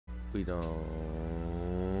We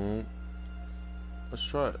don't. Let's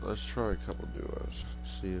try it. Let's try a couple duos.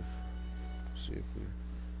 See if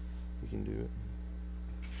we can do it.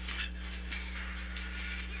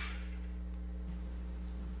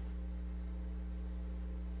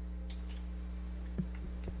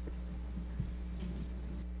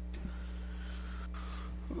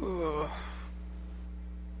 Ugh.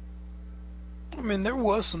 I mean, there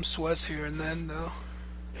was some sweats here and then, though.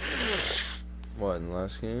 What, in the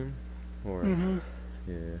last game? Or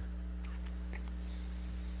yeah.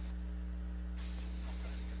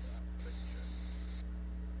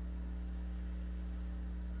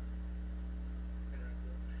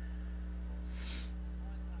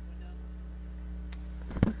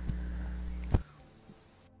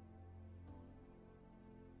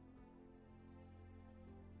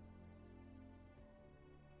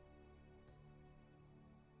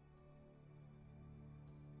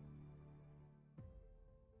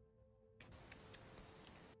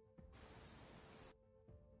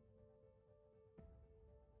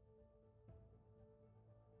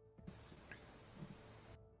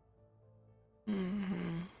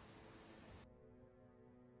 Mm-hmm.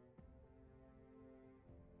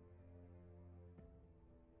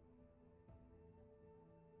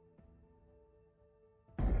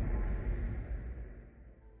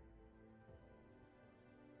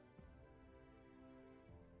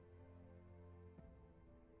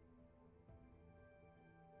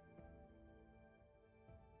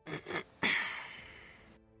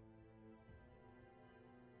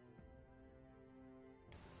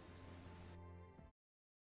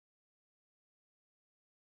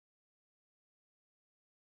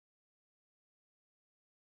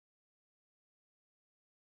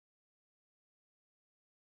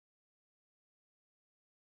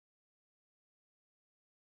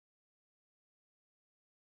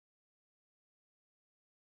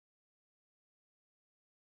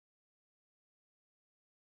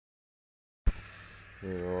 You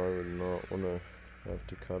know, I would not want to have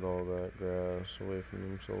to cut all that grass away from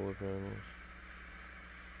them solar panels.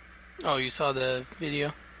 Oh, you saw the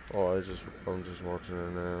video? Oh, I'm just watching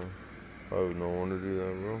it now. I would not want to do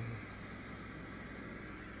that, bro.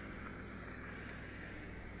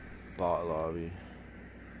 Bot lobby.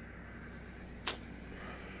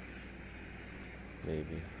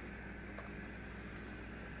 Maybe.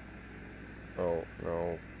 Oh,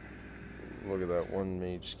 no. Look at that one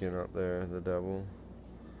mage skin up there, the devil.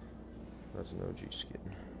 That's an OG skin.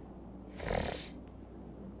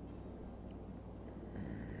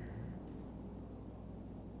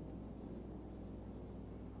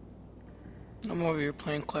 I'm over here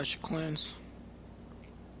playing Clash of Clans.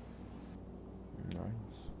 Nice.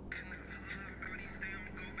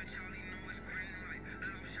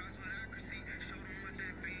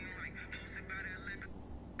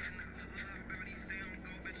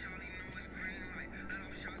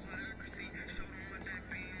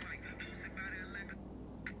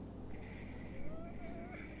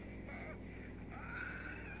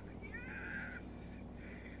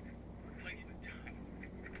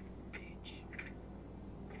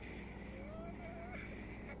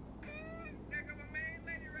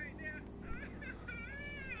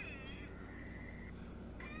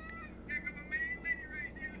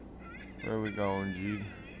 Where we going, G?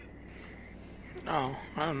 Oh,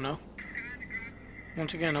 I don't know.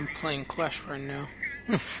 Once again, I'm playing Clash right now.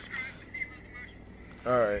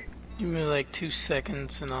 Alright. Give me like 2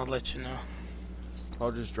 seconds and I'll let you know.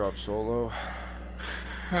 I'll just drop solo.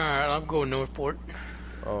 Alright, I'll go Northport.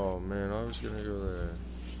 Oh man, I was gonna go there.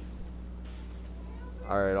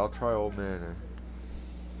 Alright, I'll try Old Manor.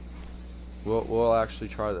 We'll actually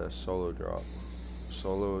try this solo drop.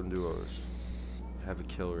 Solo and duos. Have a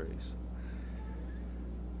kill race.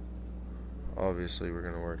 Obviously we're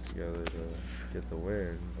gonna work together to get the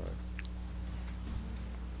win, but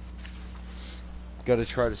gotta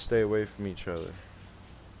try to stay away from each other.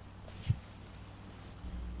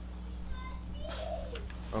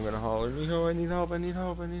 I'm gonna holler, Niho, I need help, I need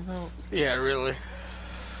help, I need help. Yeah, really.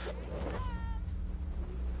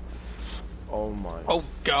 Oh my. Oh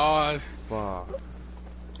god. Fuck.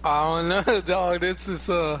 I don't know, dog. This is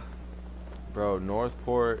Bro,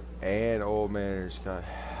 Northport and Old Manor's got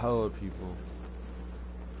hella people.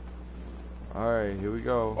 Alright, here we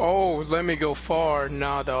go. Oh, let me go far.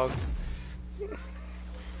 Nah, dog.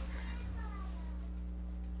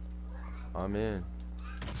 I'm in.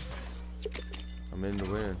 I'm in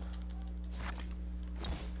to win.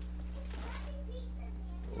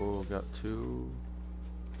 Oh, got 2.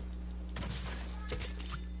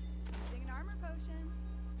 Using an armor potion.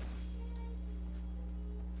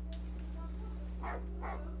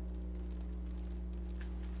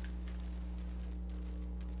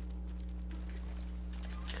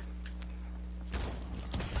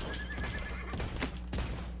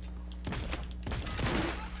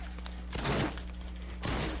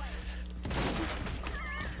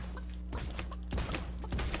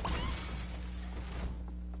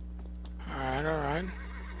 Alright, alright.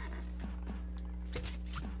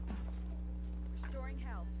 Restoring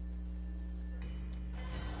health.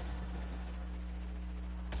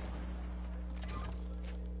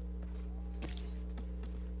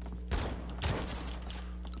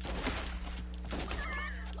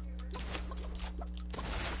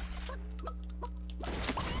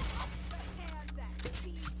 And that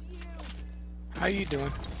feeds you. How you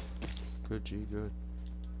doing? Good, G, good.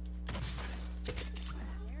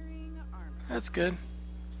 Wearing armor. That's good.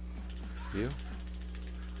 You?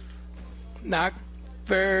 Not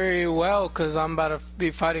very well, because I'm about to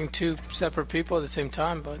be fighting two separate people at the same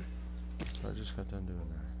time, but... I just got done doing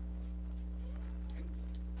that. Can't.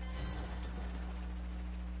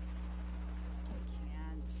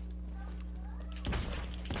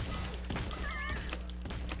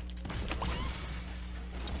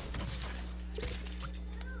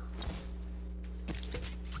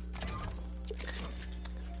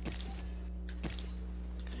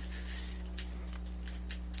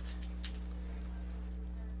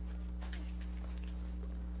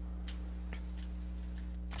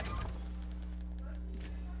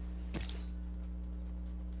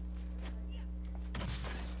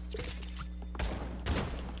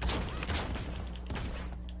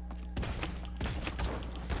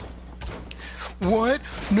 What?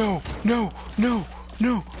 No, no, no,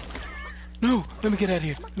 no, no. Let me get out of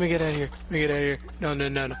here. Let me get out of here. Let me get out of here. No, no,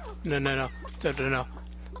 no, no, no, no, no, no, no, no.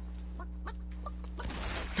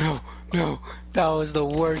 No, no. That was the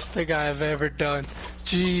worst thing I've ever done.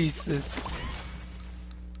 Jesus.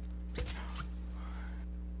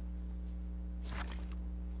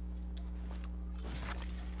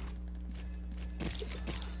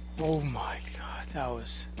 Oh my God, that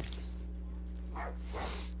was...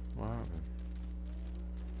 Wow.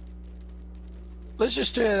 Let's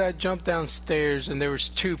just say that I jumped downstairs and there was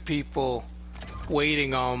two people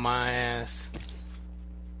waiting on my ass.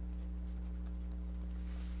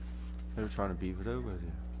 They were trying to beef it over with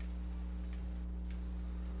you.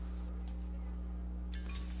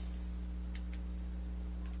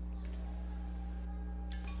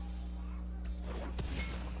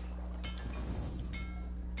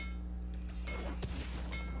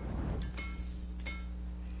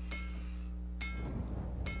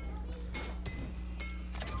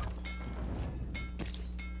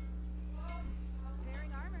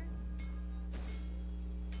 Wearing armor.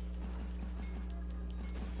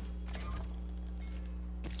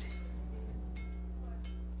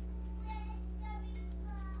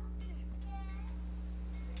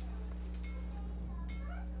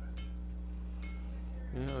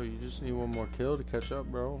 You know, you just need one more kill to catch up,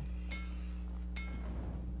 bro.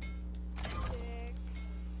 Sick.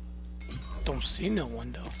 Don't see no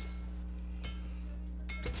one though.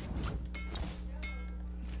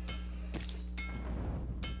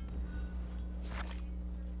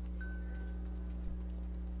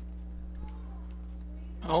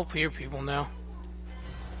 I hope hear people now.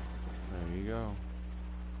 There you go.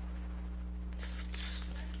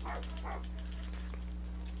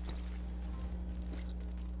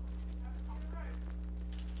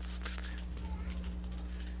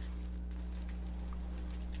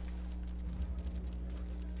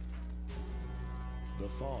 The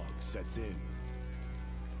fog sets in.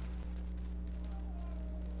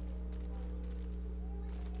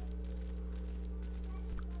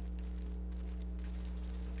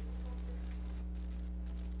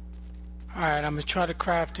 Alright, I'm gonna try to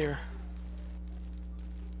craft here.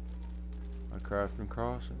 I craft and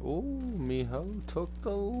cross. Ooh, Miho took the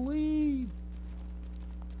lead.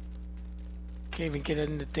 Can't even get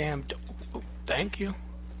in the damn door. Oh, thank you.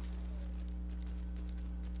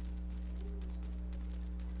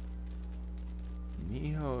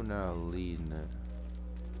 Miho now leading it.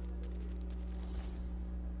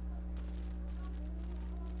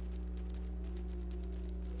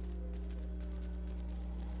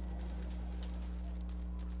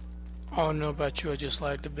 I don't know about you, I just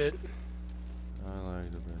lagged a bit. I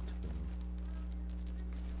like the bit too.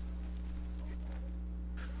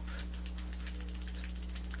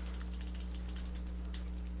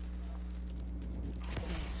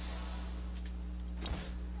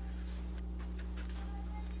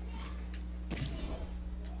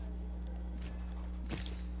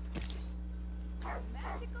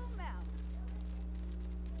 Magical mount.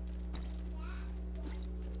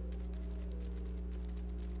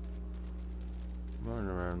 Running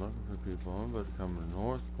around looking for people. I'm about to come to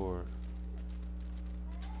Northport.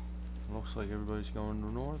 Looks like everybody's going to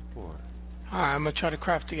Northport. Alright, I'm gonna try to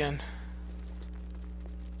craft again.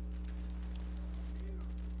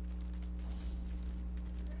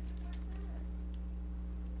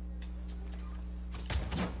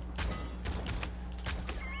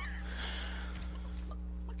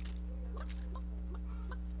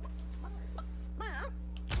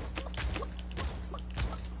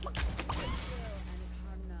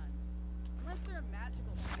 Your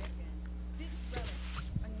magical chicken. This relic,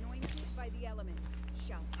 anointed by the elements,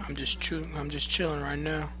 shall. I'm just chilling right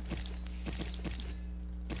now.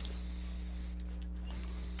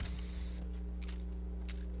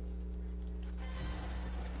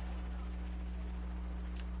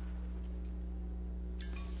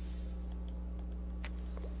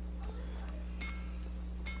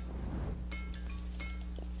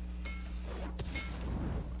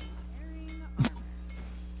 Bearing armor.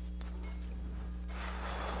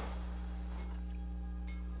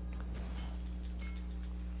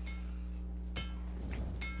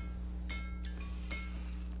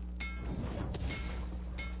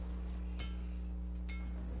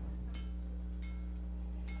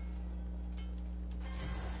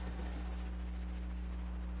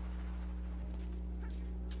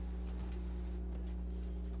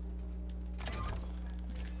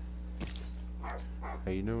 How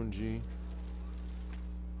you doing, G?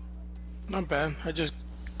 Not bad. I just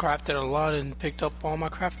crafted a lot and picked up all my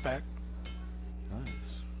craft back. Nice.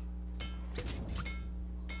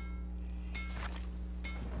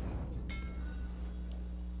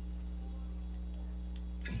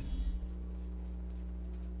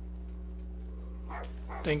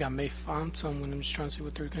 Think I may find someone. I'm just trying to see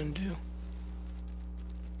what they're gonna do.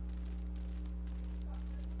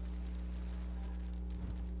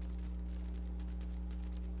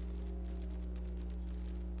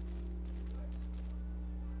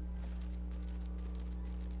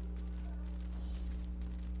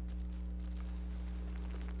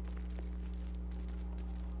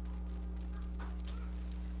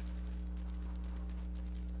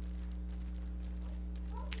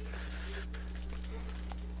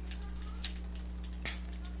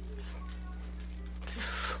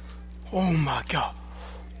 Oh my god.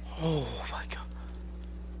 Oh my god.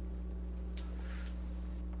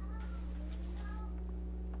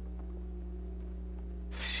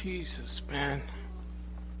 Jesus, man.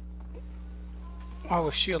 Why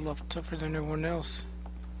was she a level tougher than everyone else?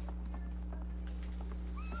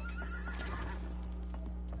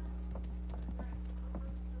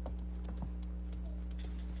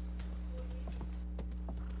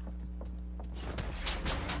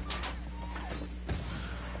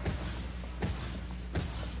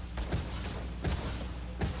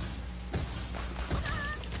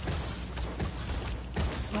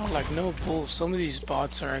 No, like no bull. Some of these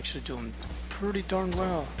bots are actually doing pretty darn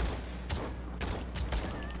well.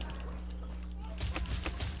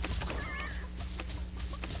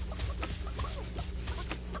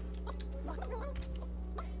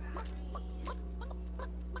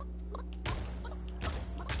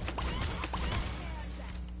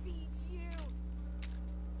 Beats you.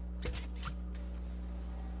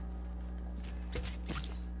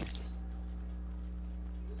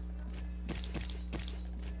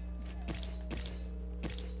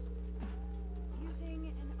 Using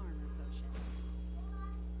an armor potion.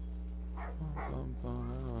 Bum,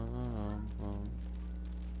 bum, bum.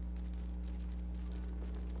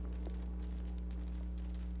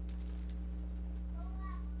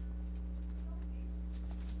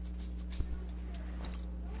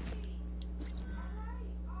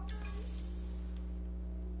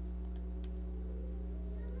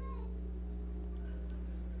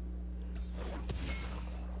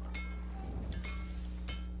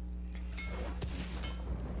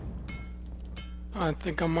 I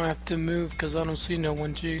think I might have to move because I don't see no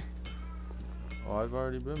one, G. Oh, I've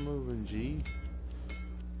already been moving, G.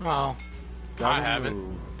 Oh, Gotta I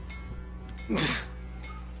haven't. move.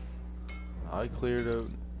 I cleared out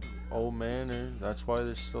Old Manor. That's why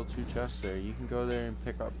there's still 2 chests there. You can go there and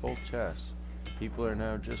pick up both chests. People are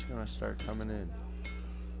now just gonna start coming in.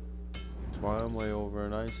 That's why I'm way over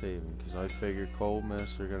in Ice Haven, because I figured Cold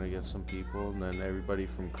Mist are gonna get some people, and then everybody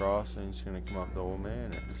from Crossing's gonna come up to Old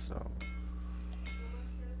Manor.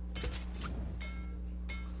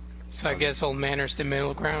 So I guess Old Manor's the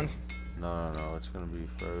middle ground. No, it's gonna be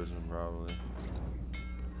Frozen probably.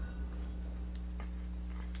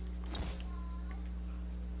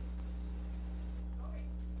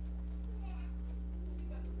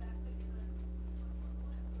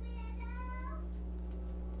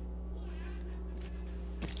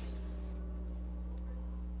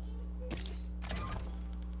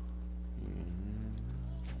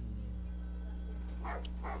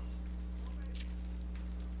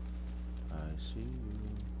 I see you.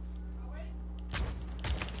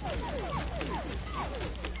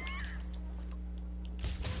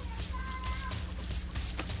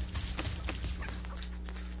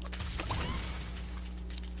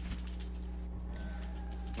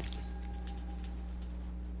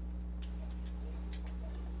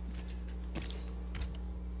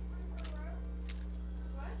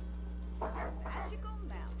 magical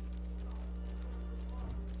mountains.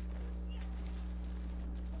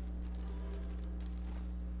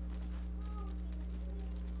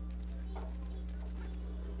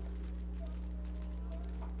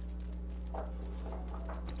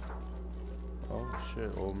 Oh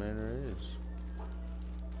shit, old man there is.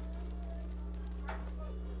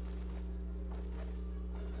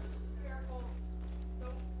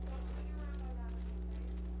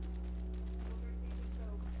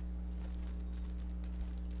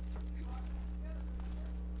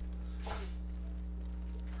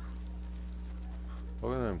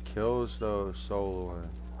 Look at them kills though, soloing.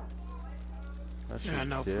 That shit Yeah, I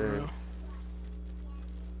know, for dead. real.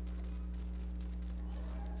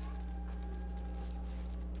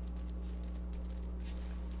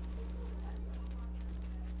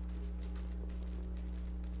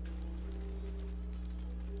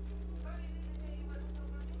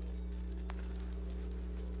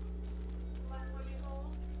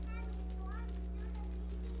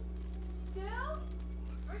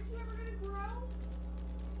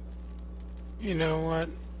 You know what?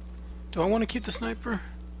 Do I want to keep the sniper?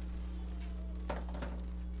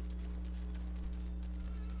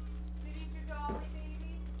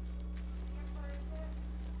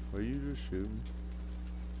 Were you just shooting?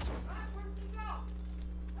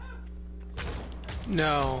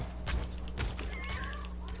 No.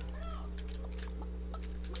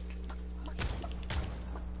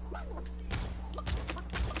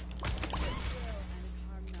 Kill and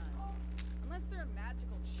harm none. Unless they're a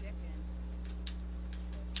magical chicken.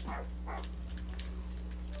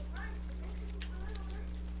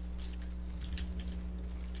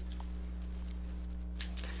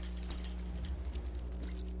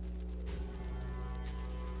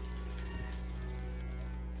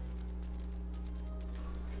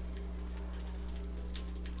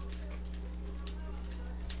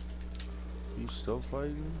 You still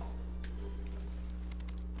fighting?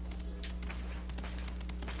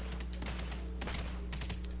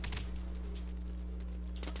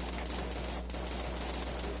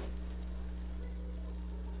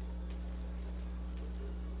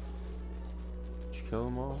 Did you kill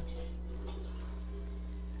them all?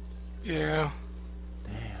 Yeah.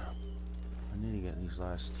 Damn. I need to get these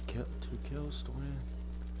last two kills to win.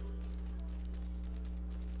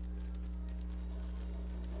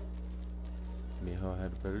 Miho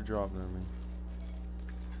had a better drop than me.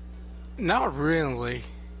 Not really.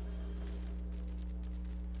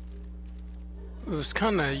 It was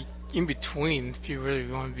kind of in between, if you really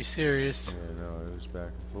want to be serious. Yeah, no, it was back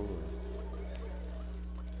and forth.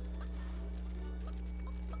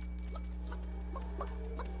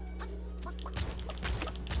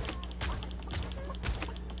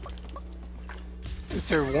 Is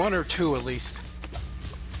there one or two at least?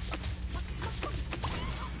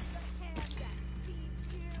 The hand that feeds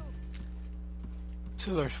you.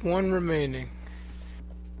 So there's one remaining.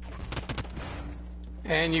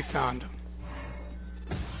 And you found him.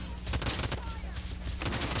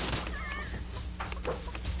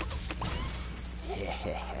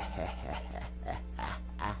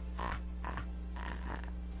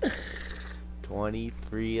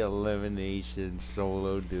 "23 elimination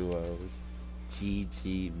solo duos.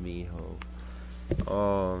 GG Miho."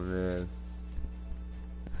 Oh man.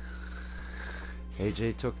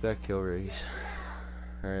 AJ took that kill race.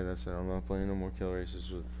 Alright, that's it. I'm not playing no more kill races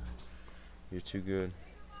with. You're too good.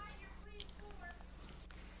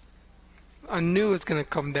 I knew it was gonna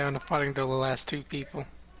come down to fighting the last two people.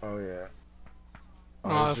 Oh yeah.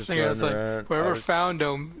 I was thinking, I was like, whoever found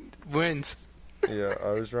them wins. Yeah,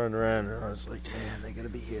 I was running around and I was like, man, they're gonna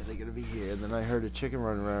be here, they're gonna be here. And then I heard a chicken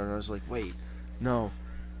running around and I was like, wait, no,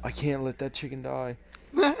 I can't let that chicken die.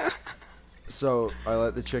 So I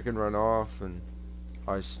let the chicken run off and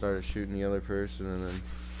I started shooting the other person and then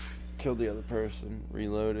killed the other person,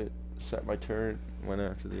 reloaded, set my turret, went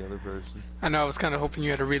after the other person. I know, I was kind of hoping you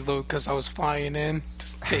had to reload because I was flying in.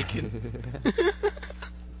 Just take it.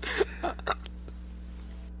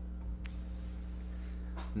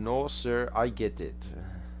 No, sir, I get it.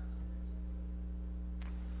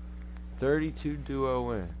 32 duo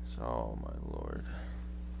wins. Oh, my lord.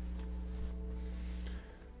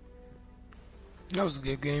 That was a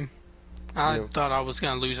good game. I Yeah. thought I was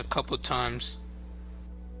gonna lose a couple of times.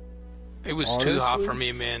 It was too hot Honestly? for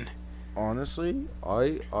me, man. Honestly,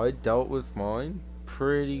 I dealt with mine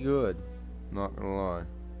pretty good. Not gonna lie.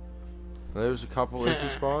 There was a couple iffy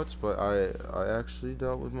spots, but I actually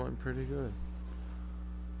dealt with mine pretty good.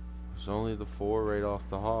 It was only the 4 right off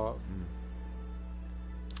the hop.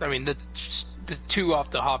 I mean, the 2 off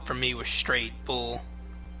the hop for me was straight bull.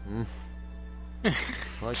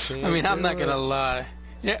 I can't I mean, I'm do not gonna it. lie.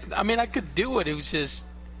 Yeah, I mean, I could do it. It was just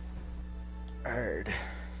Hard.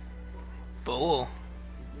 bull.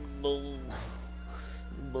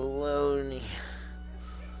 Baloney.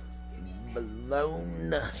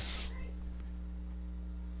 Baloney.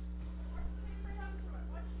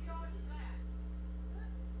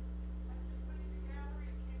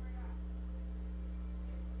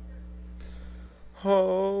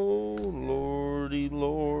 Oh, lordy,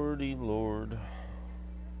 lordy, lord.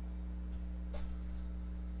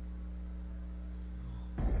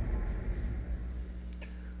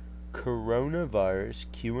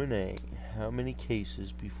 Coronavirus Q&A. How many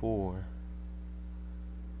cases before?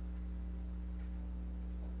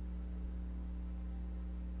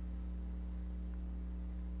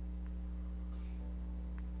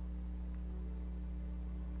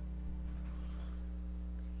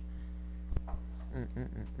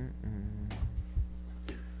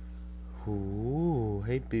 Ooh,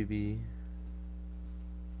 hey, baby.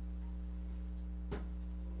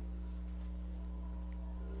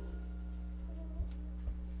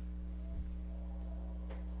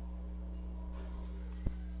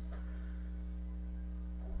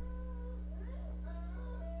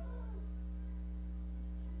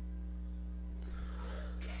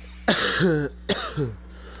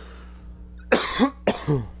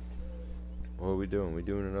 What are we doing? We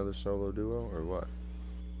doing another solo duo or what?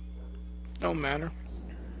 Don't matter.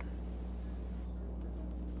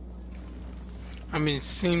 I mean, it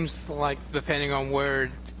seems like depending on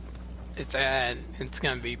where it's at, it's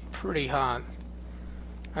gonna be pretty hot.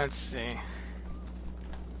 Let's see.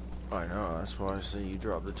 I know, that's why I say you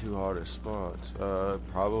drop the two hottest spots.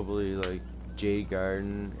 Probably like Jade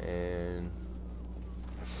Garden and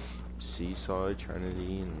Seaside,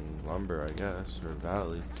 Trinity, and Lumber, I guess, or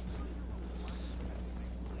Valley.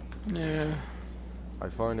 Yeah. I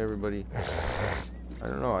find everybody, I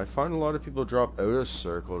don't know, I find a lot of people drop out of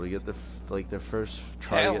Circle to get the first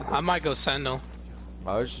try to Hell, get the, I might go Sentinel.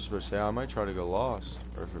 I was just about to say, I might try to go Lost,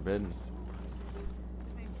 or Forbidden.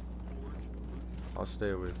 I'll stay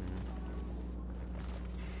away from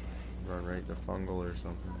you. Run right to Fungal or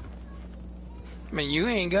something. I mean, you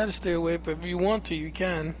ain't gotta stay away, but if you want to, you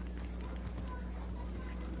can.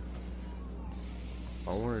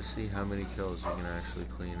 I want to see how many kills you can actually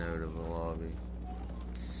clean out of the lobby.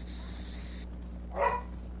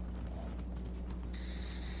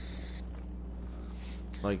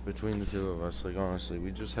 Like, between the two of us, like, honestly,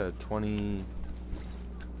 we just had 23?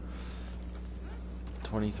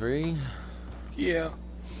 Yeah.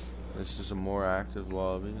 This is a more active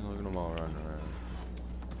lobby. Look at them all running around.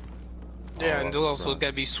 Yeah, All and up they'll also front.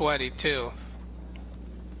 gotta be sweaty too.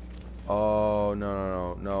 Oh,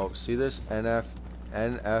 no. See this?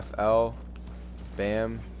 NFL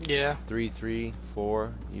BAM Yeah.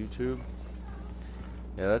 334 YouTube?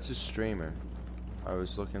 Yeah, that's a streamer. I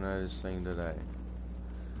was looking at his thing today.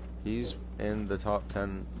 He's in the top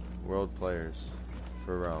 10 world players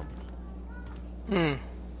for Realm. Hmm.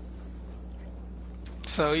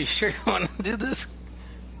 So you sure you want to do this?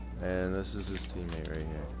 And this is his teammate right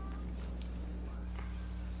here.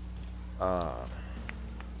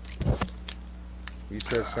 You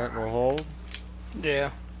said Sentinel hold?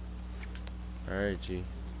 Yeah. Alright, G.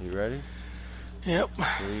 You ready? Yep.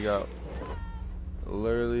 We got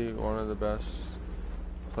literally one of the best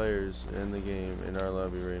players in the game in our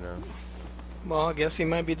lobby right now. Well, I guess he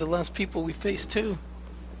might be the last people we face too.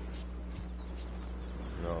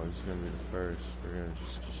 No, he's gonna be the first. We're gonna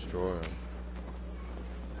just destroy him.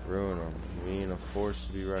 Ruin him. He ain't a force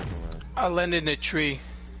to be reckoned with. I landed in a tree.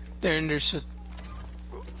 There's a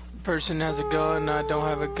person has a gun. I don't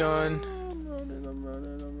have a gun. I'm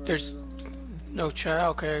running. There's no chest.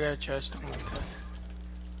 Okay, I got a chest. Okay.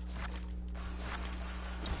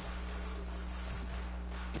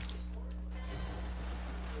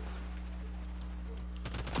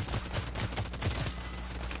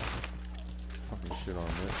 Fucking shit on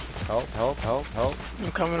this. Help.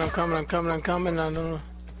 I'm coming. I don't know.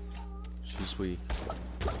 She's weak.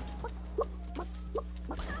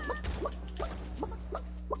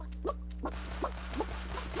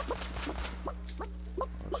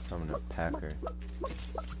 I was coming to pack her.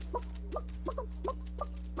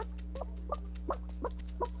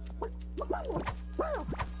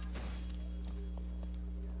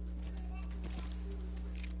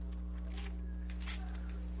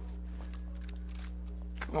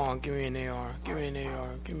 Come on, give me an AR. Give me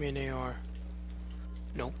an AR.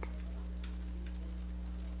 Nope.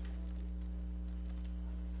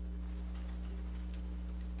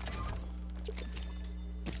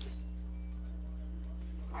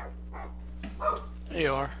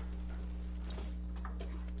 AR.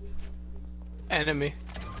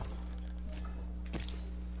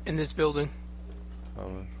 In this building.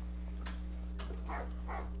 Coming.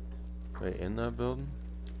 Wait, in that building?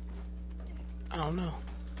 I don't know.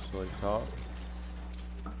 So like top?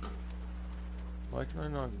 Why can I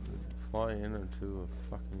not fly in into a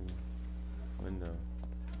fucking window?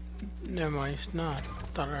 Never mind, it's not.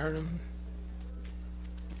 Thought I heard him.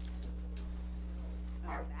 A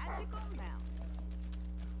magical mount.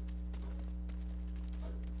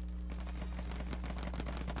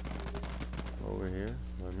 Over here?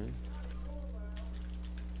 Let me.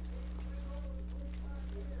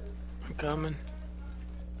 I'm coming.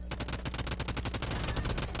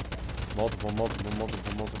 Multiple.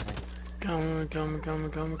 Coming.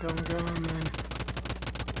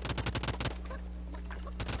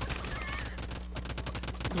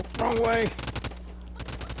 Nope, wrong way.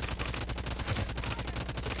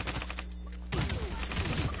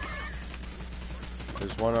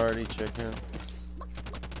 There's one already chicken.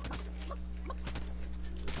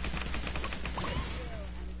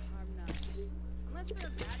 Unless they're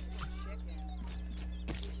magical chicken.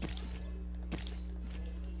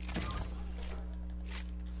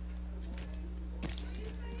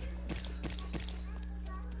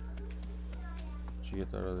 Did you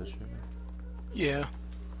get that other chicken? Yeah.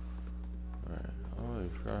 Alright. Oh,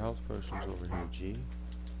 you've got health potions over here, G.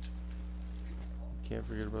 Can't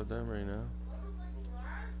forget about them right now.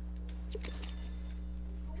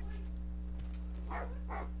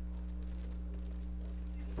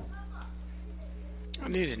 I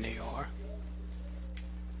need an AR.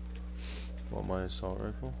 Want my assault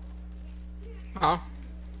rifle? Huh?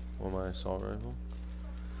 Want my assault rifle?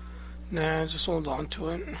 Nah, just hold on to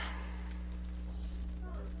it.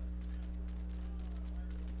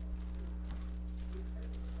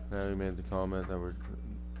 Now he made the comment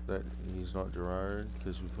that he's not Gerard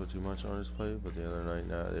because we put too much on his plate, but the other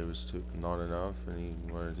night it was not enough, and he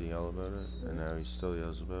wanted to yell about it, and now he still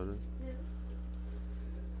yells about it.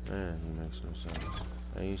 Man, he makes no sense.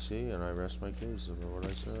 And you see, and I rest my case about what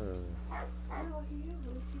I said earlier.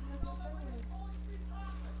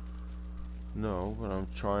 No, but I'm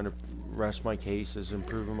trying to rest my case as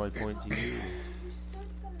improving my point to you.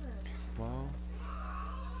 Well,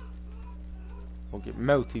 don't get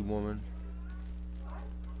mouthy, woman.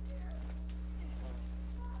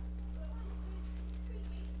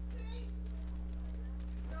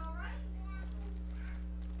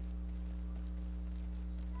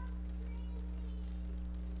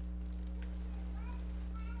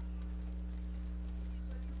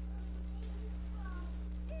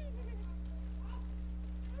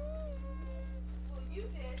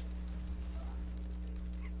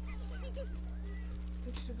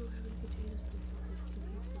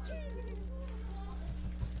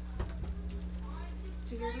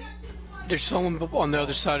 There's someone on the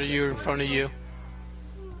other side of you, in front of you.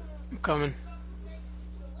 I'm coming.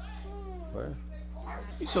 Where?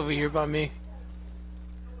 He's over here by me.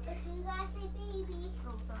 As soon as I say baby.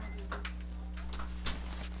 Oh, sorry.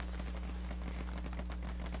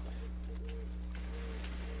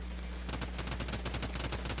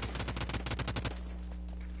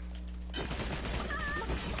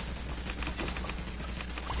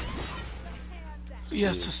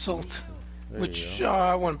 Yes, assault. There Which, you go.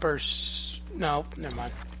 I want burst. No, never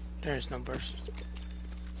mind. There is no burst.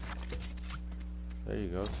 There you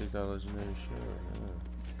go. Take that legendary shield.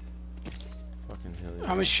 Yeah. Fucking hell yeah.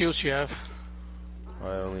 How many shields you have? I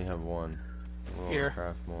only have one. We'll Here.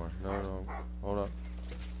 craft more. No. Hold up.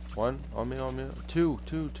 One? On me. Two.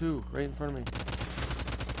 Right in front of me.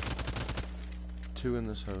 Two in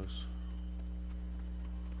this house.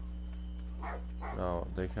 No,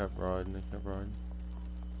 they kept riding.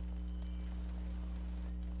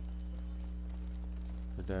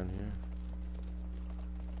 They're down here.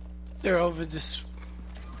 They're over this.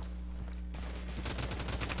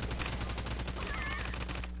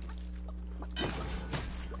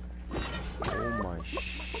 Oh my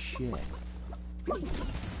shit.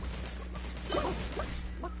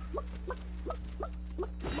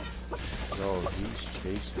 Yo, he's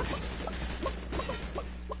chasing.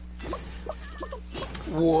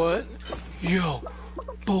 What? Yo.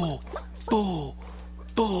 Bull.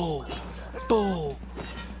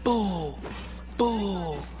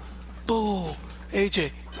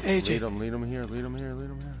 AJ. Lead him here.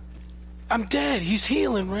 I'm dead. He's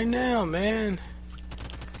healing right now, man.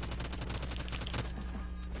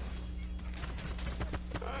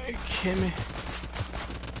 Are you kidding me?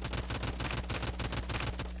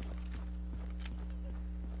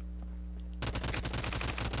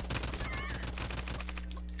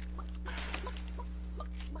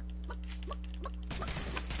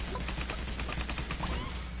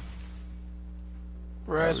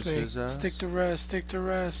 Rest was me. his ass? Stick to rest. Stick to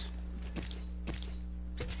rest.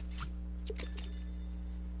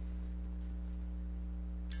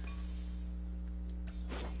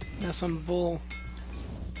 That's some bull.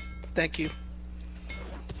 Thank you.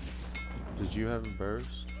 Did you have a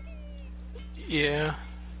burst? Yeah.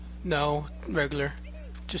 No, regular.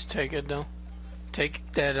 Just take it though. Take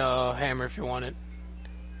that hammer if you want it.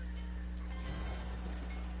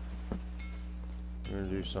 I'm gonna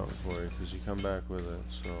do something for you because you come back with it,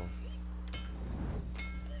 so.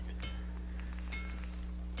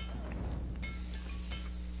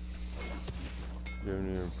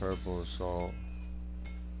 Giving you a purple assault.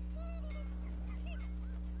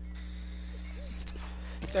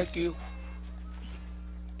 Thank you.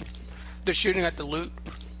 They're shooting at the loot.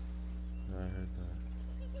 I heard that.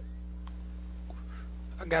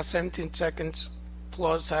 I got 17 seconds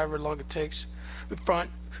plus however long it takes. In front.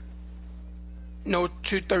 No,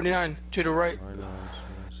 239 to the right. I know,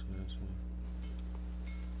 I see.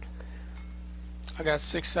 I got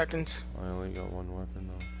 6 seconds. I only got one weapon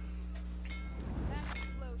though. Magic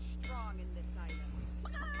flows strong in this item.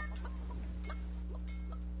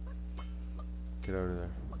 Get out of there.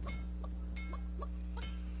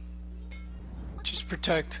 Just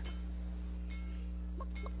protect.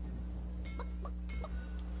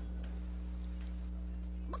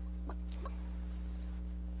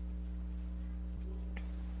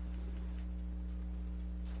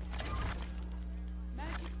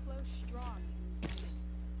 Magic flows strong in this item.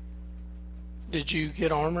 Did you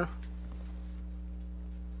get armor?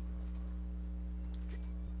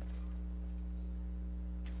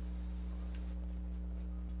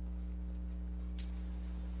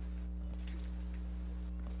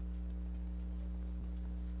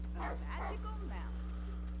 A magical mount.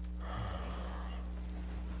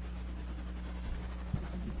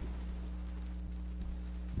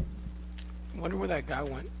 Wonder where that guy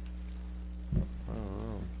went. I don't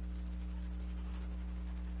know.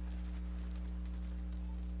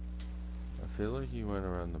 I feel like he went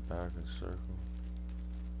around the back of the circle.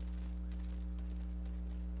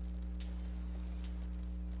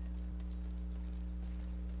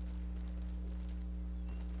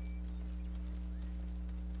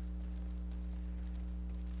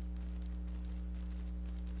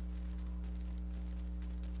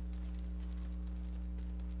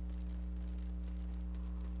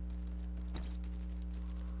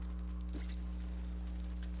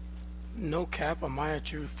 No cap, I might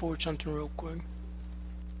actually forge something real quick.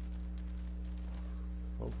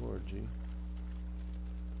 Go for it, G.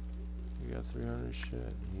 You got 300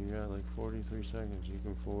 shit. You got like 43 seconds. You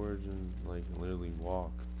can forge and like literally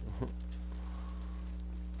walk.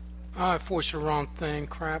 I forced the wrong thing,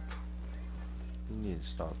 crap. You need to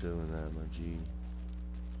stop doing that, my G.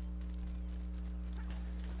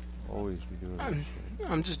 Always be doing that shit.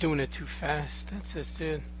 I'm just doing it too fast, that's just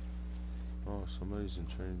it. Oh, somebody's in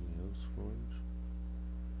Trinity Hills Forge.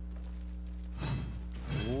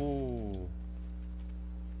 Whoa.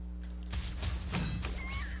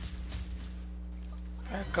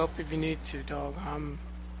 Back up if you need to, dog. I'm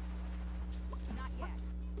Not yet.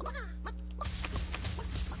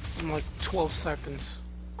 like 12 seconds.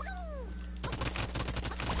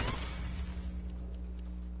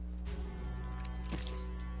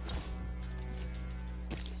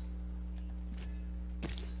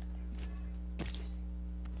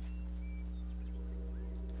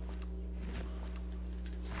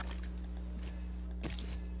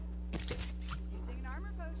 Using an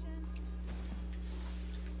armor potion.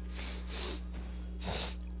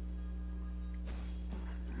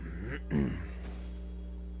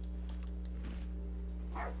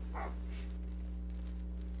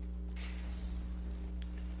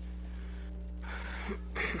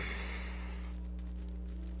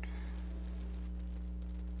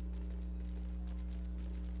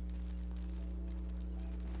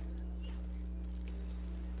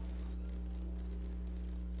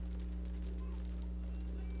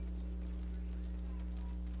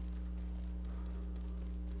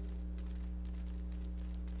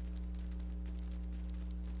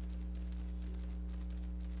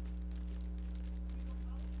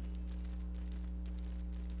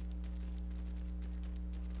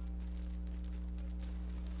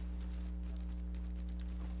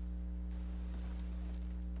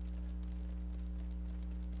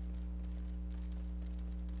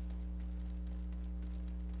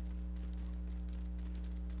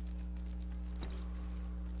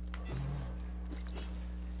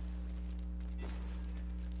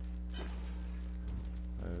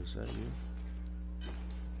 Is that you?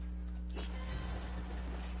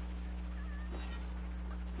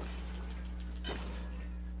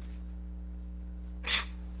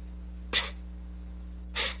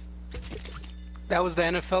 That was the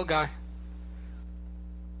NFL guy.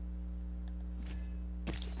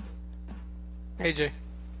 AJ,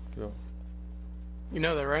 Yo. you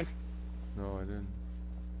know that, right? No, I didn't.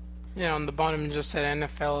 Yeah, on the bottom it just said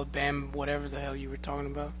NFL, BAM, whatever the hell you were talking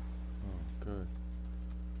about. Oh, good.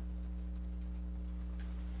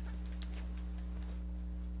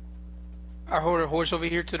 I heard a horse over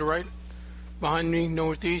here to the right. Behind me,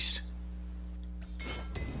 northeast.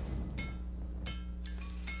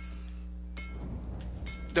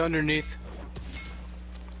 The underneath.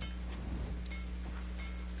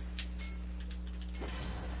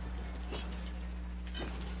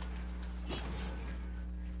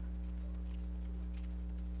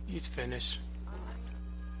 He's finished.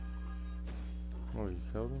 Oh, you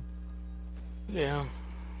killed him? Yeah.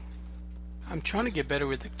 I'm trying to get better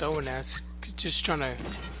with the throwing ass. Just trying to...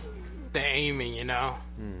 The aiming, you know?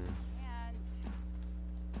 And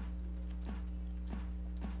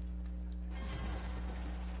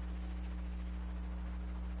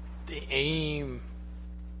The aim.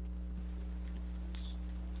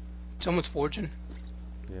 Someone's forging.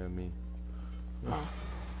 Yeah, me. Oh.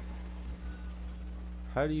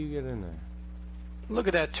 How do you get in there? Look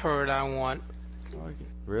at that turret I want.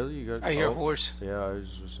 Really? You got? I hear a oh, horse. Yeah, I was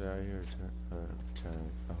just gonna say I hear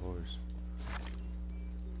a horse.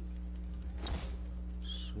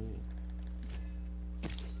 Sweet.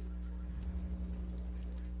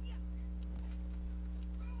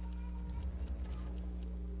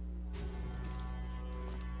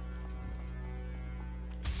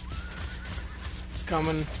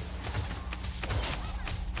 Coming.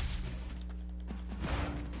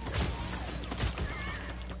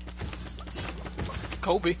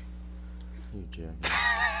 Kobe. You jack.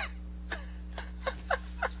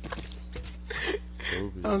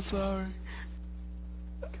 Kobe. I'm sorry.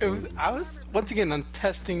 I was once again. I'm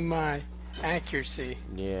testing my accuracy.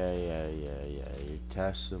 Yeah. You're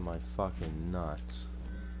testing my fucking nuts.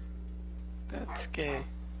 That's gay.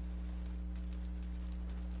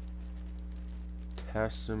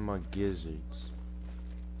 Testing my gizzards.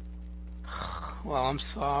 Well, I'm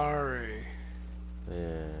sorry.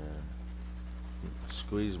 Yeah.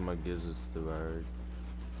 Squeeze my gizzards too hard.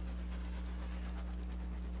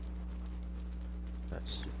 That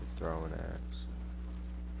stupid throwing axe.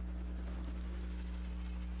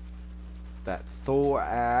 That Thor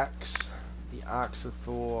axe. The axe of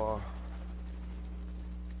Thor.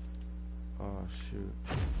 Oh shoot.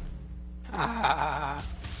 Ah.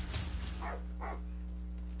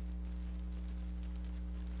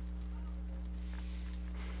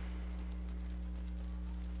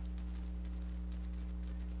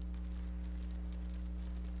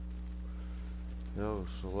 Yo,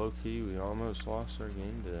 so low key, we almost lost our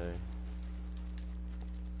game today.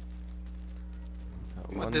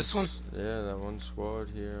 What, this one? Yeah, that one squad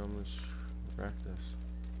here almost wrecked us.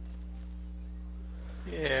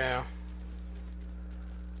 Yeah.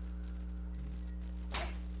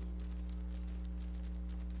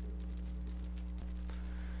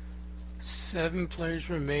 Seven players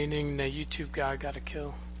remaining. The YouTube guy got a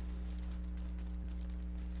kill.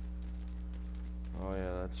 Oh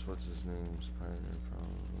yeah, that's what's his name's partner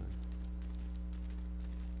probably.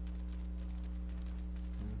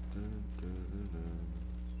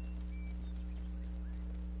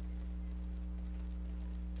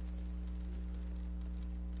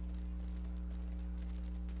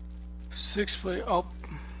 Six play. Oh.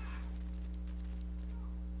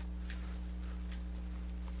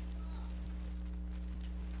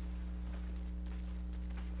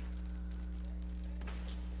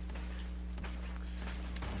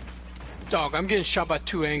 Dog, I'm getting shot by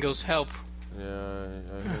two angles. Help. Yeah,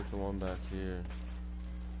 I hit the one back here.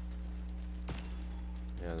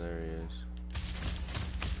 Yeah, there he is.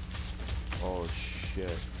 Oh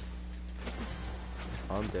shit.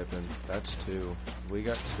 I'm dipping. That's two. We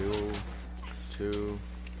got two. Yo,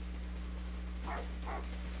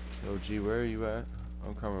 G, where are you at?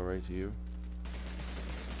 I'm coming right to you.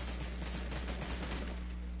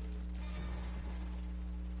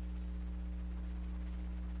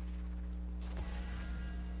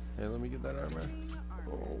 Hey, let me get that armor.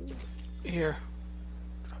 Oh. Here.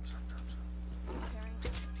 Drop some.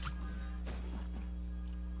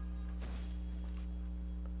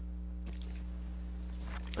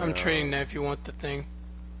 I'm trading that if you want the thing.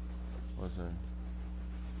 What's that?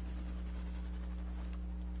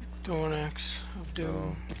 Thorn axe of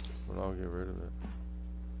doom. Oh, but I'll get rid of it.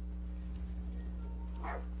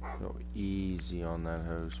 Go easy on that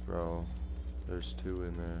house, bro. There's two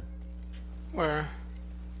in there. Where?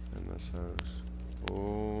 In this house.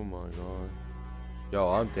 Oh my god. Yo,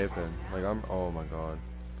 I'm dipping. Like, oh my god.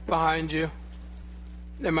 Behind you.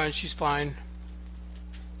 Never mind, she's flying.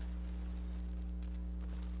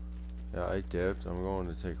 Yeah, I dipped. I'm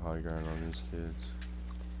going to take high ground on these kids.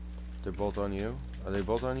 They're both on you? Are they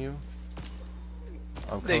both on you?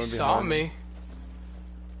 I'm They coming saw behind them. me.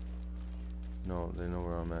 No, they know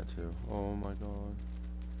where I'm at too. Oh my god.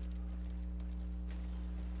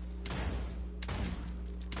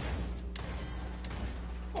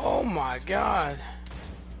 Oh my god.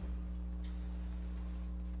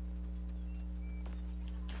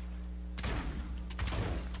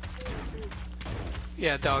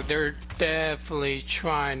 Yeah, dog, they're definitely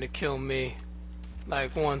trying to kill me.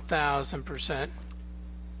 Like 1000%.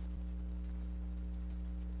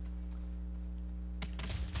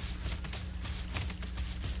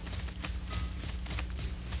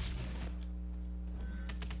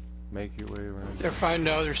 Make your way around. They're fighting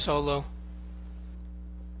the other solo.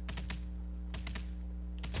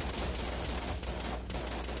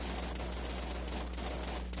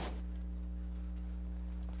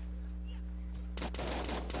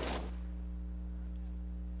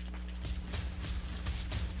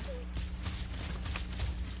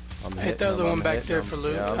 I'm I hit the hitting other them, one I'm back hitting there them. for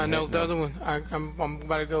loot. Yeah, I know hitting the them. other one. I'm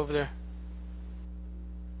about to go over there.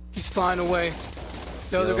 He's flying away.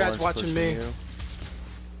 The other guy's one's watching pushing me. you.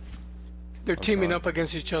 They're teaming Okay. up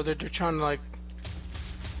against each other. They're trying to like.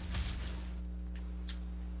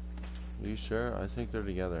 You sure? I think they're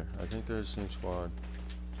together. I think they're the same squad.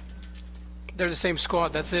 They're the same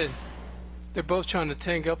squad. That's it. They're both trying to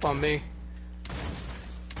tank up on me.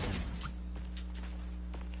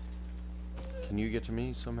 Can you get to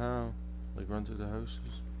me somehow? Like run through the houses?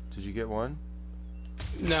 Did you get one?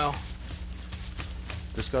 No.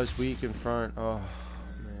 This guy's weak in front. Oh,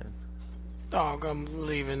 man. Dog, I'm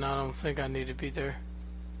leaving. I don't think I need to be there.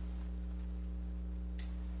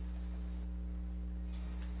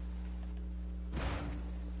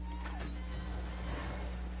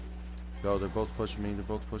 Yo, they're both pushing me. They're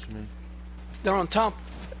both pushing me. They're on top.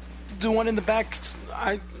 The one in the back.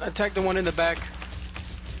 I attacked the one in the back.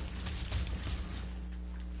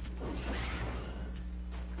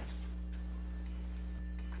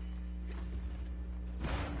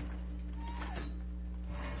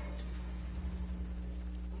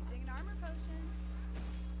 Using an armor potion.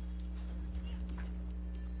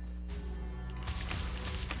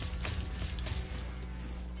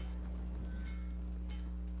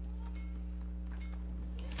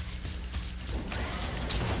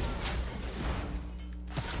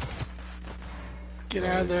 Get Oh,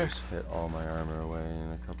 out of they there. just hit all my armor away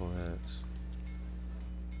in a couple hits.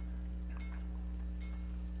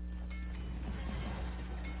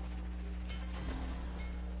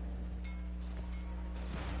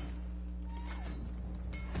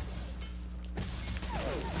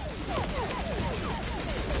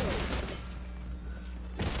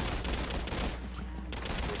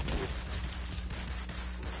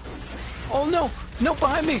 Oh no! No,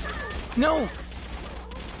 behind me! No!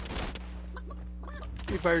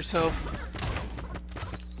 You by yourself.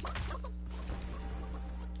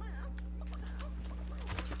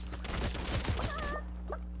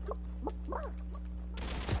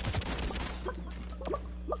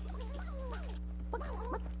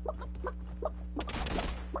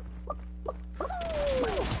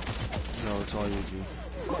 No, it's all you, G.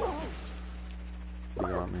 You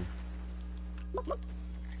got me.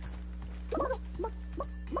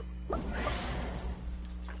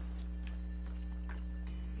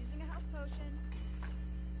 Using a health potion.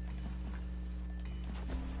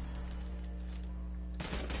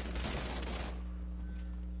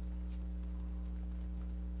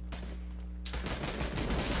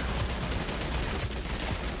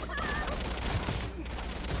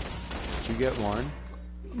 Did you get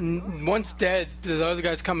one? One's dead. The other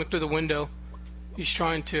guy's coming through the window. He's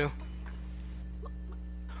trying to.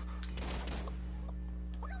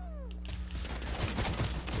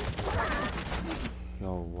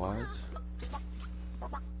 Yo, what?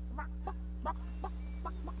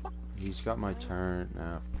 He's got my turret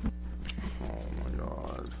now. Oh my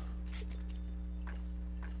god.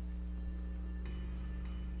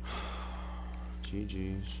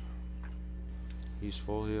 GG's. He's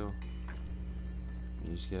full heal.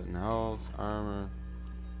 He's getting health, armor.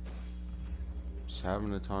 Just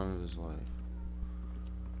having the time of his life.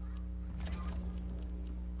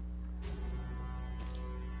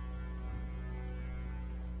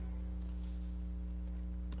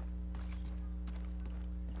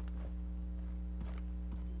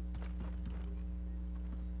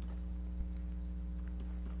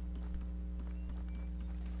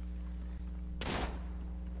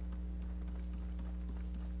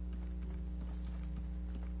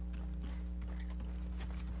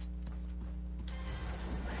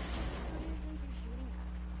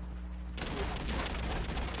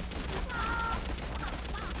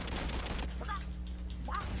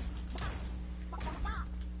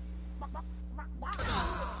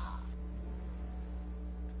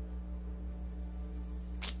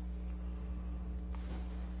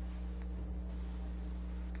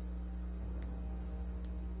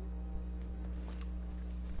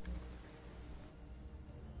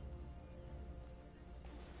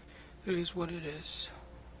 It is what it is.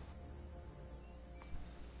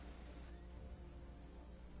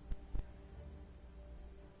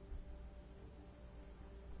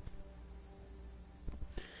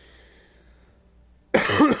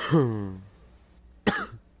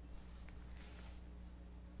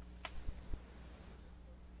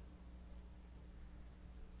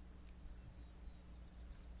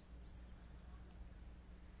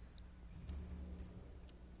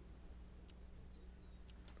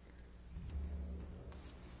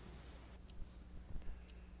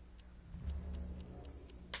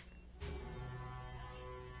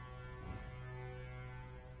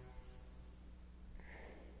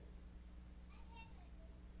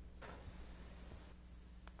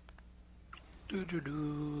 Do do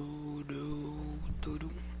do do do do.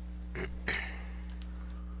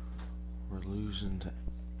 We're losing to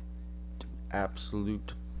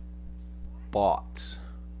absolute bots.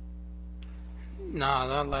 Nah,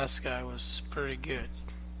 that last guy was pretty good,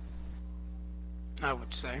 I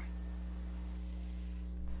would say.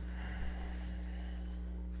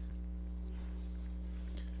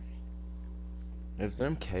 If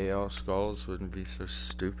them chaos skulls wouldn't be so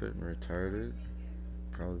stupid and retarded,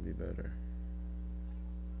 probably be better.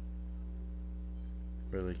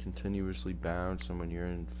 Where they continuously bounce, and when you're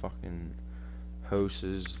in fucking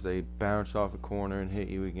hoses, they bounce off a corner and hit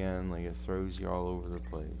you again. Like, it throws you all over the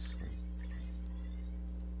place. Like,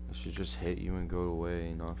 it should just hit you and go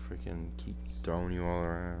away, not freaking keep throwing you all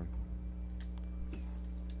around.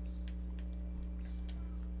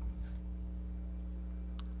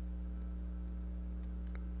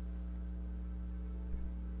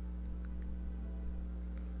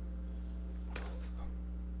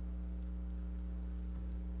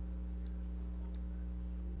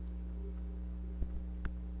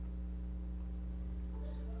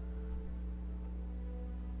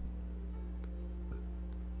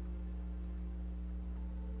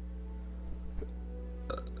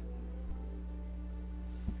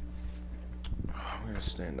 I'm gonna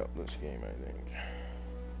stand up this game, I think.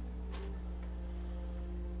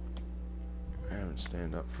 I haven't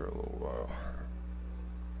stand up for a little while.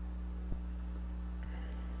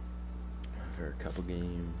 For a couple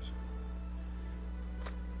games.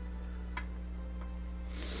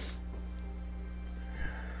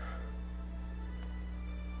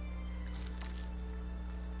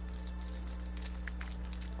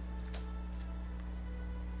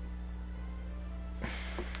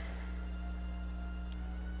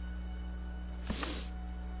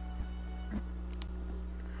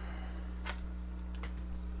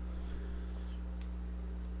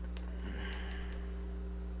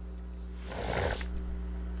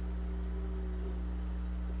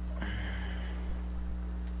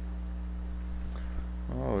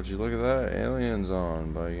 Oh, would you look at that? Aliens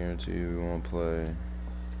on, but I guarantee you we won't play.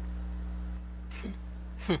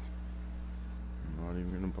 I'm not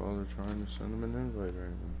even gonna bother trying to send them an invite or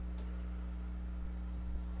anything.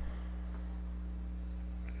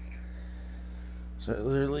 So I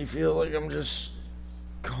literally feel like I'm just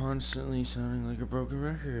constantly sounding like a broken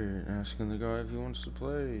record, asking the guy if he wants to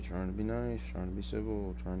play, trying to be nice, trying to be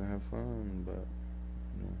civil, trying to have fun, but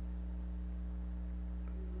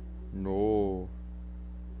no.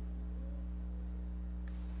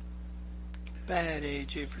 Bad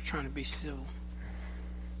AJ for trying to be civil.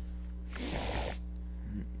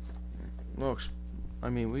 Look, I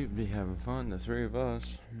mean, we'd be having fun, the three of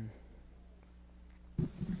us.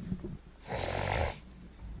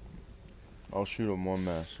 I'll shoot him one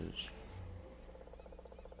message.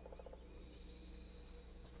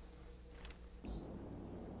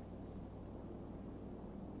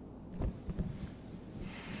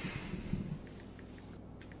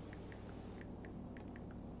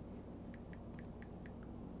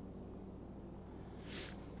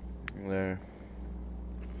 There.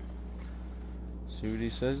 See what he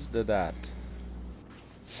says to that.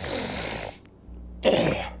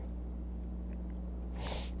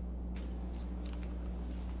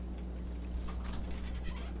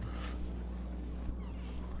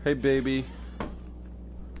 Hey, baby.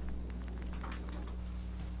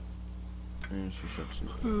 And she shuts it.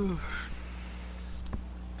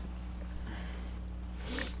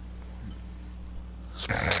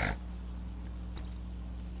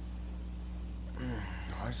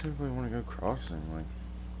 Why does everybody want to go crossing? Like,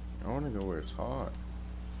 I want to go where it's hot.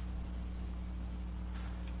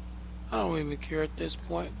 I don't even care at this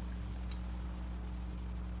point.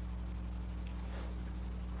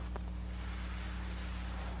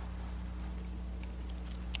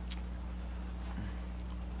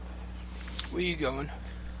 Where you going?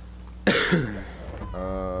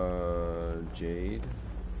 Jade.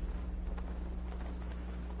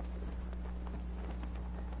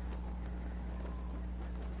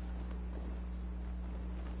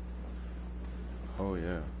 Oh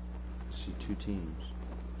yeah. I see two teams.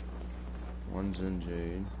 One's in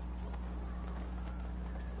Jade.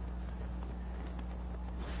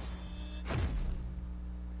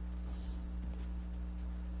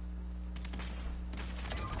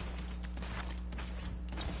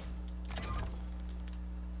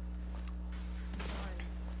 Sorry.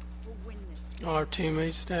 We'll win this. Our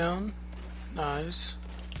teammates down. Nice.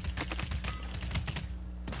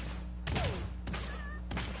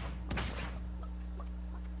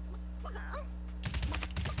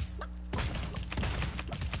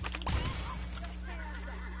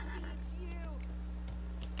 It's you.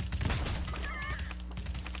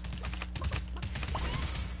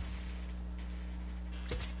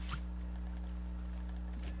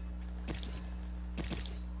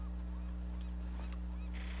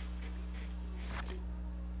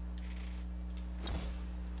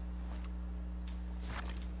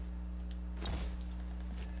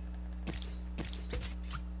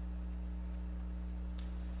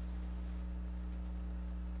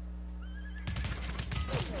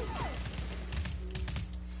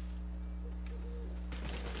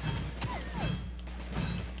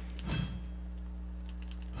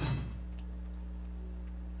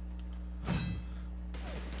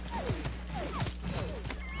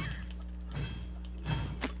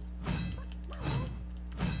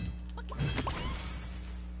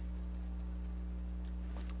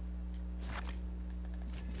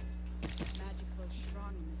 Magic flows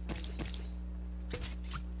strong in this item.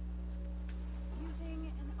 Using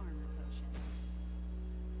an armor potion.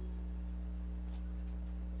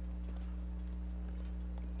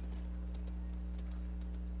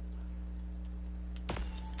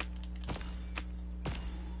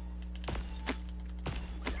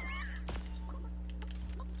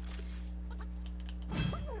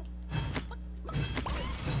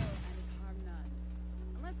 And harm none.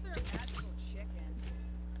 Unless they're a magical chicken.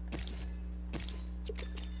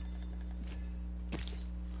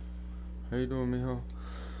 How you doing, Mijo?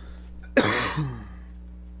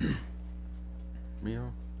 Mijo?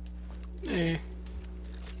 Hey,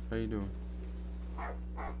 How you doing?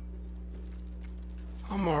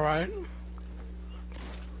 I'm alright.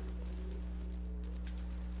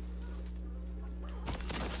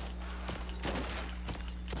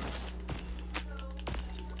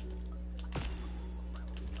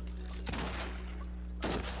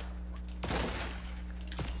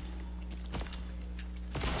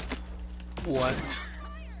 What?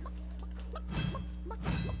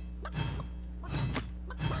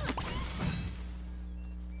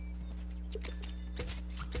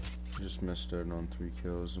 Just missed out on 3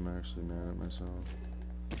 kills. I'm actually mad at myself.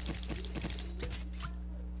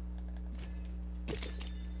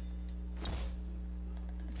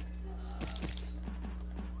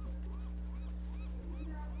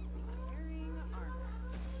 Wearing armor.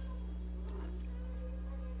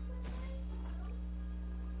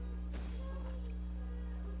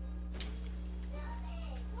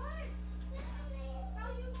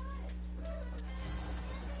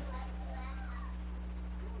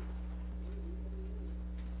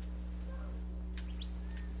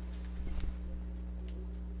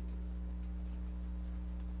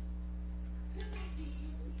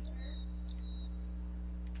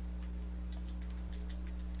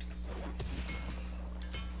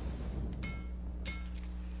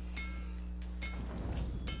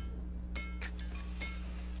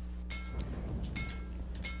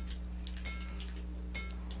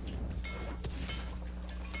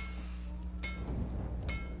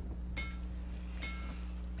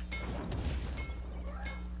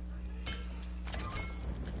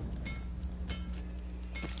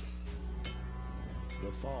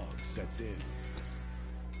 The fog sets in.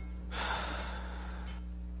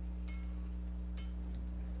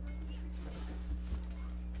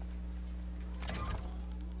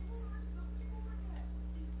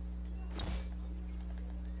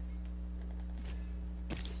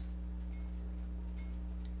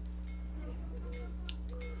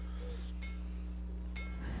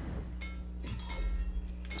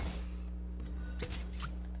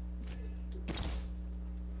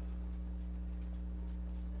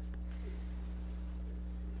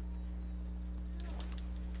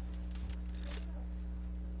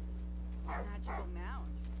 Magical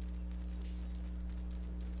mounds.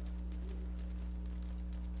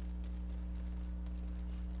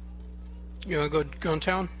 You wanna go in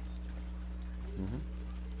town?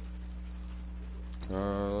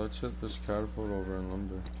 Let's hit this catapult over in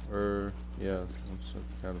lumber. Or, yeah, let's hit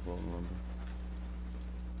the catapult in lumber.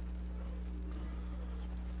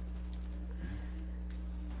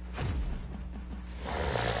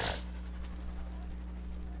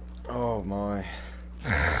 Oh my.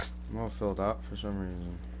 all filled out for some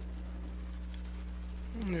reason.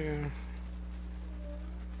 Yeah.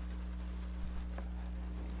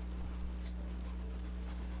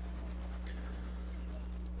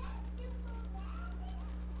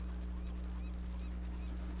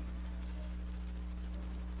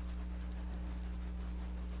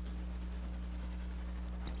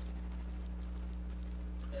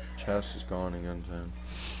 Chest is gone again, Sam.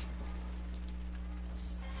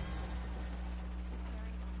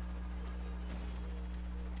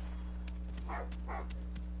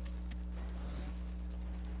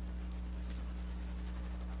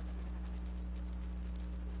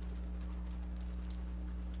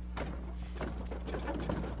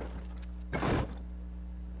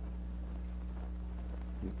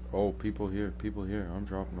 Oh, people here, people here. I'm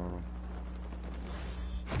dropping on them.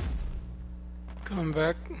 Coming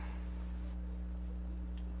back.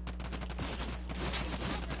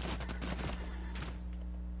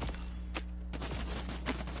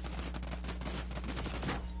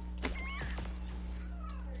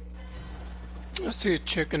 I see a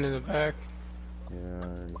chicken in the back. Yeah, I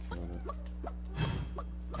already killed it.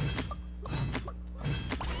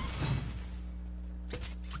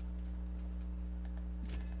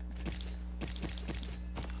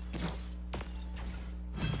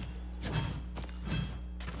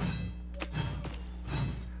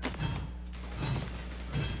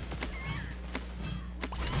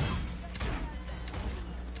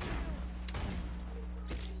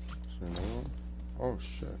 Is there another one? Oh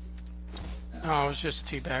shit. No, I was just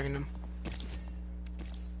teabagging him.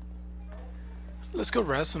 Let's go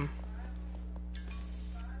rest him.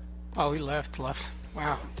 Oh, he left. Wow.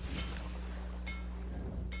 I'll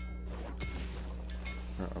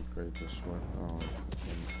upgrade this one. Oh.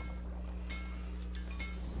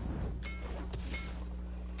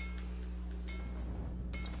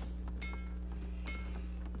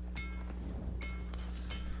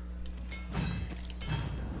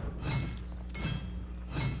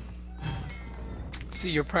 See,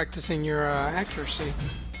 you're practicing your accuracy.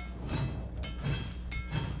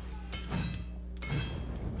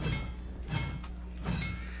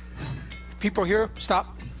 People here,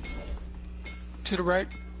 stop. To the right.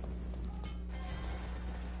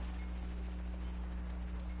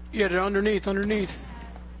 Yeah, they're underneath.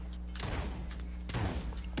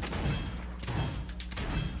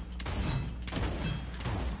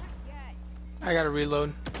 I gotta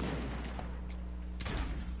reload.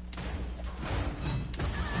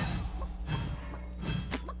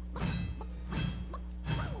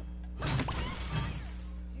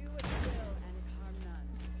 Do what you will, and it harm none.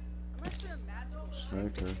 Unless they're magical.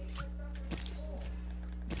 Sniper.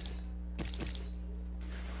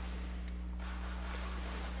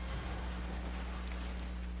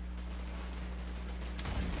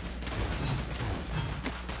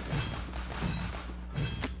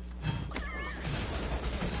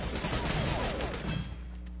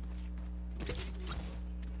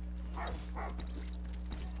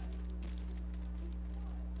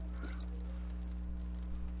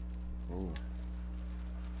 Oh.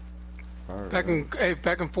 Fire.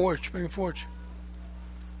 Back in forge.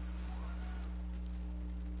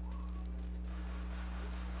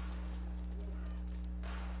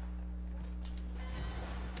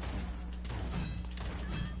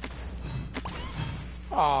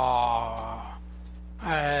 Aww.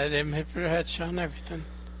 I had him hit for the headshot and everything.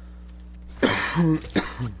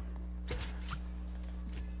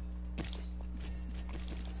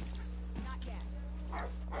 Not yet.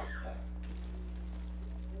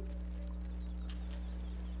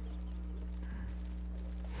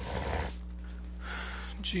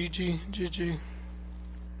 GG.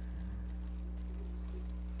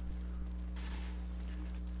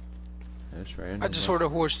 That's random. I just heard a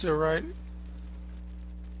horse to the right.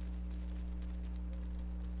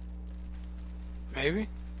 Maybe?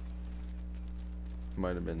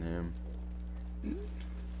 Might have been him.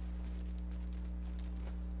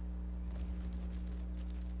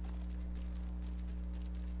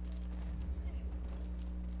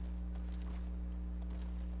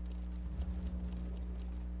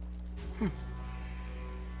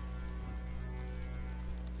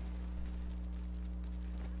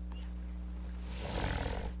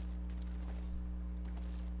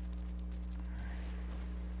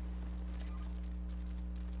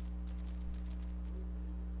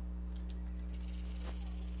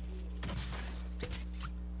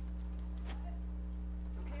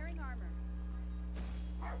 Repairing armor.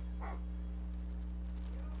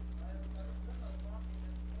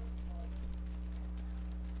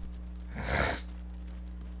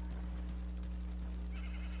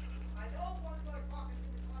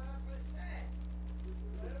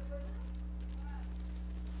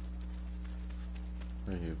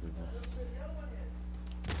 hear people.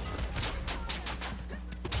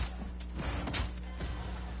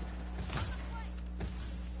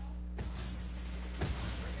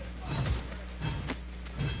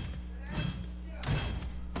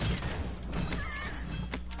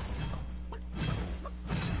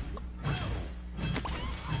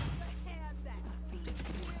 And that beats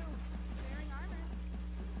you. Wearing armor.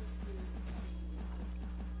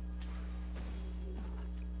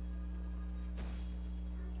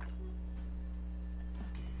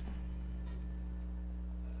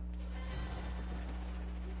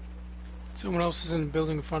 Someone else is in the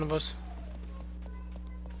building in front of us.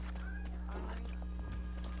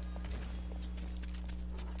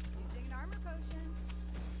 Using an armor potion.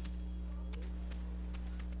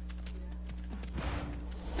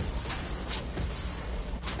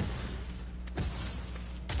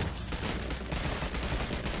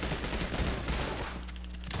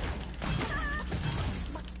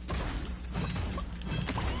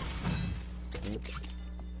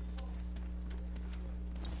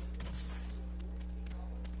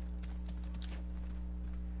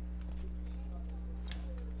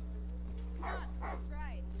 That's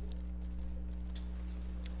right.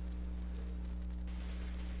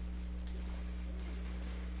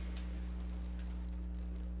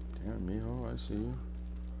 Damn, Miho, I see you.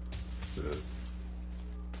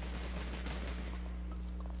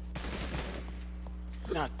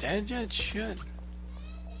 Not dead yet? Shit.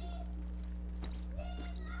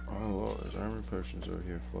 Oh, Lord, there's armor potions over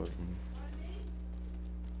here floating.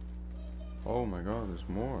 Oh my god, there's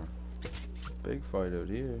more. Big fight out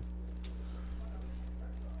here.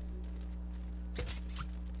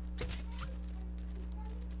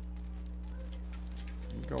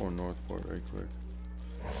 I'm going Northport right quick.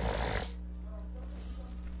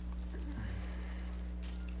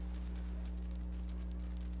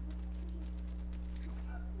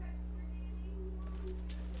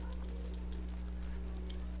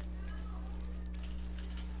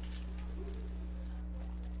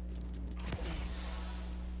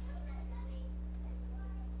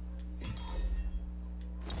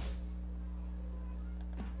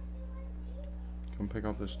 Come pick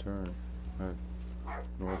up this turn at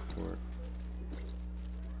Northport.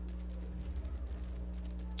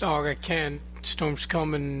 Dog, I can't. Storm's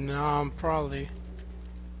coming. Probably.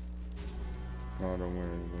 Oh, don't worry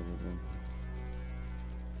about it then.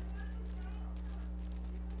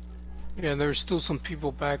 Yeah, there's still some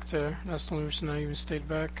people back there. That's the only reason I even stayed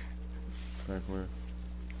back. Back where?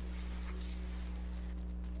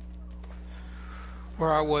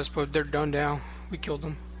 Where I was, but they're done down. We killed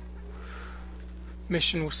them.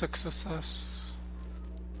 Mission was a success.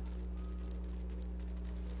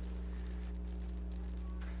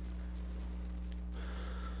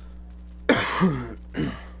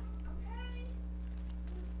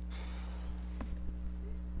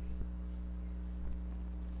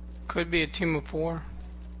 Could be a team of 4.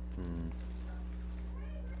 Hmm.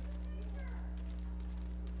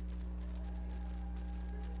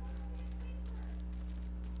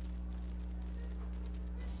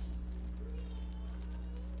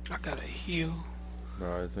 I gotta heal.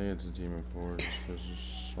 No, I think it's a team of 4 just because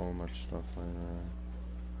there's so much stuff laying around.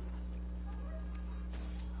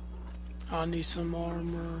 I need some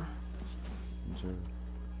armor. Me too.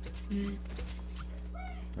 Mm,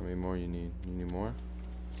 How many more you need? You need more?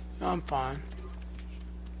 I'm fine.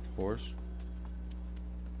 Horse?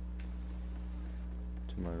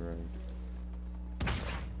 To my right.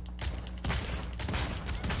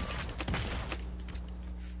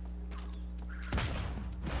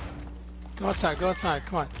 Go outside, go outside,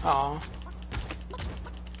 come on. Aw.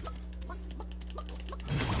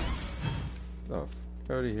 Oh, out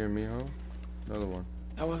of here, Miho. Another one.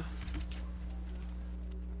 That was.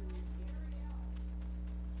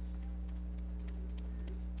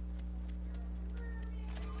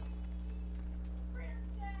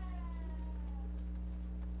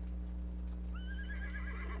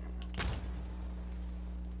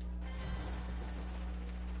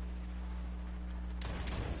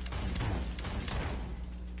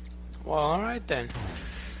 Well, alright then.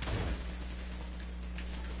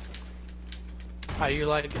 How you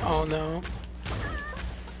like? Oh no.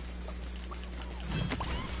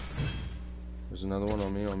 There's another one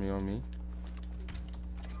on me, on me, on me.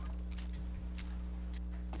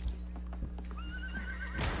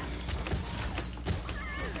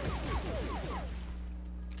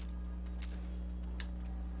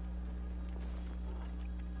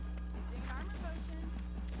 Using an armor potion.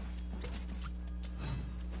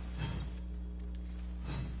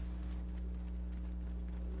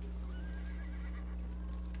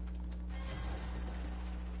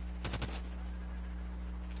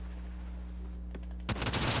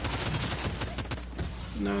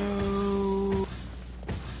 No.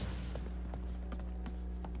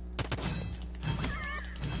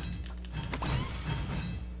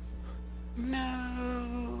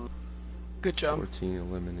 No. Good job. 14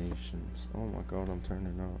 eliminations. Oh my god, I'm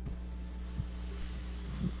turning up.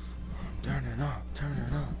 Turning up,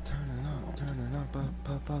 turning up, turning up, turning up,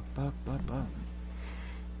 up.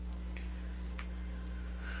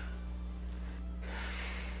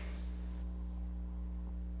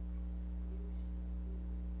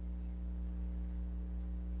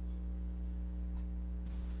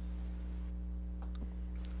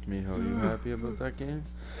 Mijo, you happy about that game?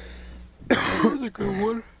 That was a good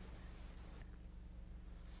one.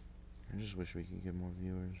 I just wish we could get more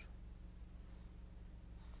viewers.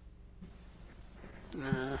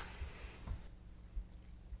 Nah.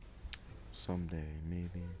 Someday,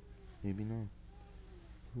 maybe. Maybe not.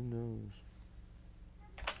 Who knows?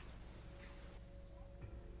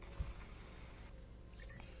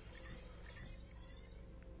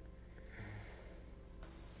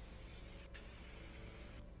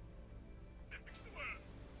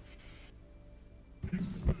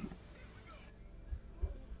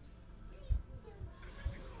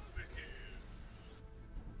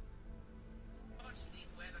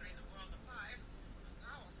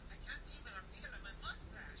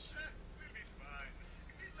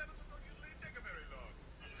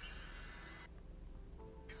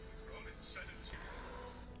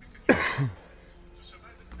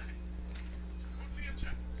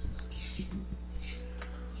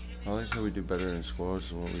 I like how we do better in squads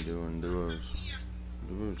than what we do in duos.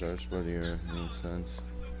 Duos are sweatier, makes sense.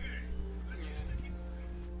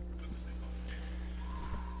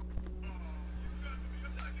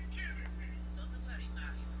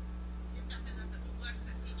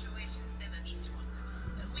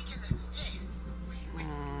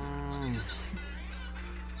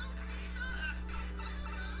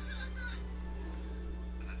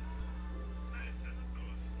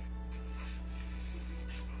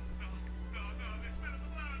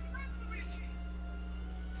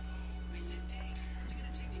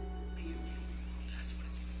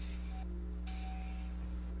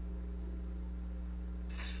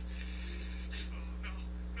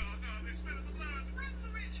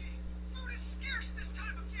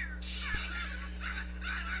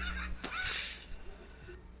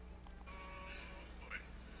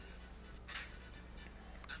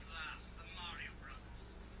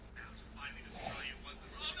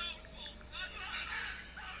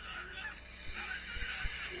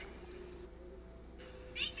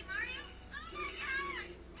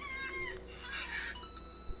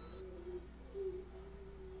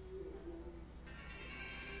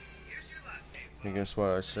 And guess what?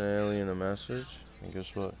 I sent Alien a message, and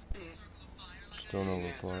guess what? Still no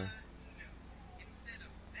reply.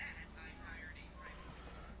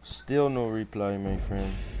 Still no reply, my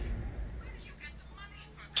friend.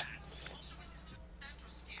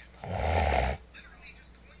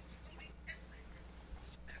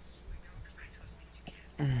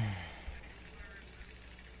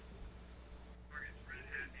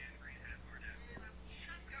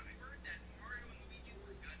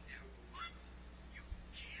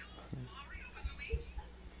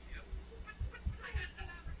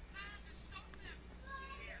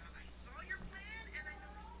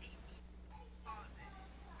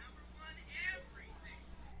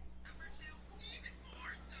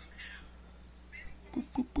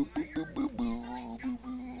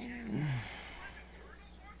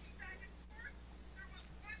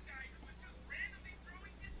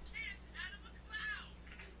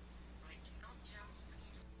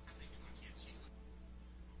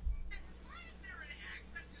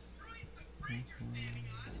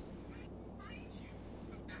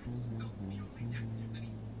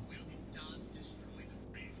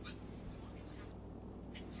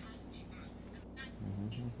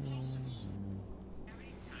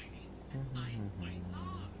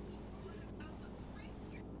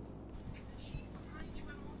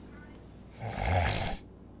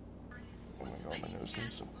 Oh my god, my nose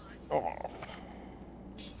seems so off.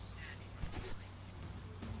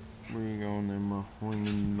 Where you going there, my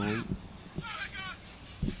winging knight?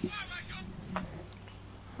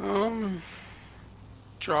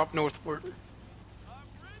 Drop Northport.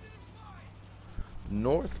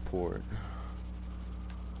 Northport.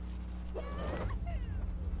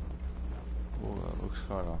 Oh, that looks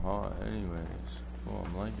kind of hot anyways. Oh,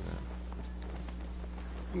 I'm liking it.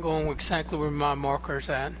 I'm going exactly where my marker's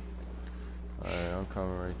at. Alright, I'm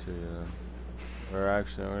coming right to you then. Or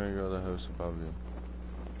actually, I'm gonna go to the house above you.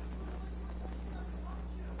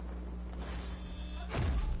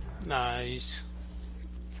 Nice.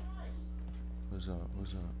 What's up?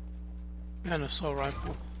 What's up? And assault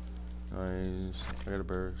rifle. Nice. I got a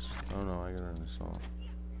burst. Oh no, I got an assault.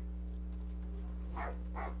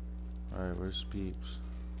 Alright, where's Peeps?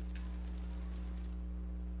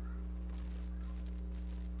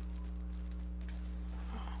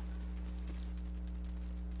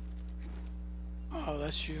 Oh,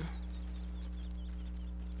 that's you.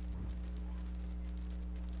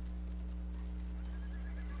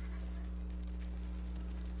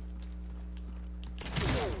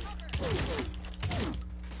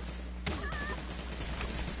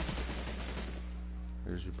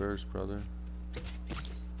 Here's your burst, brother.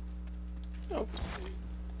 Oh.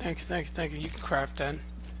 Thank you, thank you, thank you. You can craft that.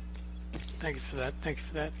 Thank you for that, thank you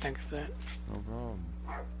for that, thank you for that. No problem.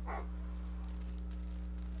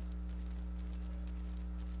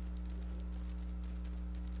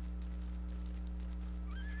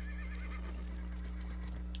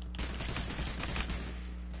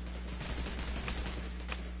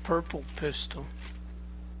 Purple pistol.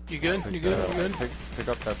 You good? You Pick good? that You good? up. Pick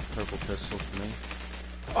up that purple pistol for me.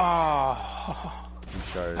 Ah. You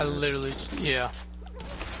shot I it. literally, yeah.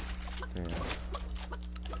 Damn.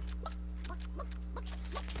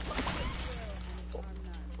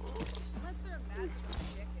 Unless they're a magical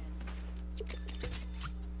chicken.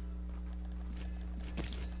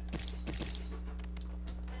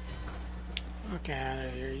 Get out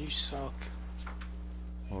of here, you suck.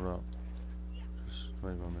 Hold up. Just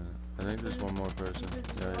wait 1 minute. I think there's one more person.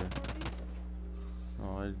 Yeah, yeah.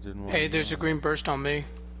 No, I didn't want Hey, to there's a green burst on me.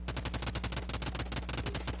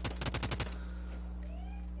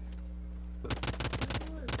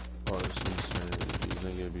 Oh, this is, you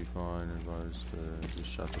think it'd be fine if I was to just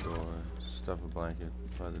shut the door, stuff a blanket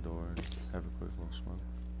by the door, and have a quick little smoke?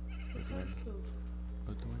 Look the window.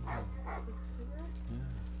 Look the window. With a cigarette? Yeah.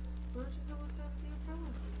 Why don't you come outside with the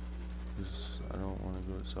umbrella? Because I don't want to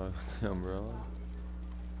go outside with the umbrella.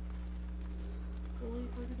 Only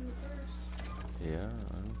if I could do it first. Yeah,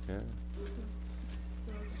 I don't care. No,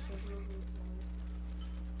 I'll just shove it over the side.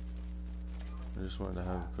 I just wanted to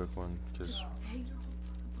have a quick one, because Just hang your whole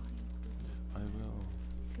fucking body into it. I will.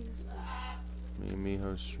 You see this thing? Me and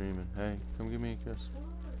Miho's streaming. Hey, come give me a kiss.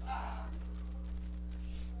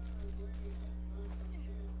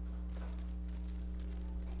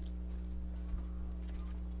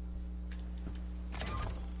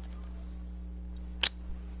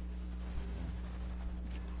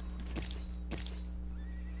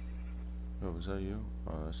 Oh, was that you?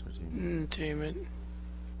 Oh, that's our team. Damn it.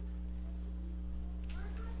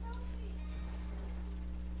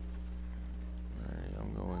 Alright,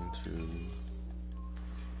 I'm going to...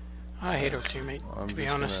 I hate our teammate, to be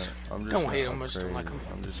honest. I'm just Don't gonna hate him, I just don't upgrade like it.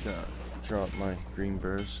 him. I'm just gonna drop my green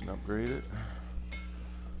burst and upgrade it.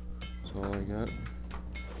 That's all I got.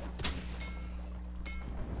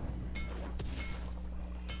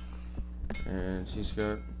 And he's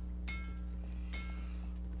got...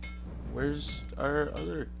 Where's our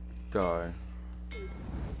other guy?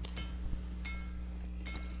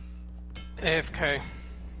 AFK.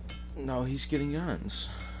 No, he's getting guns.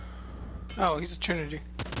 Oh, he's a Trinity.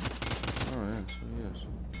 Oh yeah, so he is.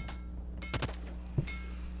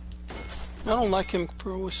 I don't like him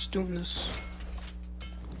for always doing this.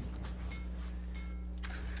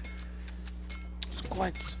 It's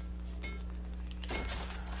quite...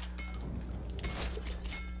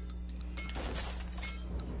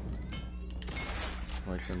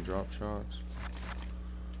 Like them drop shots.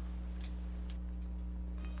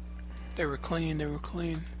 They were clean, they were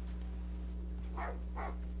clean.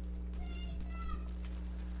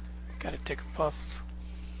 Gotta take a puff.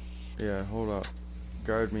 Yeah, hold up.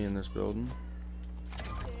 Guard me in this building.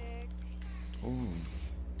 Ooh.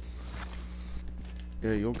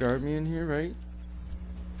 Yeah, you'll guard me in here, right?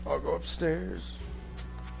 I'll go upstairs.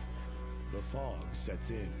 The fog sets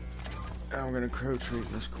in. I'm gonna crouch right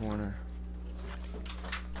in this corner.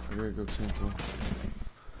 I gotta go tinkle.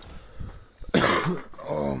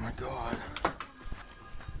 Oh my god.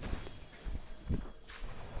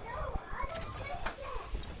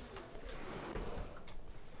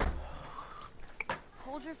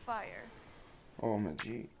 Hold your fire. Oh my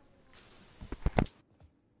G.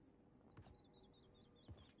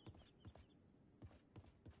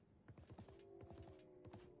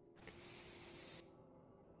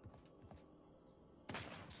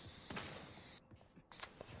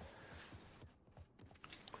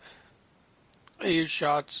 I use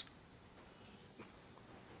shots.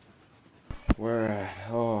 Where at?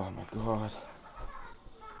 Oh my god.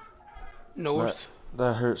 North.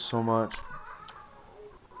 That hurts so much.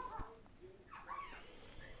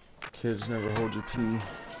 Kids, never hold your pee.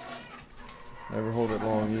 Never hold it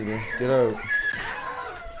long either. Get out.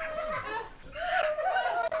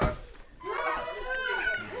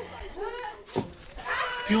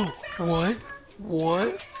 Yo, what?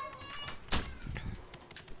 What?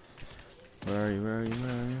 Where are you? Where are you? Where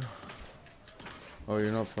are you? Oh,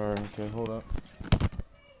 you're not far. Okay, hold up.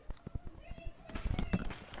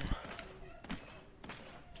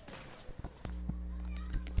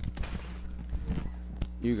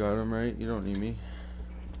 You got him, right? You don't need me.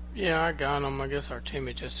 Yeah, I got him. I guess our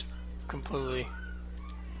teammate just completely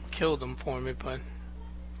killed him for me, but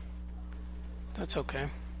that's okay.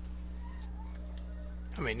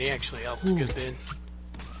 I mean, he actually helped a good bit.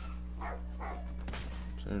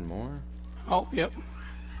 Is there more? Oh, yep.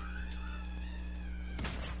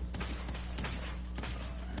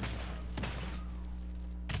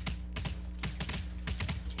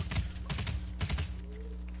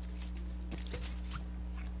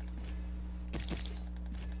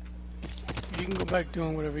 You can go back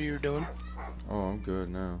doing whatever you're doing. Oh, I'm good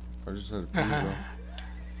now. I just had a pee though.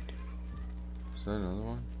 Is that another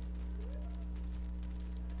one?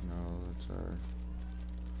 No, that's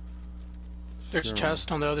There's a Sure.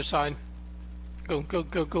 chest on the other side. Go, go,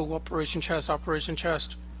 go, go. Operation chest, operation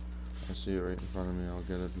chest. I see it right in front of me. I'll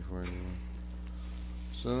get it before anyone.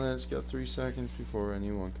 So then it's got 3 seconds before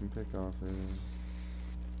anyone can pick off it.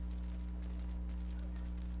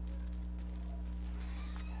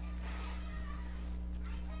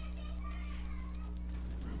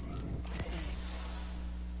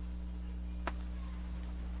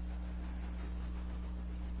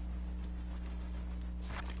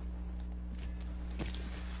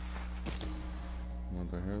 Want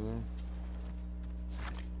the hair though?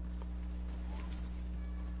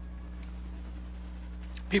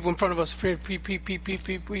 People in front of us. One.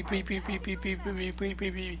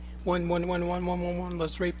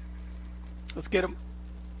 Let's rape. Let's get them.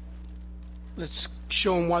 Let's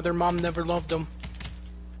show them why their mom never loved them.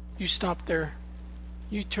 You stop there.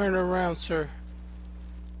 You turn around, sir.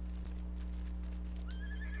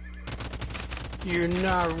 You're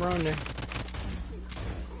not running.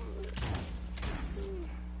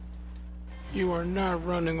 You are not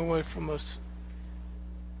running away from us.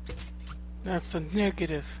 That's a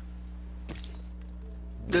negative.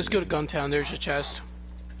 Let's go to Guntown. There's a chest.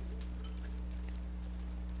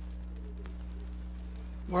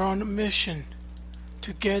 We're on a mission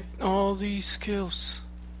to get all these kills.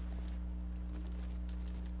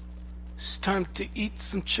 It's time to eat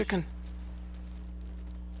some chicken.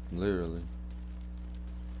 Literally.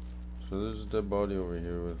 So there's a dead body over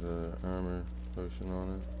here with a armor potion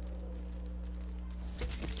on it.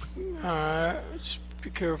 Just be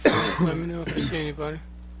careful. Let me know if you see anybody.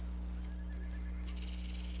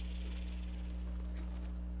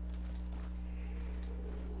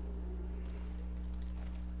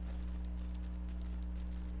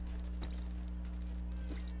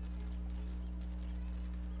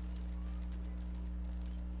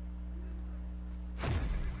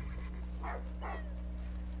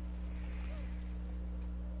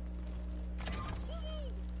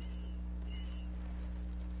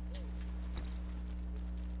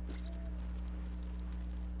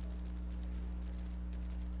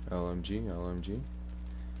 LMG.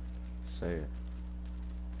 Say it.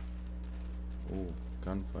 Oh,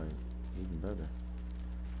 gunfight. Even better.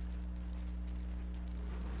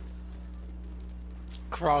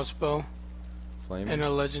 Crossbow. Flame. And a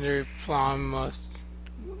legendary Flamme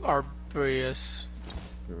Arbrius.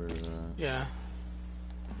 Get rid of that. Yeah.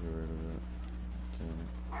 Get rid of it.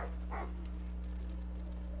 Okay.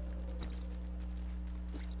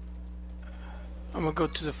 I'm gonna go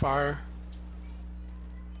to the fire.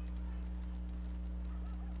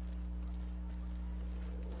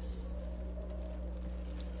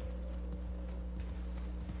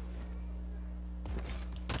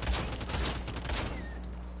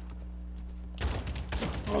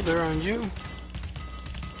 Oh, they're on you.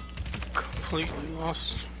 Completely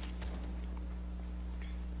lost.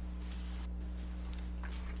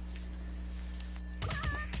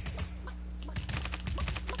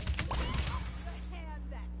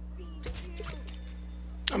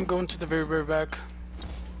 I'm going to the very, very back.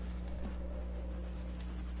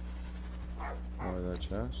 Oh, that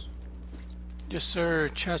chest? Yes, sir.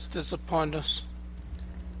 Chest is upon us.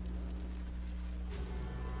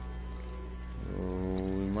 Oh,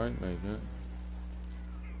 we might make it.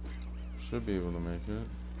 Should be able to make it.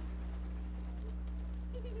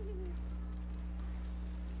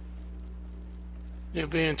 It'll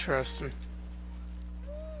be interesting.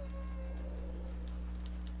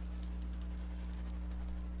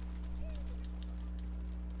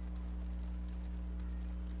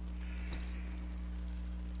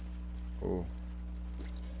 Oh.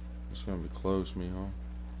 It's gonna be close, mijo.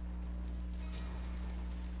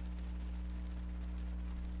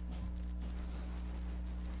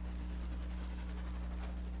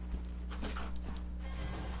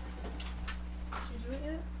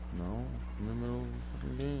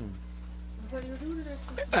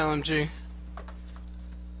 LMG.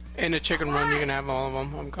 And the chicken run, you can have all of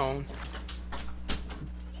them. I'm going.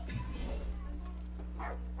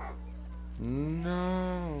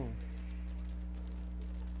 No.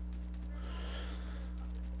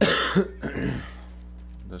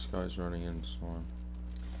 This guy's running into Storm.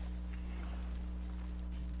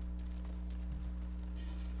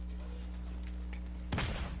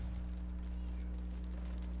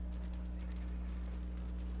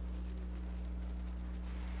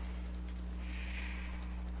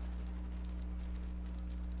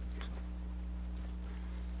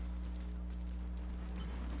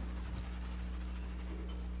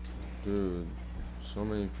 Dude, so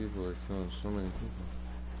many people are killing so many people.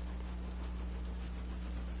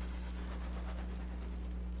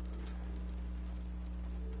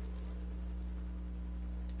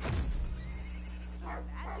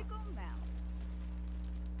 Magical mount.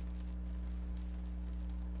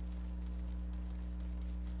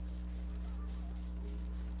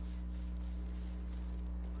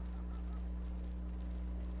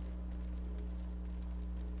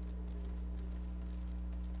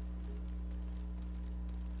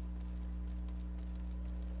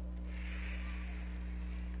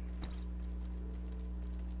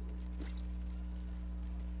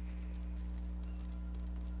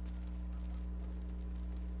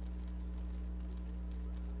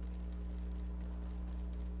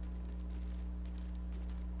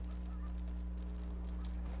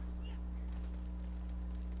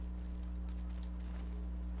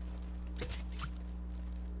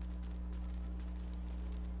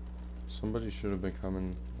 Somebody should have been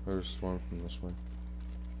coming out of Storm from this way.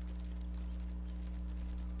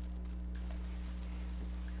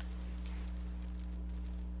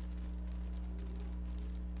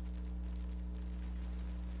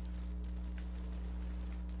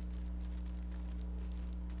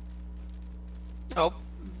 Oh,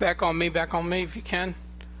 back on me if you can.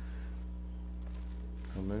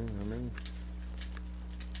 How many? How many?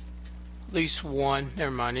 At least one.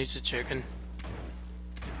 Never mind, he's a chicken.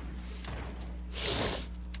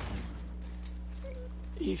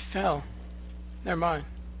 He fell. Never mind.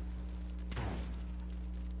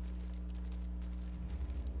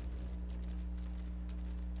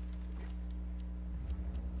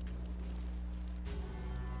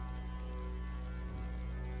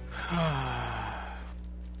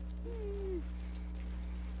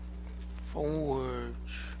 Forward.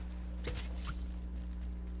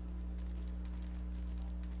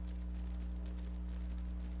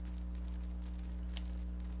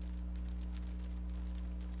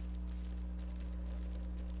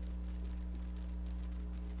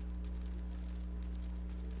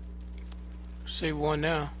 See one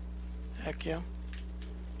now. Heck yeah.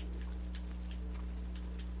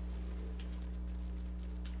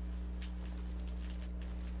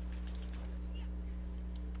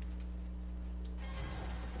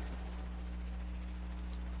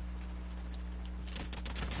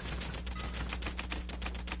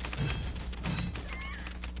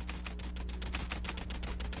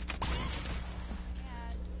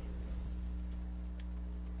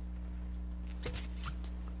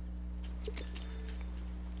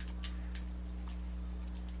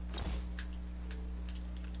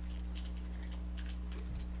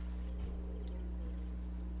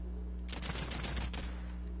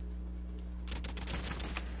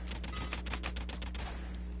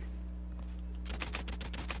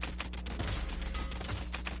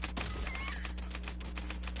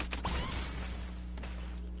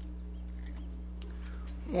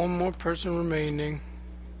 One more person remaining.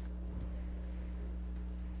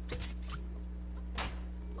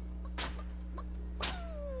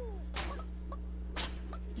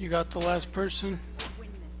 You got the last person? Win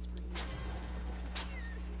this for you.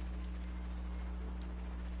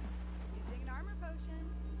 Using an armor potion.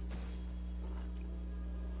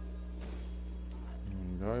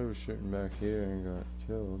 The guy was shooting back here and got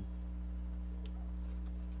killed.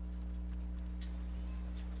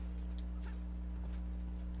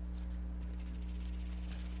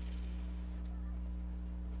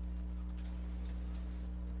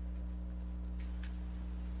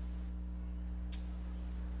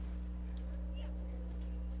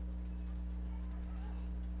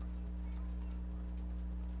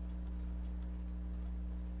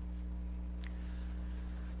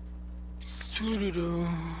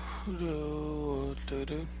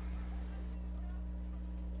 Doo-doo-doo-doo-doo-doo.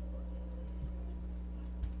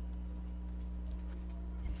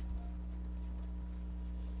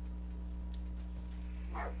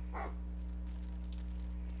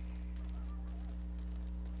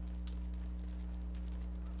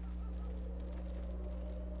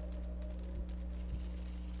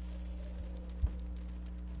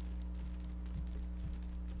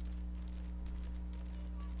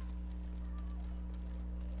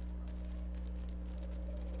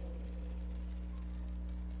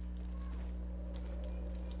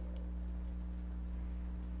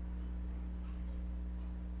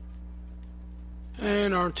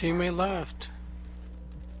 And our teammate left.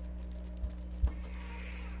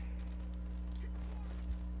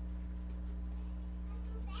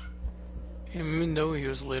 Even though he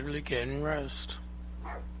was literally getting rest.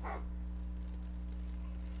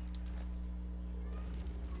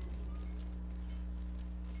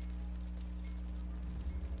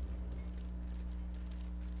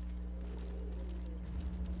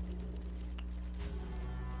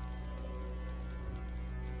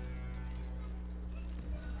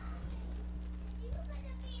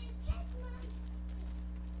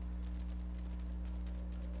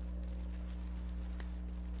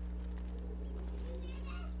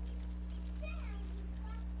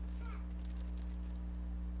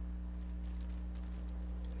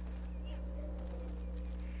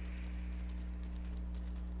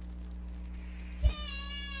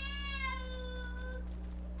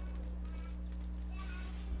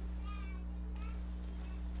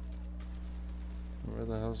 Where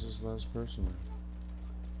the hell's this last person at?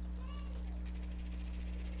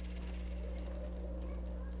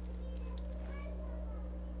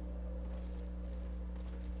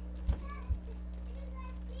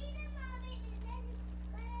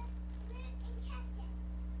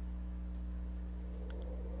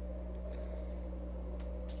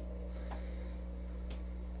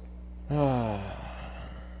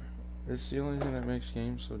 It's the only thing that makes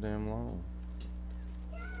games so damn long.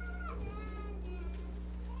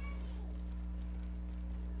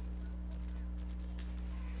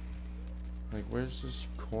 Like, where's this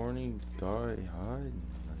corny guy hiding?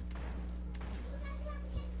 Like,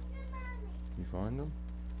 you find him?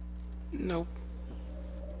 Nope.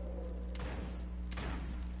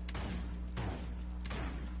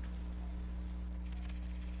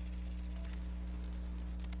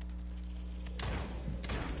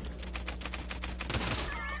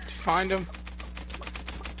 Find him. And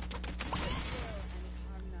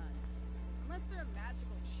harm none. Unless they're a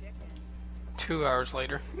magical chicken. 2 hours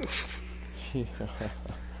later. Yeah.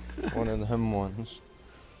 One of them ones.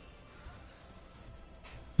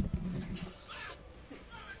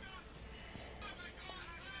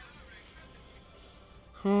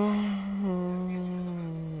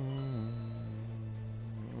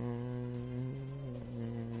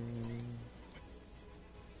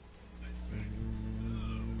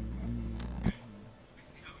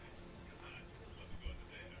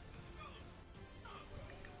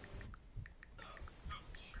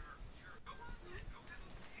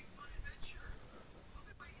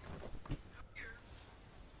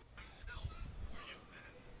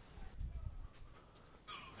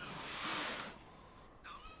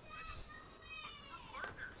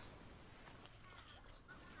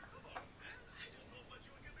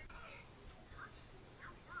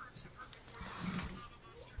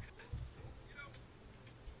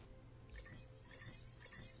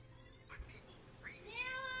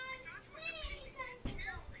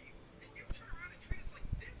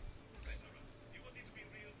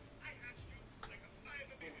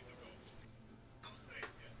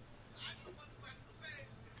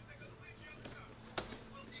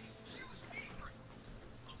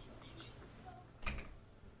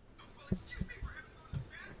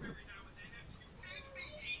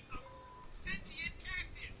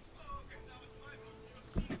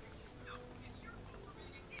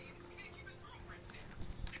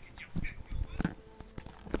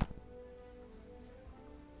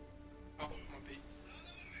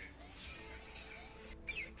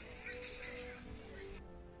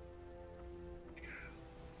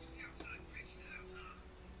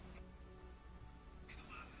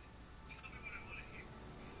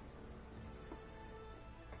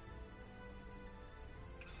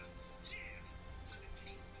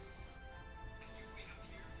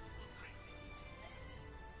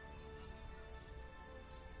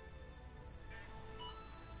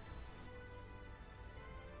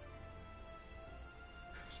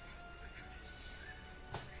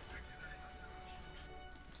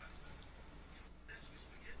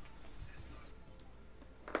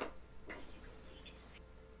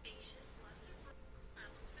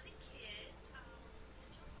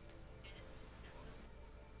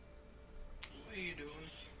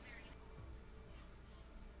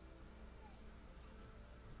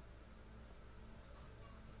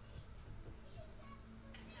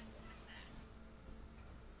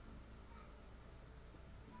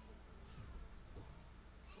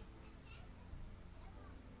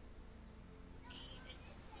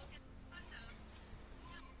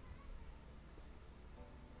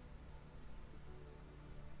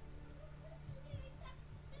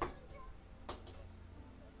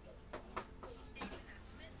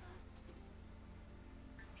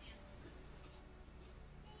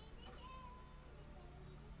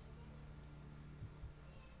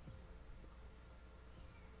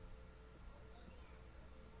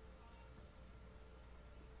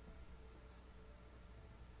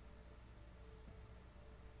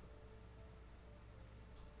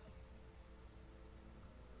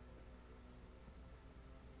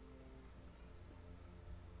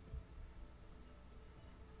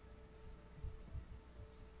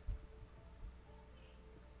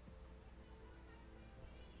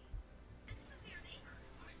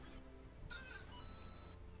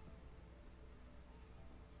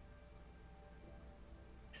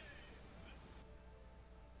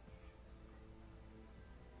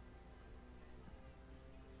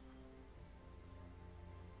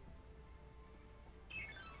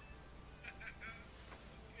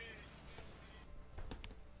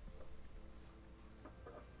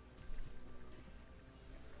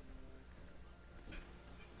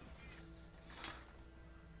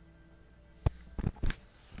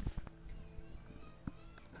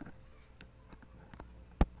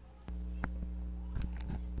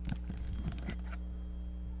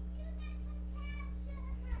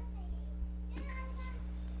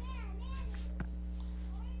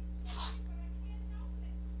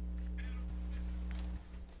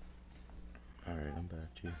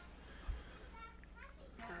 at you.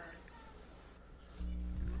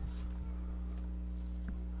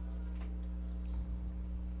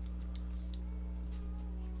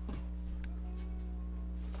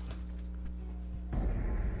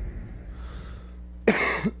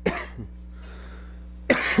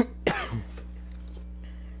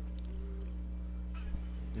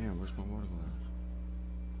 Damn, where's my water glass?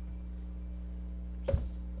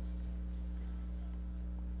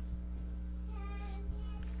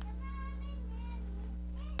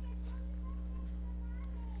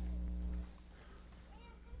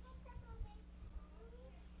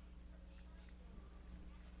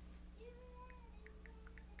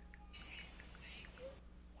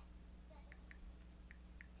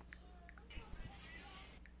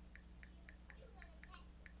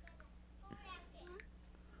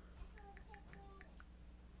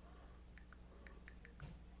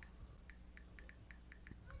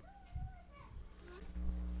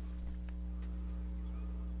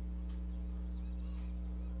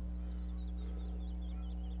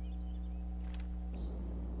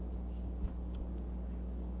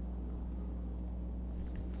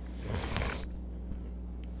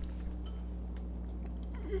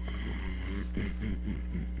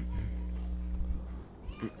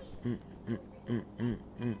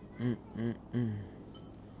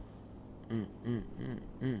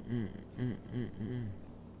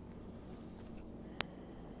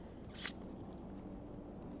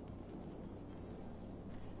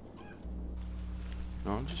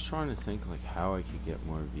 No, I'm just trying to think like how I could get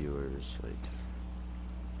more viewers, like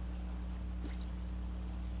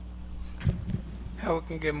How we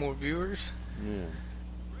can get more viewers? yeah.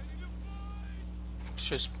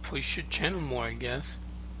 Just push your channel more, I guess.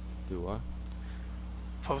 Do what?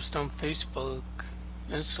 Post on Facebook,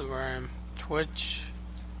 Instagram, Twitch.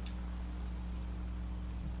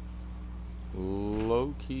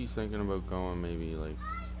 Low key thinking about going maybe like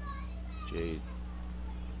Jade.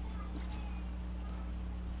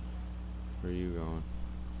 Where are you going?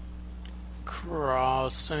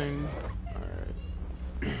 Crossing.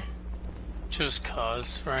 Alright. Just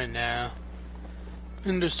cause right now.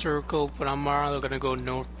 In the circle, but I'm probably gonna go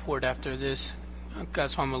Northport after this.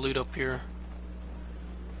 That's why I'm gonna loot up here.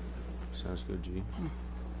 Sounds good, G.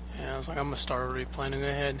 Yeah, I was like, I'm gonna start already planning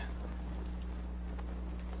ahead.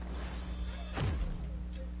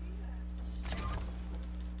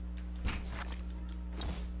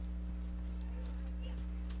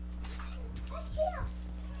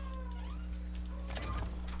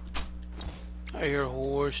 I hear a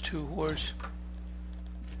horse, 2 horse,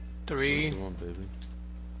 3. What you want, baby?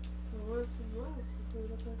 Where's the road? Before we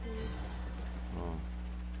look like we- Oh.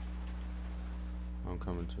 I'm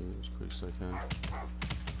coming to it as quick as I can.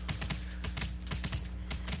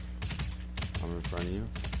 I'm in front of you.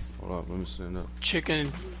 Hold up, let me stand up.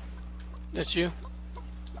 Chicken. That's you?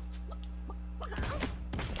 Yeah,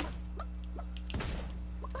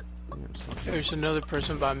 it's not- There's another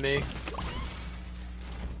person by me.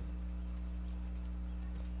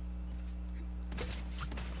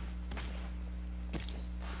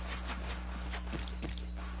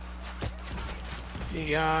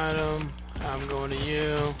 You got him. I'm going to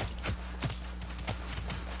you.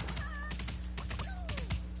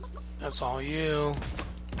 That's all you.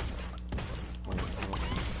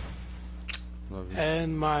 Love you.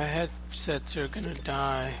 And my headsets are gonna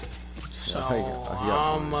die. So I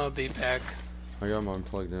got I'm mine. gonna be back. I got mine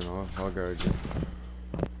plugged in. I'll guard you.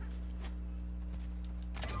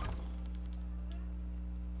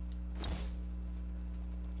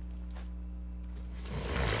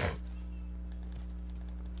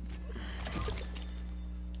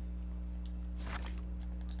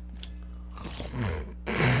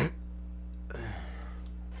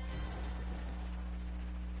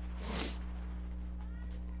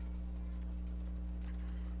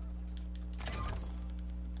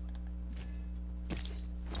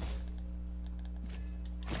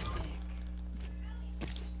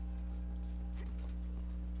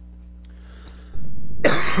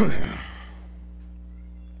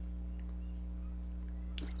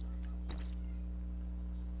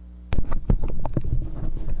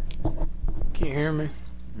 Can you hear me?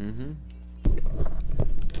 Mm-hmm.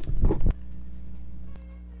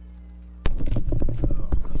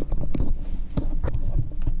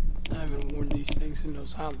 I haven't worn these things in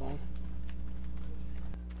knows how long.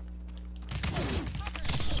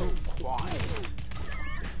 So quiet.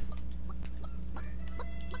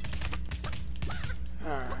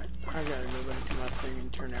 Alright, I gotta go back to my thing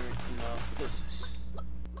and turn everything off. This is...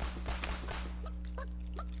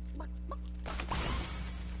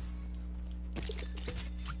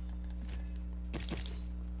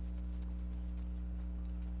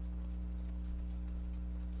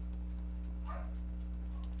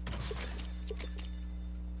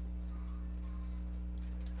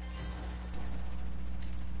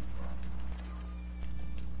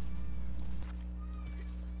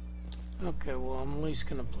 Okay, well, I'm at least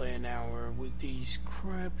gonna play an hour with these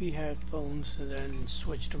crappy headphones and then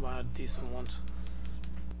switch to my decent ones.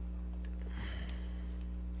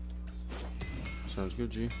 Sounds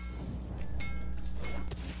good, G.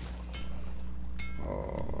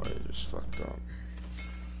 Oh, I just fucked up.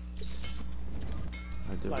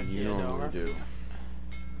 I did what you normally do.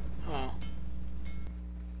 Oh.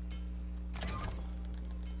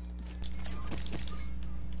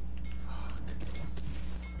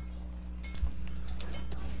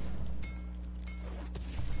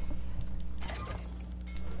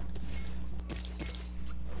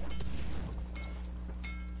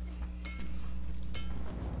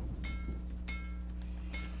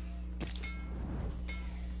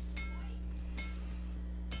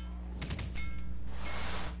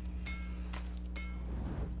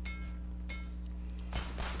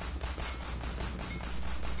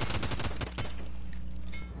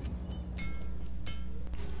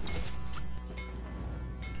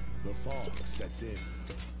 The fog sets in.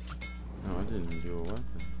 No, I didn't do a weapon.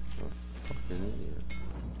 A fucking idiot.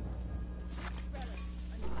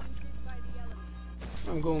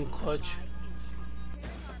 I'm going clutch.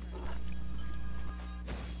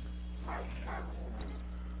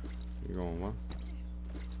 You're going what?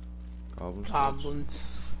 Goblins? Goblins.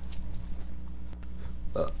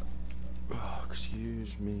 Oh,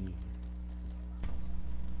 excuse me.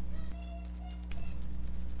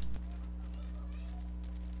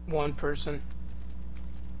 One person.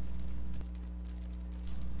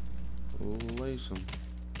 Lace him.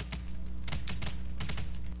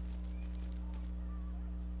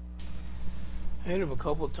 I hit him a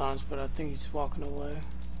couple of times, but I think he's walking away.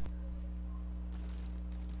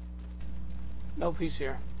 Nope, he's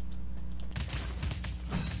here.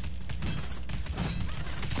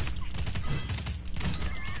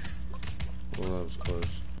 Well, that was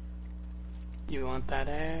close. You want that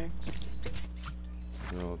axe?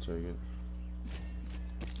 Yeah, I'll take it.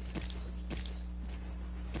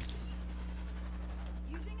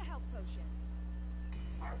 Using a health potion.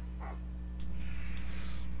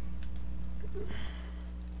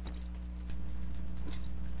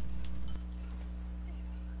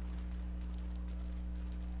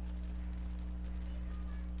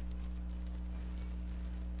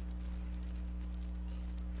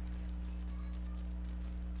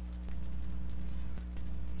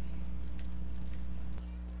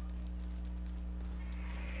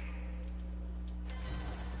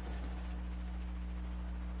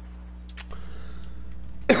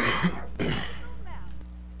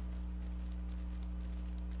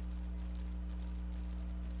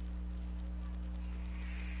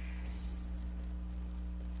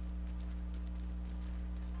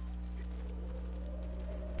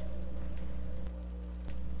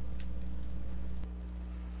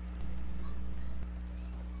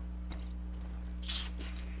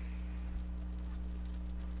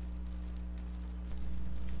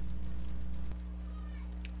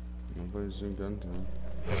 Nobody's in gun time.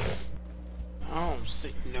 I don't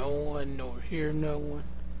see no one nor hear no one.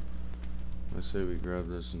 I say we grab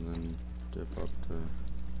this and then dip up to...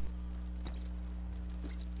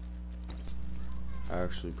 I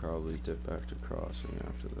actually probably dip back to crossing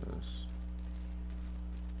after this.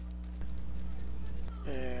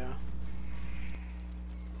 Yeah.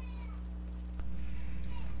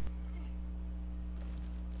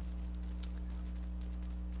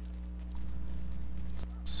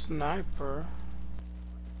 Sniper.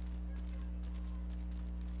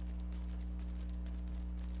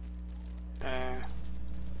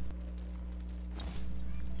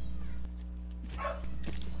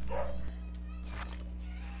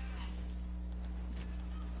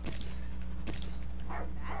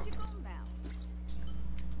 Magical mount.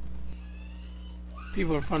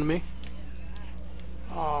 People in front of me.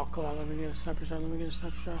 Oh, come on, let me get a sniper shot, let me get a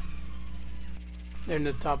sniper shot. They're in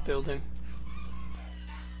the top building.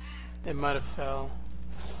 They might have fell.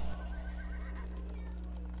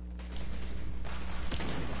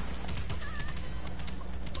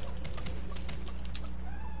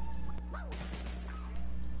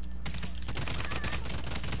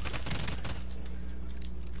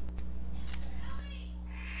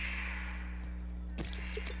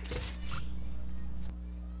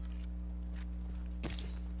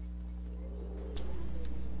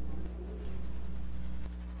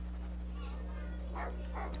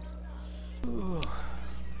 Ooh.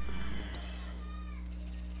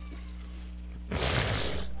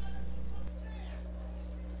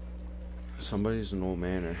 Somebody's an old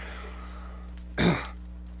manor. Let's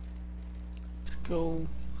go.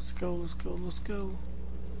 Let's go, let's go, let's go.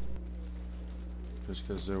 Just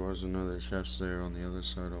because there was another chest there on the other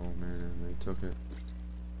side of old manor and they took it.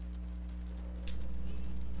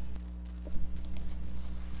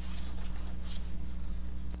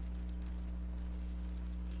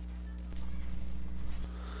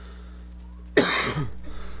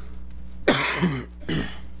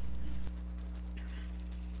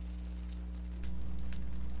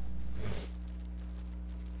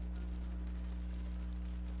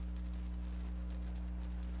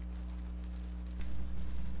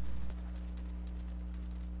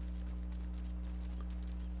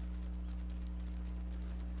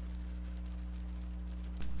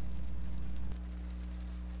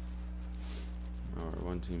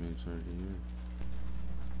 teammates already here.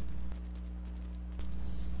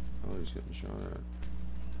 Oh, he's getting shot at.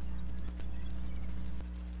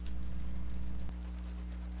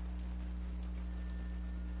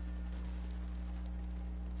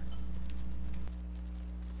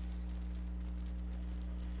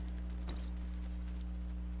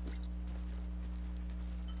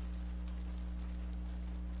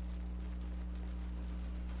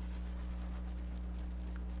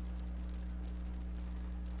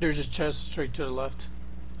 There's a chest straight to the left.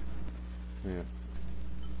 Yeah.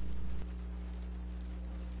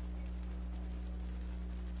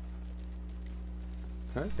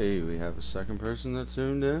 Hey, we have a second person that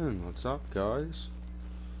tuned in. What's up, guys?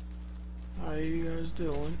 How you guys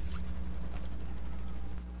doing?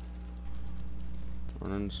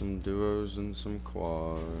 Running some duos and some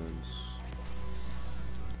quads.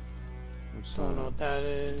 What's Don't know that? what that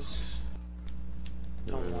is.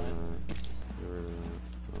 Get Don't rid of want it. that. Get rid of that.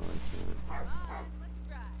 I like that. Let's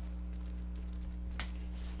try.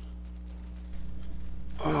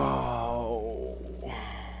 Oh.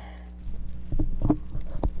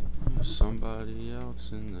 There's somebody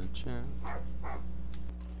else in the chat. I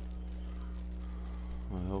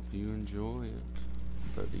hope you enjoy it.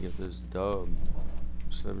 About to get this dub.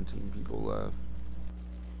 17 people left.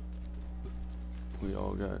 We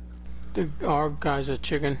all got. Our guy's a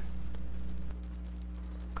chicken.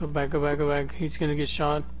 Go back, go back, go back. He's gonna get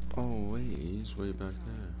shot. Oh wait, he's way back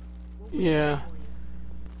there. Yeah.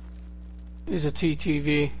 He's a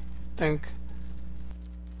TTV, I think.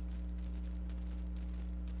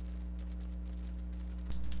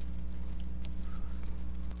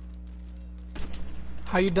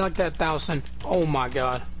 How you knocked that 1,000? Oh my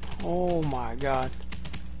god. Oh my god.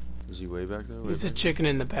 Is he way back there? Way He's a back chicken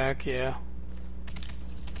in the back, yeah.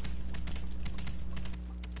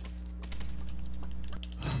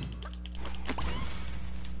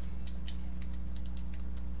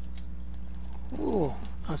 Ooh,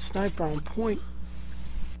 a sniper on point.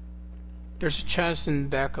 There's a chest in the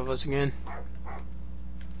back of us again.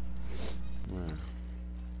 there? Where?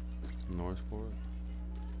 Northport?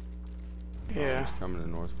 Yeah. He's coming to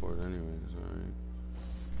Northport anyways, alright.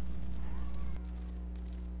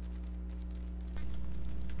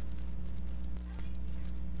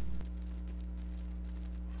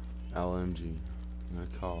 LMG.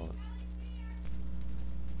 I call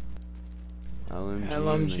it. LMG.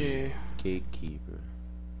 LMG. The gatekeeper.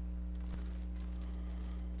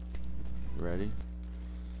 Ready?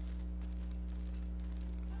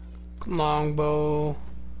 Longbow,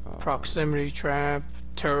 proximity trap,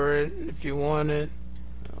 turret if you want it.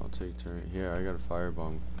 Yeah, I'll take turret. Here, I got a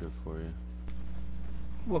firebomb good for you.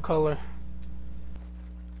 What color?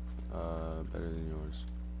 Better than yours.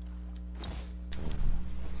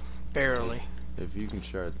 Barely. If you can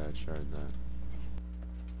shard that, shard that.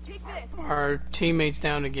 Take this. Our teammate's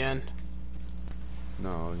down again.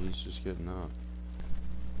 No, he's just getting up.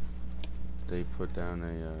 They put down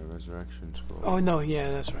a resurrection scroll. Oh no,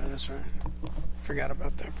 yeah, that's right, that's right. Forgot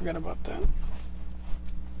about that, forgot about that.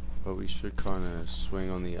 But we should kind of swing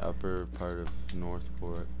on the upper part of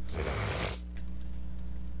Northport.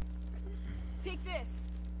 Take this.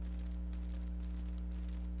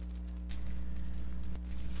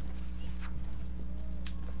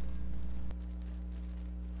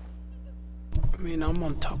 I mean, I'm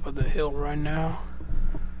on top of the hill right now.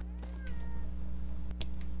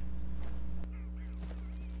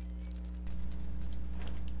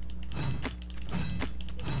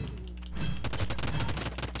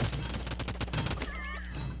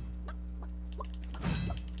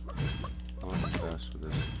 I'm obsessed with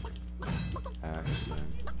this axe thing.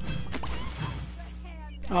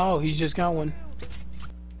 Oh, he just got one.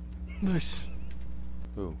 Nice.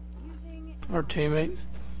 Who? Using Our teammate.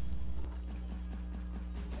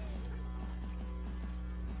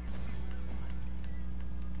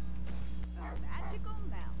 a magical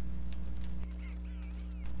mount.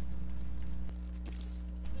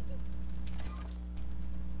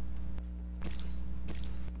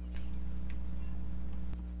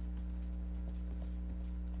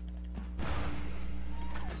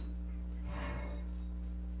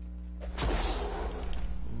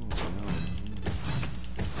 Oh, no.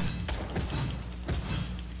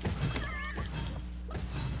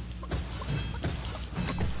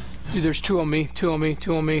 Dude, there's two on me, two on me,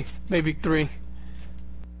 two on me. Maybe three.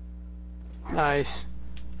 Nice.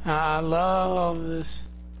 I love this.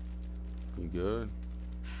 You good?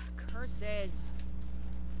 Curses.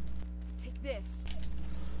 Take this.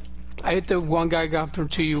 I hit the one guy got from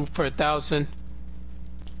to you for 1,000.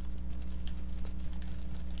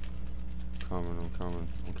 I'm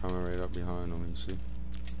coming right up behind him, you see?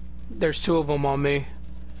 There's two of them on me.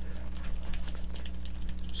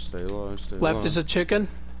 Stay low, stay low. Left is a chicken.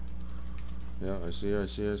 Yeah, I see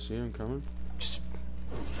him coming. Just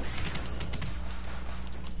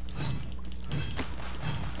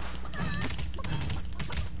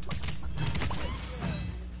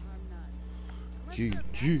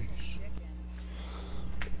GG's.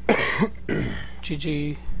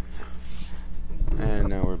 GG. And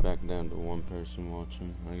now we're back down to one person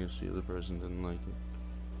watching. I guess the other person didn't like it.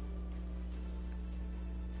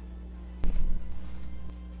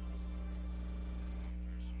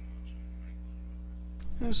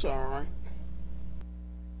 It's alright.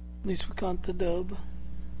 At least we got the dub.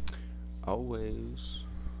 Always.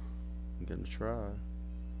 I'm gonna try.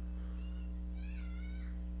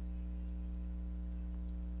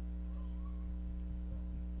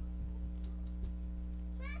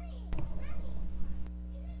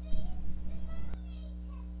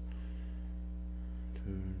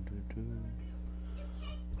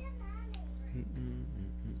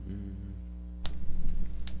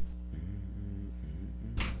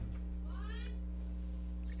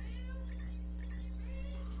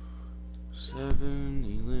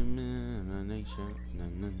 Elimination.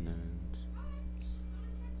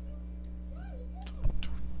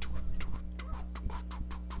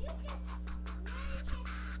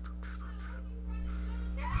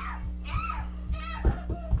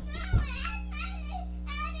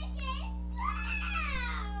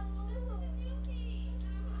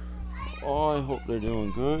 Oh, I hope they're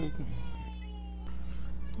doing good.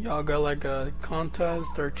 Y'all got like a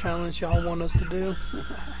contest or challenge y'all want us to do?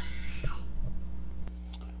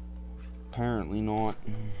 Apparently not.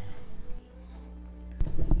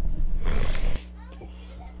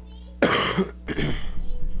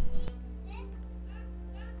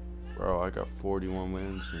 Bro, I got 41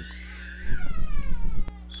 wins in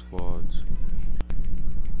squads.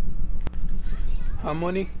 How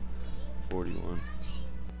many? 41.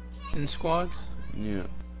 In squads? Yeah.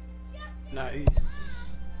 Nice.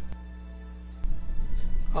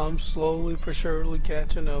 I'm slowly but surely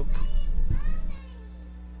catching up.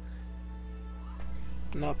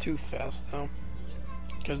 Not too fast though,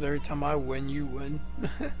 because every time I win, you win.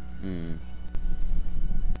 Mm.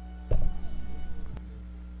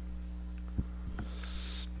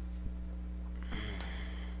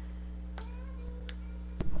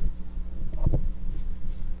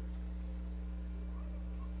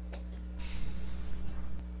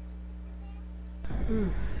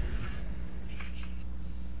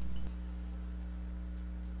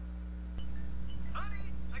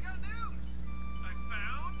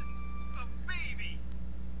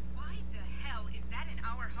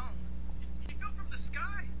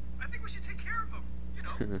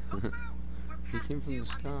 He came from the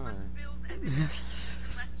sky. Unless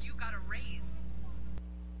you got a raise.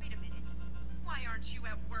 Wait a minute. Why aren't you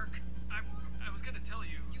at work? I was gonna tell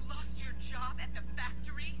you. You lost your job at the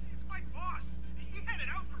factory? It's my boss. He had it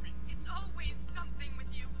out for me. It's always something with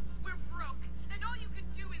you. We're broke, and all you can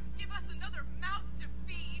do is give us another mouth to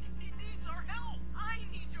feed. He needs our help. I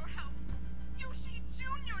need your help. Yoshi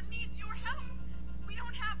Jr. needs your help. We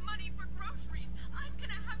don't have money for groceries. I'm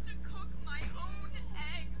gonna have to cook my own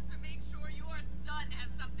eggs to make sure your son has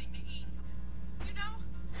something to eat. You know,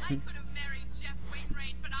 I could have married Jeff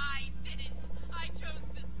Wainwright, but I didn't. I chose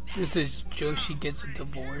to stay. This is Joshi gets a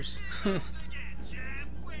divorce.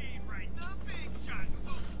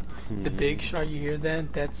 The big shot, you hear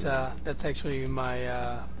that? That's actually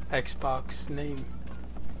my Xbox name.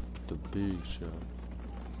 The big shot.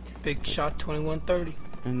 Big shot 2130.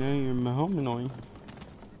 And now you're Mahominoy.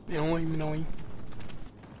 Annoying.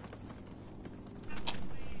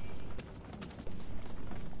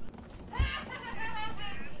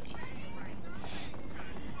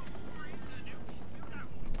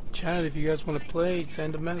 Chad, if you guys want to play,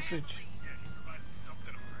 send a message. What's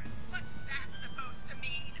that supposed to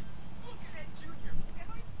mean?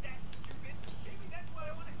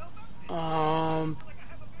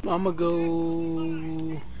 I'ma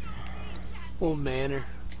go Old Manor.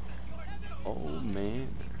 Oh man.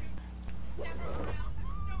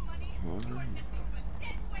 Alright.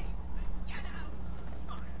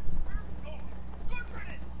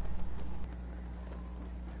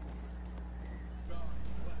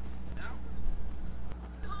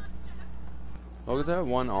 Look at that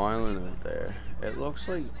one island out there. It looks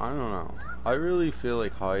like, I don't know. I really feel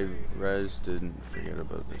like High Res didn't forget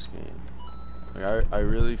about this game. Like, I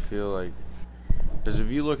really feel like, because if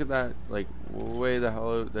you look at that, like, way the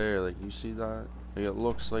hell out there, like, you see that? Like, it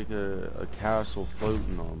looks like a castle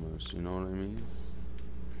floating almost, you know what I mean?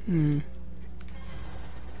 Hmm.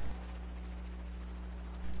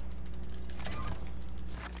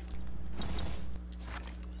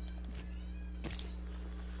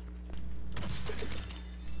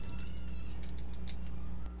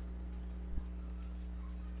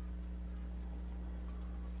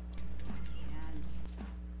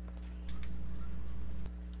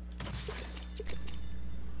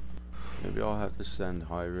 Maybe I'll have to send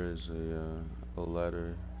Hi-Rez a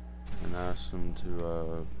letter and ask them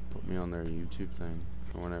to put me on their YouTube thing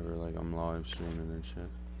for whenever like I'm live streaming and shit.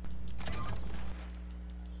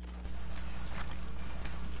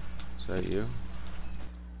 Is that you?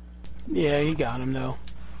 Yeah, he got him though.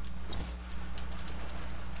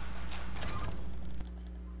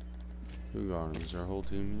 Who got him? Is our whole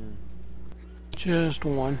team Just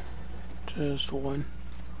one. Just one.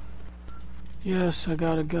 Yes, I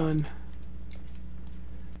got a gun.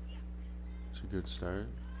 It's a good start.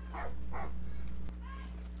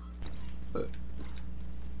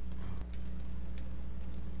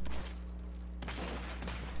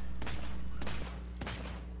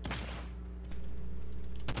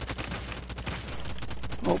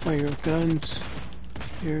 Oh my, your guns.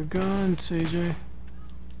 Your guns, AJ.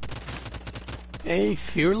 Hey,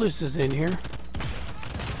 Fearless is in here.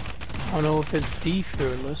 I don't know if it's the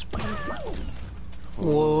Fearless, but...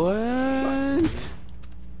 What?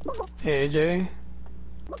 AJ?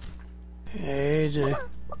 AJ.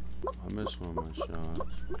 I missed one of my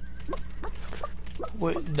shots.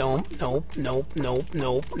 Wait, nope, nope, nope, nope,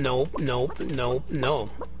 nope, nope, nope, nope, no.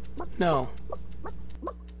 No.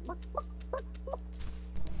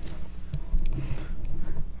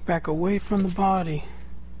 Back away from the body.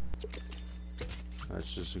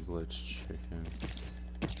 That's just a glitched chicken.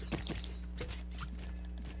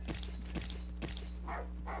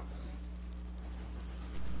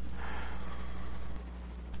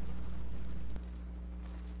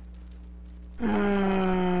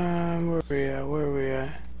 Where we at? Where we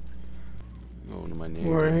at? Going to my neighbor.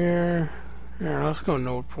 We're here. Yeah, let's go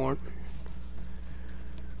Northport.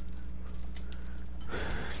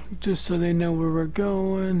 Just so they know where we're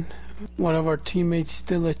going. One of our teammates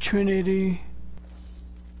still at Trinity.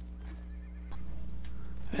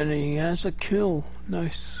 And he has a kill.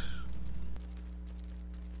 Nice.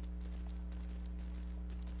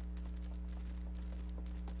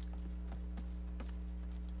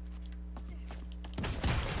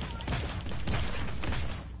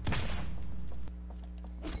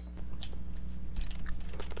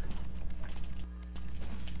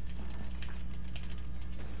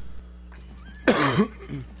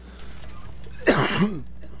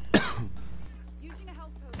 Using a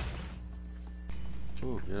health potion.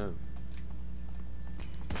 Oh, yeah.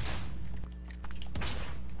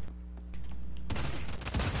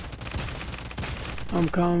 I'm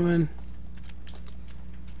coming.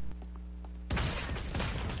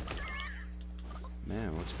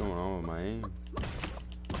 Man, what's going on with my aim?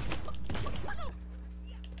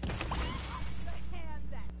 The hand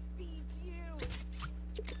that feeds you.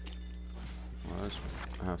 Well, that's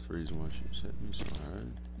half the reason why she was hitting me so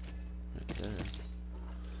hard. Right there.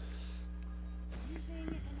 Using an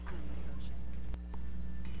ammo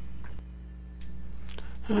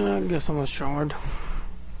potion. I guess I'm a shard.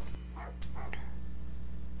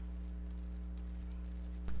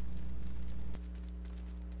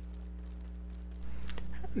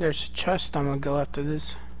 There's a chest. I'm gonna go after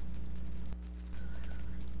this.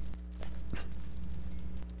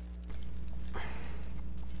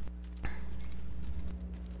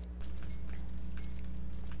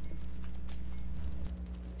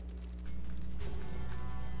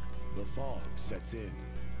 The fog sets in.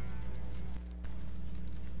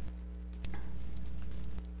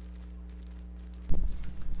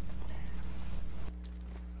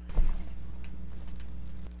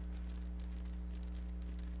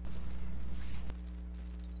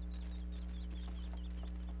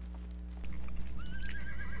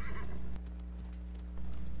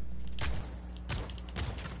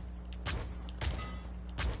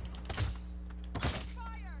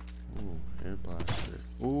 Ooh, air blaster.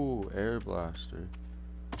 Ooh, air blaster.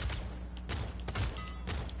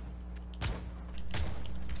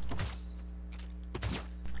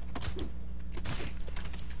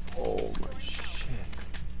 Oh my shit.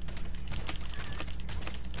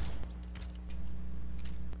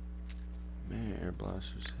 Man, air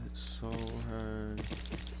blasters hit so hard.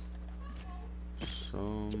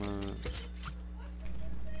 So much.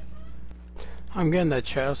 I'm getting that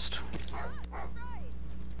chest.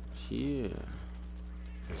 Yeah.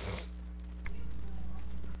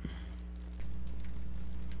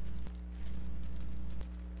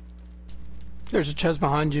 There's a chest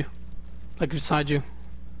behind you. Like beside you.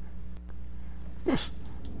 This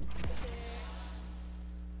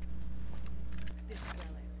relic,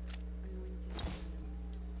 anointed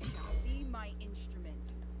wounds. Be my instrument.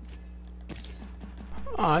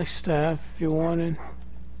 Eye staff if you want it.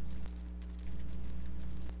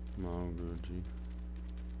 Come on, Gucci.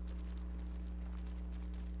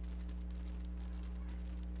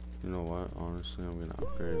 You know what? Honestly, I'm gonna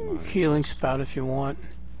upgrade my Healing spout if you want.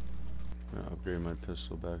 I'm gonna upgrade my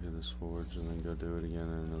pistol back at this forge and then go do it again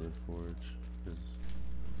at another forge. 'Cause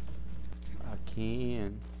I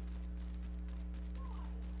can.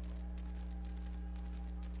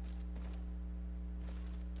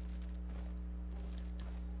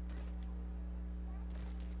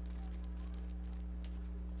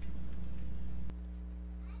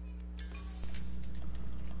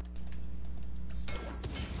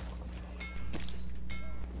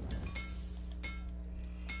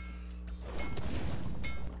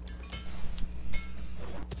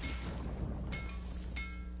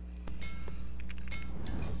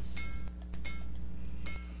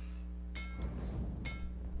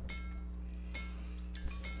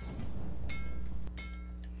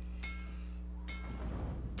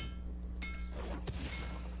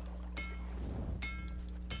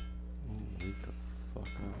 Wake the fuck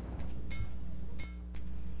up.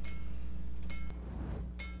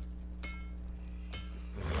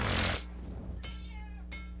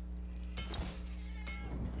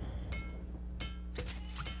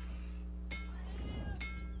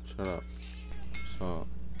 Shut up. Stop.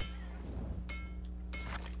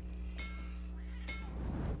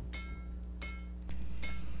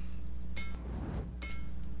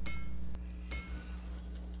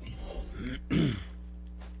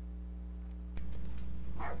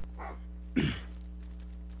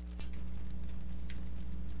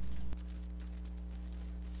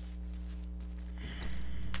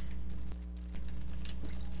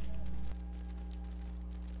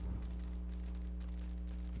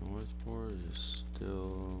 Northport is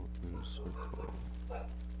still in circle.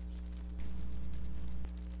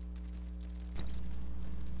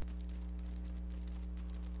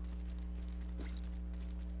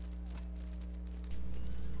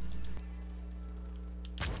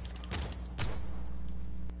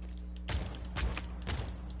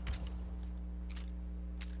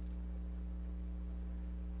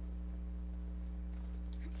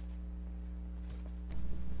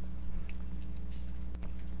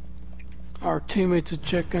 Our teammates are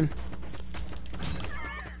checking.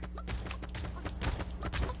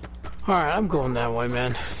 Alright, I'm going that way,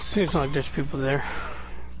 man. Seems like there's people there.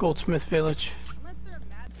 Goldsmith Village. Unless they're a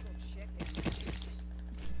magical chicken.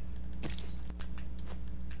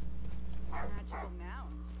 Magical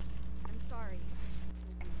mound. I'm sorry.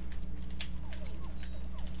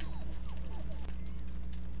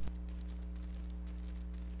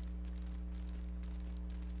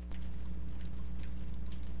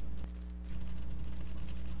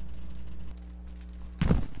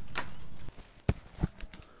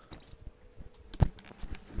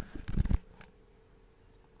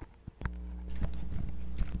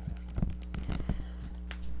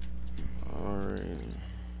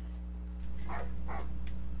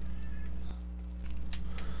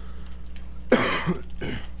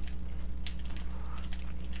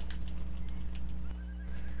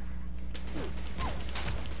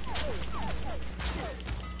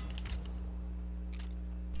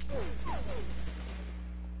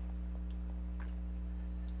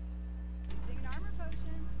 Using an armor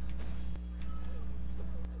potion.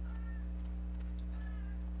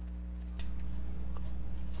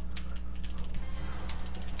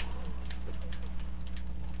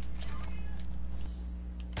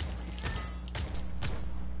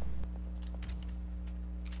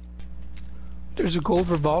 There's a gold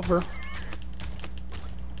revolver.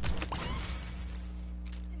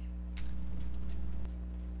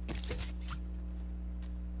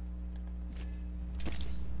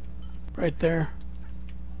 Right there.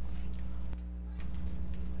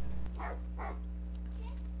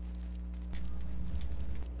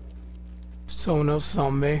 Someone else saw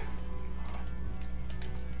me.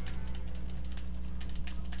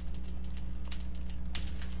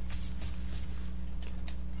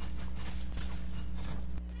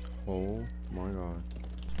 Oh my god.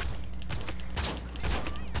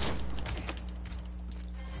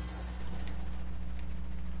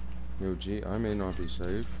 Yo, G, I may not be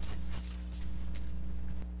safe.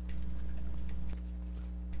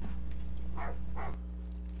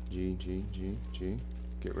 G.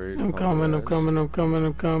 Get ready to I'm pop coming, your I'm ass.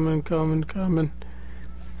 coming.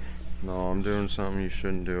 No, I'm doing something you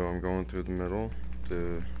shouldn't do. I'm going through the middle.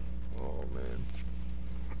 Dude. Oh, man.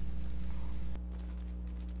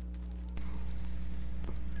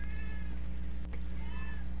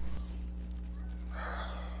 I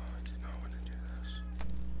did not want to do this.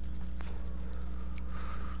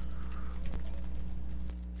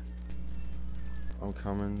 I'm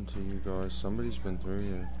coming to you guys. Somebody's been through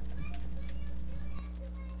here.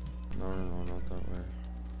 No, not that way.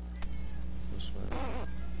 This way.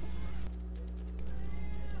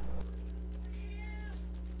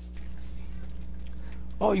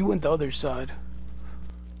 Oh, you went the other side.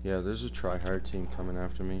 Yeah, there's a try-hard team coming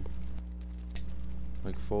after me.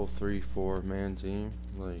 Like full 3-4 man team.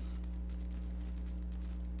 Like,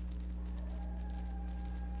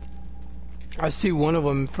 I see one of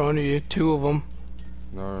them in front of you, two of them.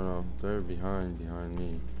 no, they're behind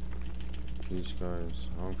me. These guys.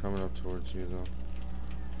 I'm coming up towards you though.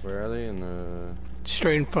 Where are they? In the...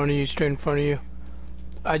 Straight in front of you, straight in front of you.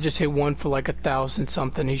 I just hit one for like 1,000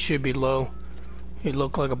 something. He should be low. He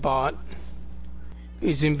looked like a bot.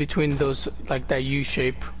 He's in between those, like that U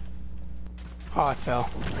shape. Oh, I fell.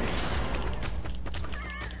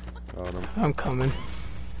 Got him. I'm coming.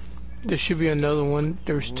 There should be another one.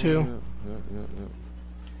 There's two. Yeah.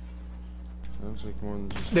 Sounds like one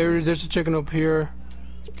just... There's a chicken up here.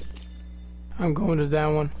 I'm going to that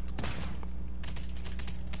one.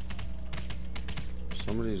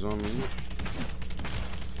 Somebody's on me.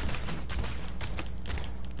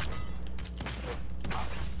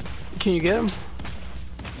 Can you get him?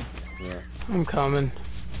 Yeah. I'm coming.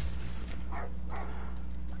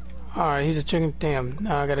 Alright, he's a chicken. Damn,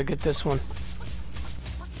 now I gotta get this one.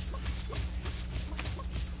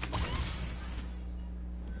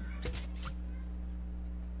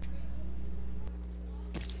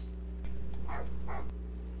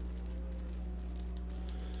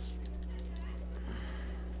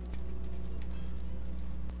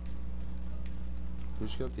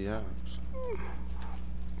 Who's got the axe?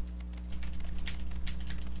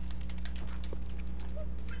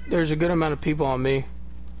 There's a good amount of people on me.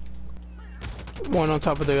 One on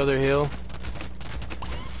top of the other hill.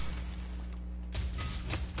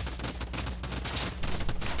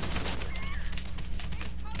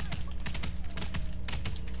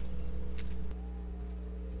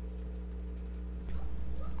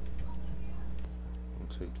 I'll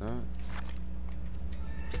take that.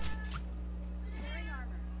 Wearing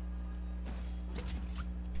armor.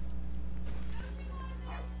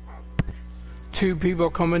 Two people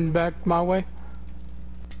coming back my way.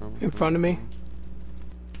 In front of me.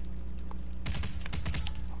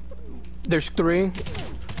 There's three.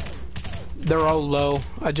 They're all low.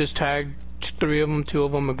 I just tagged three of them. Two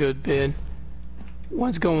of them a good bid.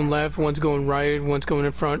 One's going left. One's going right. One's going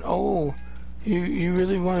in front. Oh, you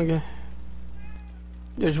really want to go?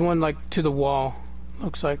 There's one like to the wall.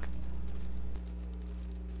 Looks like.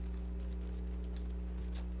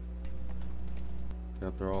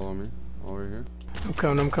 Yep, they're all on me. Over here. I'm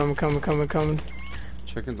coming.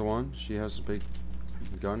 Checking the one. She has a big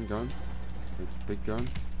gun. Big gun.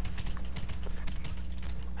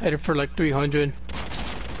 Headed for like 300.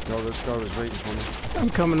 No, this guy was waiting for me. I'm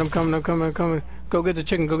coming. Go get the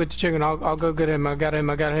chicken. I'll go get him. I got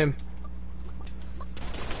him.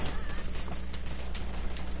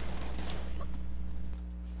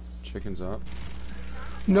 Chicken's up.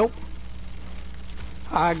 Nope.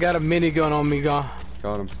 I got a minigun on me, guy.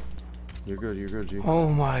 Got him. You're good, G. Oh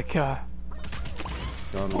my god.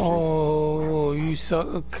 Got him, G. Oh, you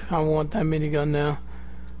suck. I want that minigun now.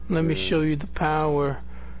 Let me show you the power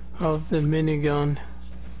of the minigun.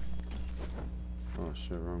 Oh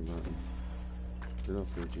shit, wrong button. Get up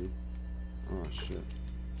here, G. Oh shit.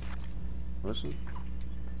 Listen.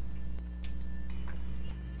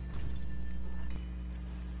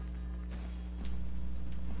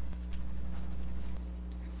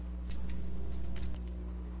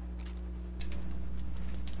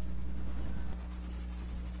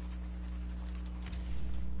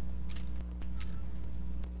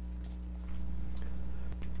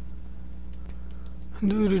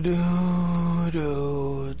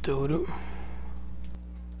 Do.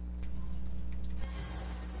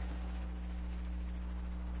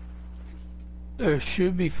 There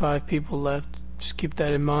should be 5 people left. Just keep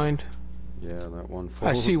that in mind. Yeah, that one.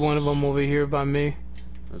 I see one of them over here by me.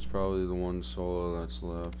 That's probably the one solo that's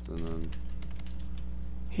left, and then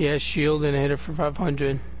He has shield and I hit her for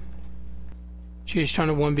 500. She's trying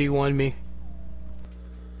to 1v1 me.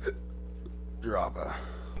 Drava.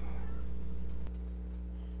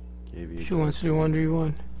 She wants to do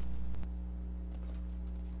 1v1.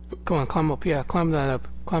 Come on, climb up. Yeah, climb that up.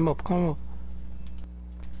 Climb up.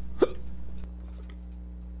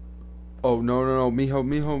 Oh no,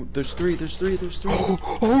 Miho. There's three.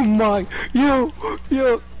 Oh my, yo,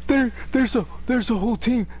 there's a whole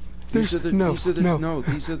team. These are the no.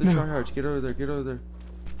 tryhards. Get over there.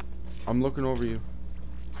 I'm looking over you.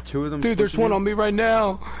 2 of them. Dude, there's one on me right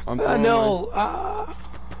now. I know.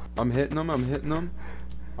 I'm hitting them.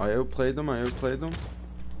 I outplayed them.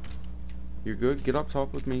 You're good. Get up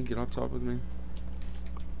top with me.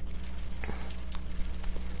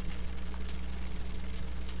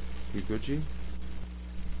 You good, G?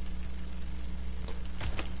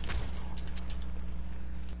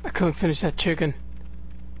 couldn't finish that chicken.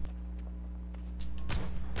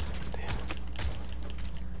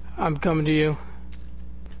 I'm coming to you.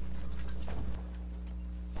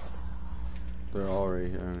 They're all right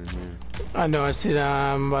here in here. I know, I see that.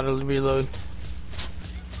 I'm about to reload.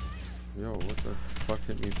 Yo, what the fuck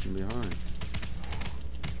hit me from behind?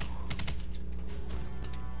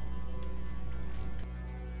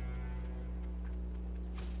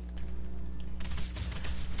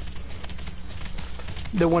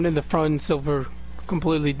 The one in the front, silver,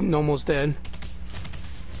 completely almost dead.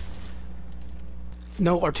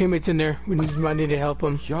 No, our teammate's in there. We might need to help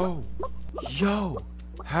him. Yo,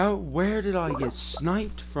 where did I get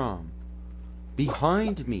sniped from?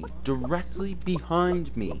 Behind me, directly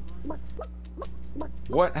behind me.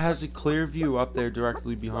 What has a clear view up there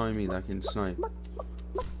directly behind me that can snipe?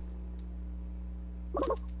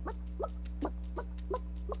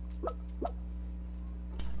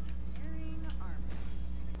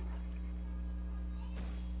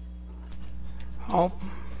 Oh.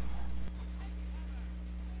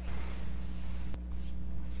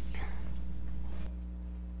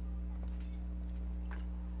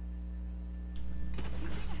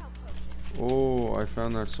 Oh, I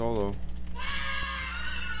found that solo.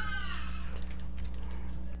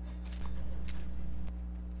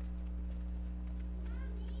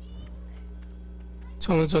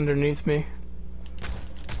 Someone's underneath me.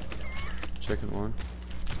 Chicken one.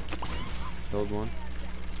 Killed one.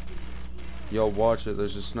 Yo, watch it.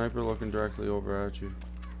 There's a sniper looking directly over at you.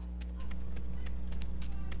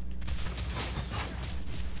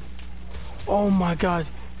 Oh my god.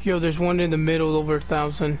 Yo, there's one in the middle over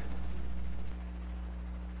 1,000.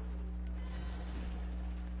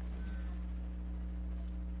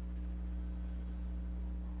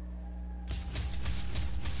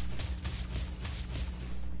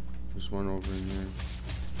 There's one over in here.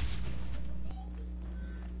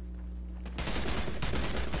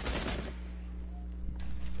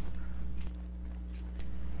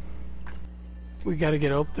 We gotta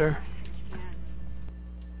get up there.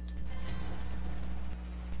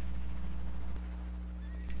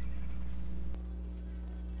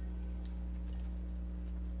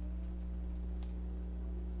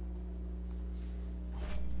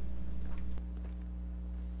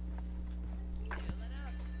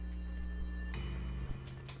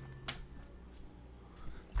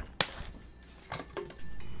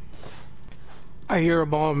 I hear a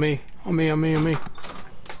ball on me. On me, on me, on me.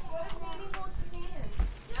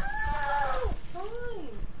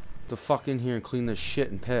 The fuck in here and clean this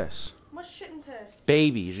shit and piss. What shit and piss?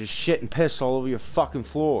 Baby, you just shit and piss all over your fucking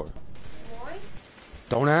floor. Why?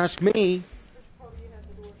 Don't ask me.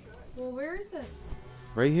 Well, where is it?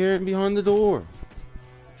 Right here and behind the door.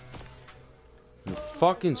 It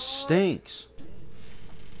fucking stinks.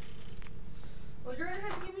 Well, you're gonna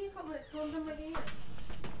have to give me something that's going in my hand.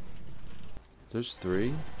 There's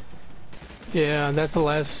 3. Yeah, that's the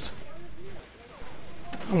last.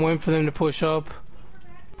 I'm waiting for them to push up.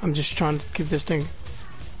 I'm just trying to keep this thing.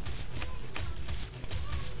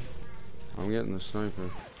 I'm getting the sniper.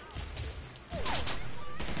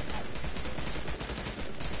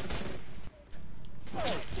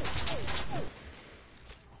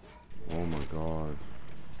 Oh my god.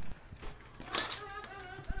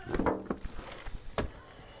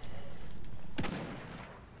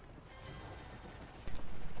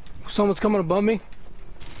 Someone's coming above me.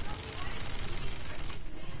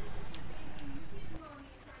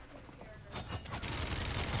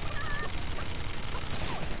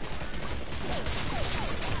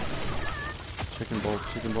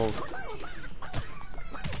 Chicken bolt.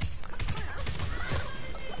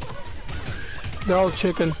 They're all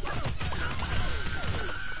chicken.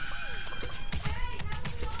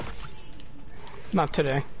 Not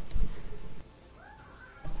today.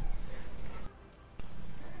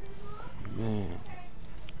 Man.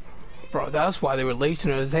 Bro, that's why they were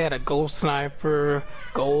lacing us. They had a gold sniper,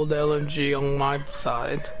 gold LMG on my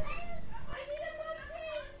side.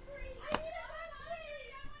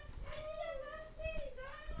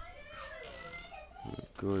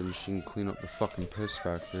 Good, and she can clean up the fucking piss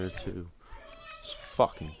back there too. It's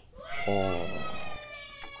fucking. Oh.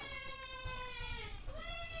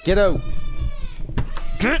 Get out!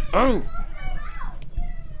 Get out!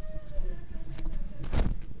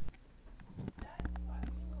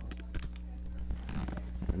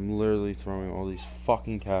 I'm literally throwing all these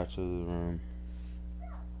fucking cats out of the room.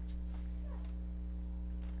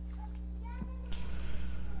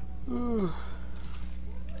 Ugh.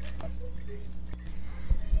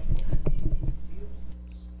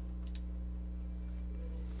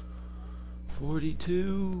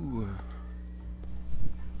 42.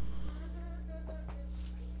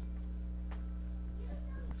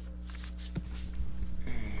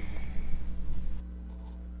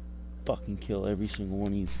 fucking kill every single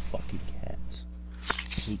one of you fucking cats.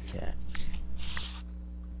 I hate cats.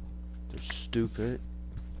 They're stupid.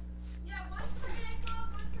 Yeah, one's for egg roll,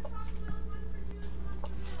 one's for chocolate milk, one's for juice, and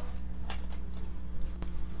one's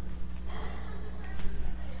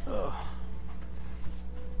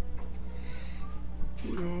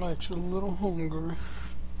for milk. I'm actually a little hungry.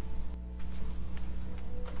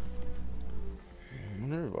 I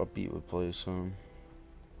wonder if Upbeat would play some.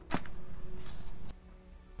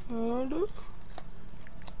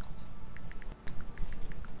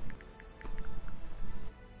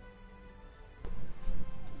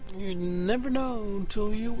 You never know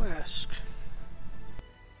until you ask.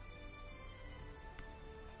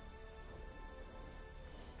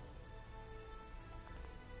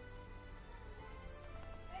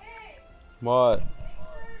 What?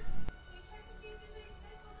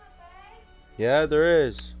 Yeah, there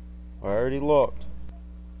is. I already looked.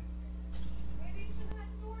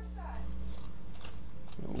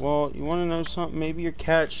 Well, you want to know something? Maybe your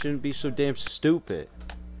cat shouldn't be so damn stupid.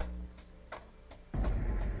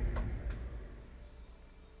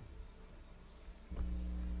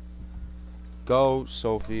 Go,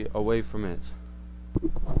 Sophie, away from it.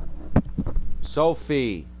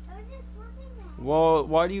 Sophie! I was just looking at it. Well,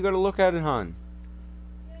 why do you gotta look at it, hon?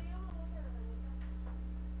 Yeah, you don't look at it, Anita.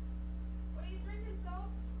 What are you drinking,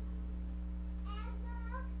 Soap?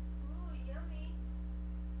 Apple. Ooh, yummy.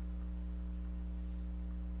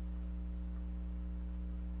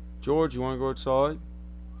 George, you wanna go outside?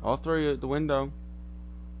 I'll throw you at the window.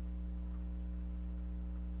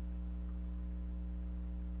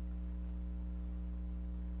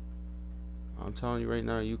 I'm telling you right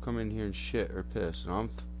now, you come in here and shit or piss, and I'm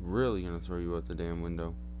really gonna throw you out the damn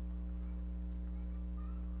window.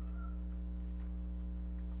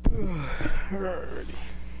 Alrighty.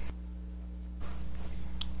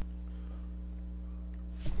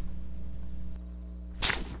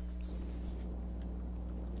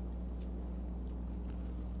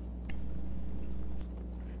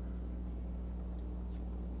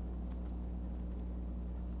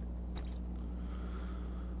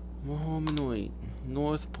 Hominoid,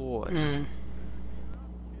 Northport.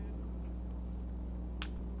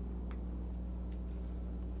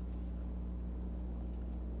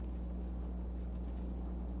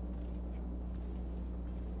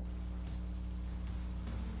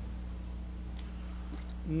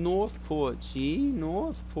 Northport, gee,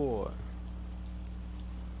 Northport.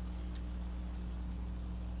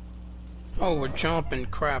 Oh, we're jumping.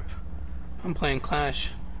 Crap. I'm playing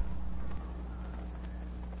Clash.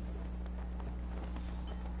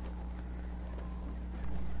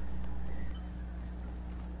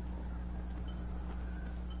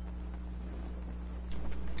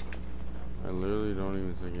 I literally don't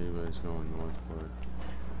even think anybody's going Northport.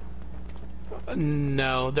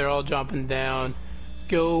 No, they're all jumping down.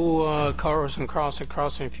 Go, Carlson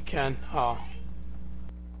crossing if you can. Oh.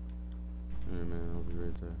 Hey man, I'll be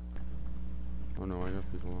right there. Oh no, I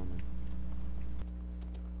got people on me.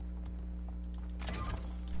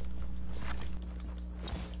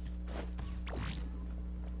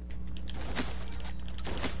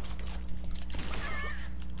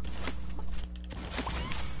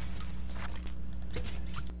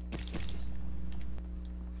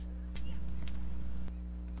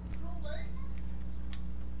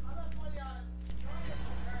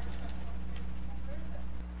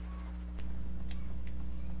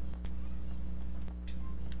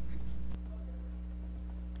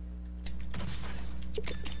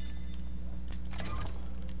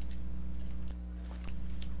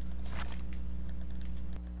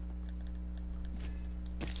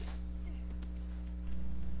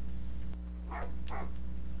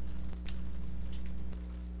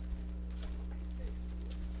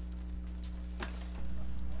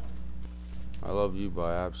 I love you, but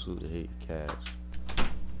I absolutely hate cats.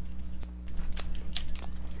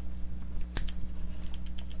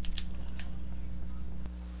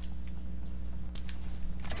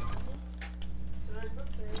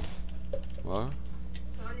 What?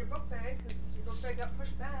 It's on your book bag, because your book bag got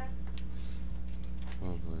pushed back.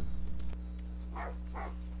 Lovely.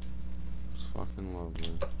 It's fucking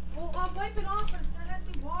lovely. Well, I'll wipe it off, but it's gonna have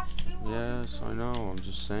to be washed too. Yes, obviously. I know. I'm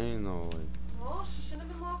just saying though, like. Well, she shouldn't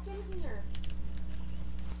have been locked in here.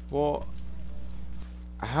 Well,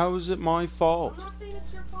 how is it my fault? I'm not saying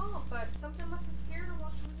it's your fault, but something must have scared her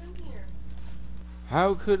while she was in here.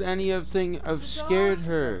 How could anything have The scared dogs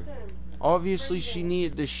or her? something. Obviously, she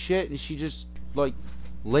needed the shit, and she just like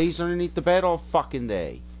lays underneath the bed all fucking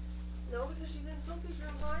day. No, because she's in Sophie's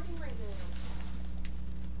room hiding right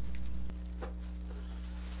now.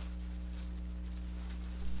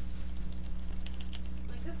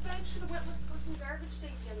 Like, this bag should have went with fucking garbage day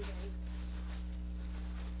the other day.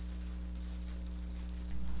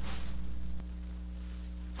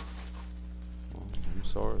 Well, I'm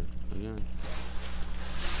sorry. Again.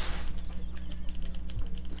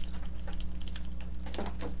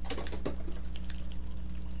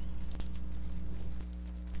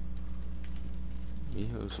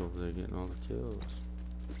 Miho's over there getting all the kills.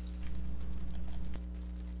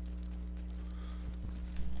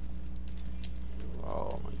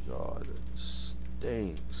 Oh my god, it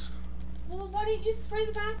stinks. Well, why didn't you spray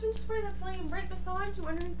the bathroom spray that's laying right beside you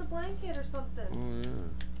underneath the blanket or something? Oh yeah.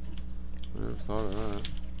 I never thought of that.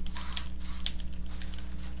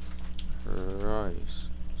 Christ.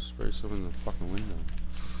 Spray some in the fucking window.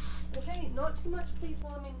 Okay, not too much please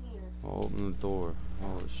while I'm in here. I'll open the door.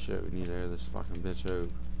 Holy shit, we need to air this fucking bitch out.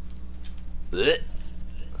 Blech.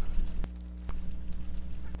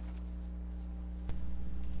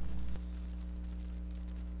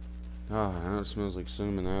 Ah, now it smells like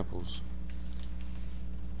cinnamon apples.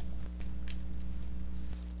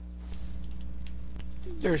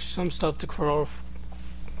 There's some stuff to crawl.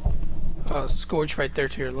 Scorch right there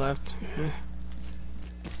to your left. Yeah.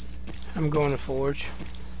 I'm going to forge.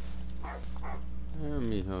 Yeah,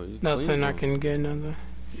 Miho, you Nothing cleaned I them. can get another.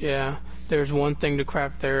 Yeah, there's one thing to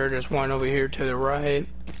craft there. There's one over here to the right.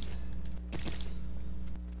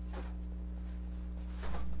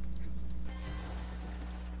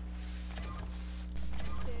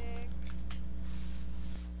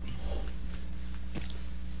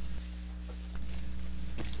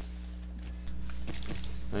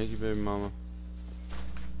 Thank you, baby mama.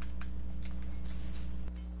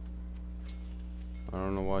 I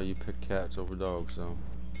don't know why you pick cats over dogs, though.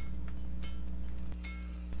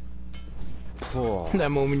 Oh.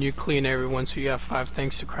 That moment you clean everyone, so you have 5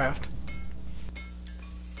 things to craft.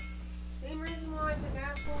 Same reason why I pick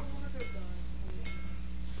assholes over good guys.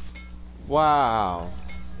 Wow.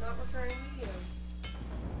 Not referring to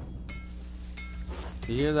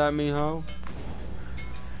you. You hear that, Miho?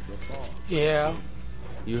 The fog. Yeah.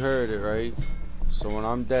 You heard it, right? So when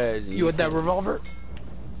I'm dead... You with that can- revolver?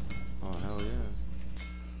 Oh, hell yeah.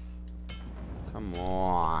 Come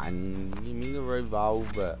on. Give me the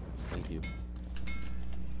revolver. Thank you.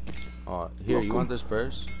 Oh, here, you Welcome. want this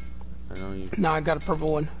burst? I know you... Nah, I got a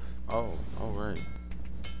purple one. Oh, right.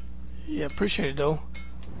 Yeah, appreciate it though.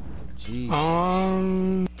 Jeez. How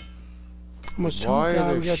much Why time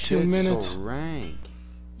are we their got 2 shit minutes. so rank?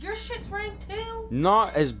 Your shit's ranked too?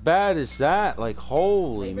 Not as bad as that. Like,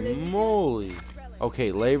 holy Labor Day weekend? moly.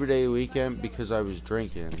 Okay, Labor Day weekend because I was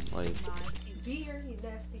drinking. Like, Beer, you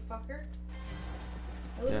nasty fucker.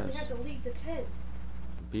 I literally Yes. had to leave the tent.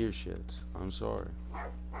 beer shits. I'm sorry.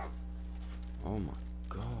 Oh my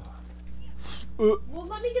god. Well,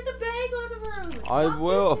 let me get the bag out of the room. I Stop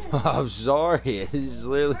will. doing it. I'm sorry. It's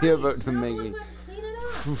literally Christ, about to now make I'm me. gonna have to clean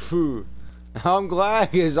it up. I'm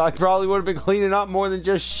glad because I probably would have been cleaning up more than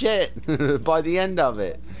just shit by the end of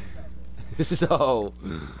it. So,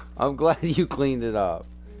 I'm glad you cleaned it up.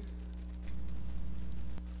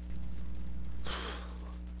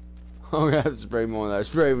 I'm gonna have to spray more of that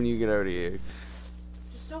spray when you get out of here.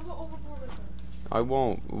 Just don't go overboard with it. I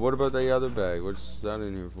won't. What about the other bag? What's that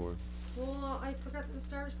in here for? Well, I forgot that this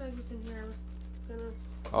garbage bag was in here. I was gonna.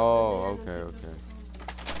 Oh, put it in and okay, take it okay.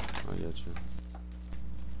 out. I get you.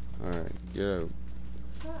 Alright, get out.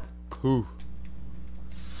 Fuck. Pooh.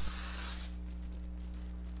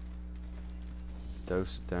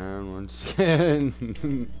 Dose it down once again.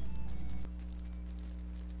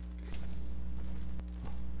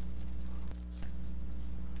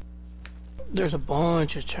 There's a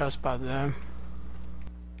bunch of chests by them.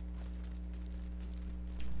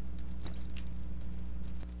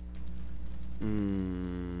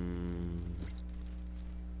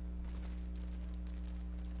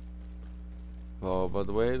 Well, by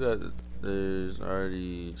the way that there's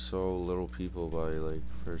already so little people by like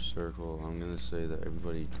first circle, I'm gonna say that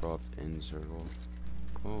everybody dropped in circle.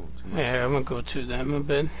 Oh, too much. Yeah, I'm gonna go to them a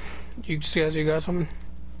bit. You guys, you got something?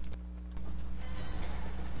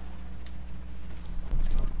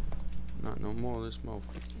 Not no more. This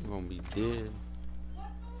motherfucker gonna be dead.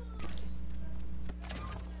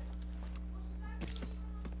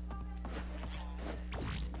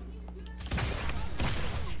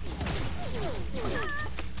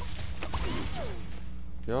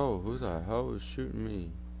 Yo, who the hell is shooting me?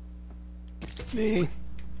 Me.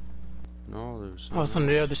 No, there's. I was on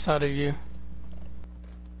the other side of you.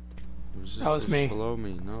 That was me. Below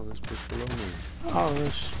me. No, there's bitch below me. Oh,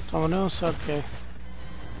 there's someone else? Okay.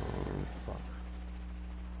 Oh fuck.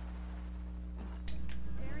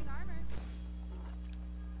 Bearing armor.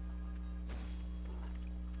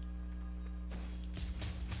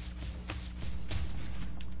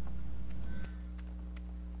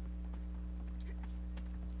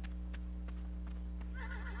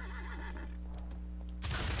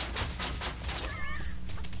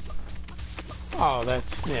 Oh,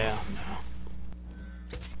 that's, yeah,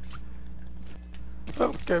 no.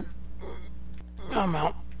 Okay. I'm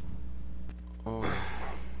out. Oh. Now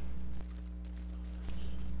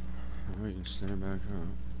we can stand back up.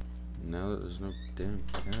 Now that there's no damn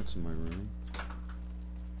cats in my room.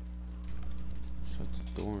 Shut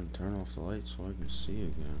the door and turn off the light so I can see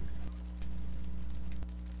again.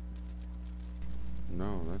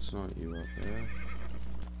 No, that's not you up there.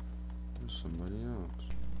 There's somebody else.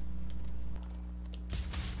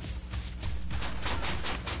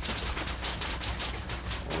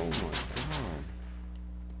 Oh my god.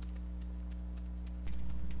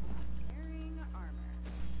 Wearing armor.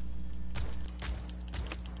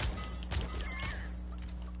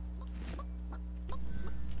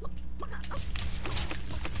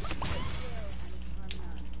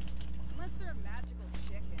 Unless they're magical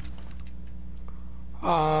chickens.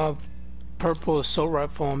 Purple assault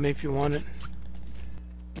rifle on me if you want it.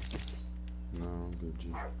 No, I'm good,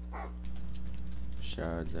 G.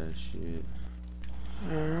 Shot that shit.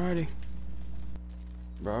 Alrighty.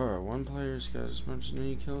 Bro, one player's got as much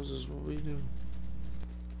many kills as what we do.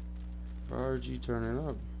 Bro, G turning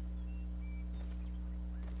up.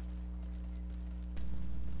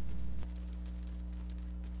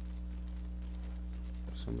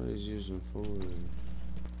 Somebody's using forward.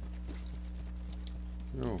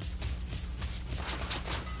 Yo.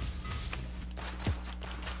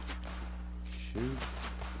 Shoot.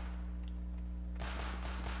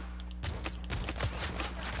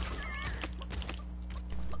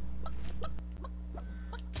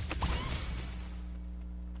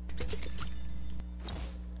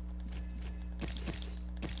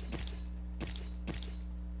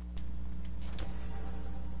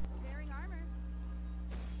 Wearing armor.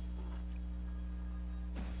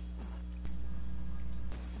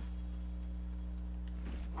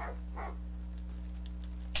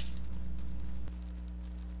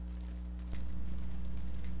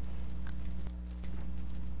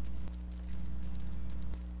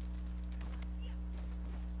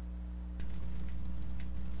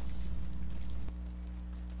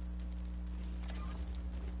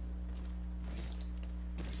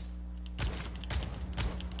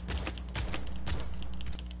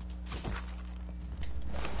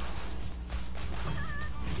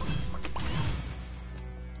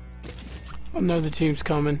 Another team's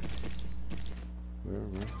coming. Where?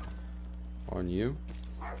 On you?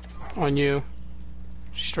 On you.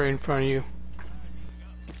 Straight in front of you.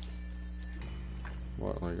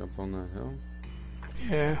 What, like up on that hill?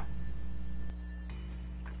 Yeah.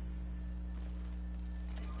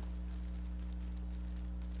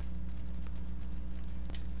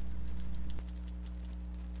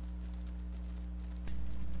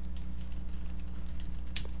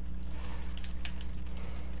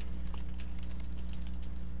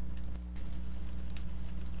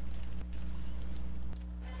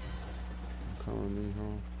 Calling me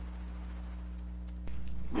home.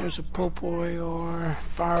 There's a purple AR,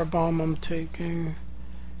 firebomb I'm taking,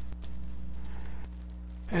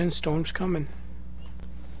 and storm's coming.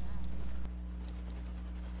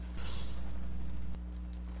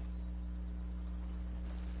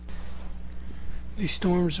 These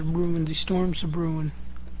storms are brewing, these storms are brewing.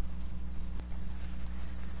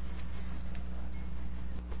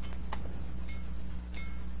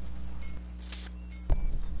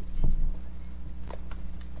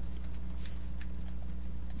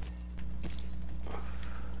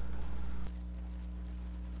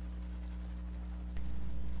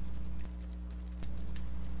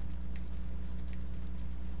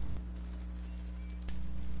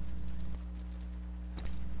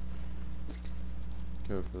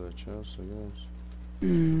 Go for the chest, I guess.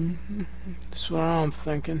 That's what I'm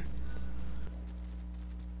thinking.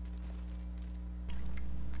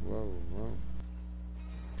 Whoa, whoa.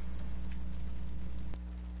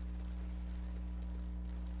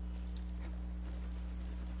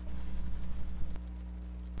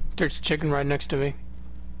 There's a chicken right next to me.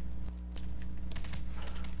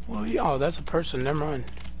 Well, yeah, oh, that's a person. Never mind.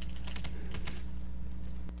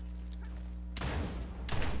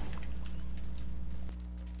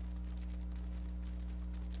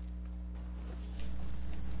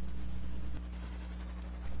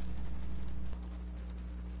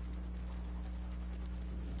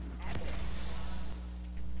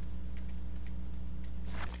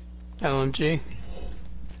 LMG.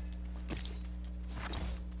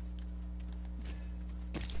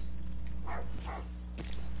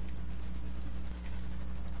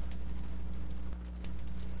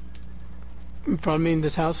 In front of me in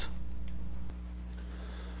this house.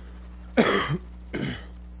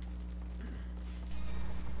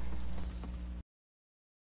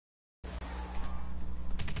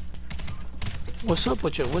 What's up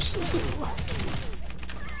with you? What's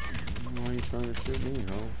Why are you trying to shoot me,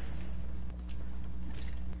 ho?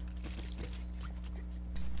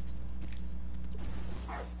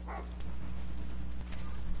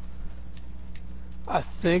 I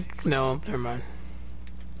think no, never mind.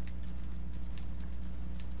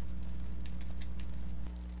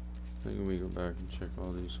 I think we go back and check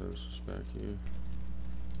all these houses back here.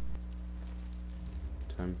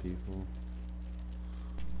 10 people.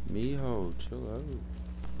 Miho, chill out,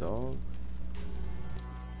 dog.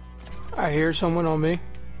 I hear someone on me.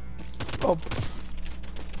 Oh,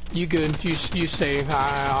 you good? You stay.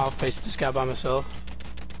 I'll face this guy by myself.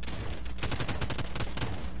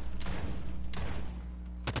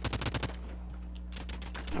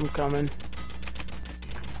 I'm coming.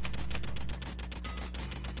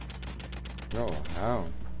 Yo, how?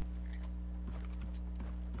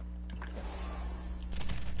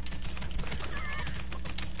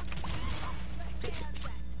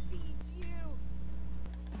 Feeds you.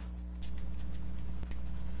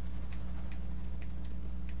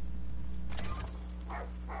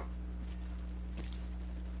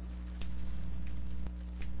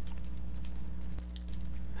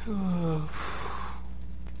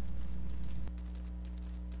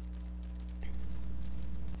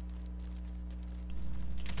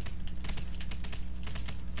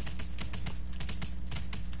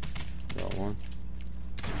 Got one.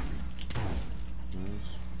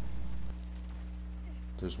 Nice.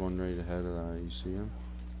 There's one right ahead of that. You see him?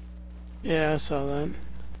 Yeah, I saw that.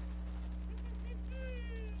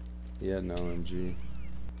 He had an LMG.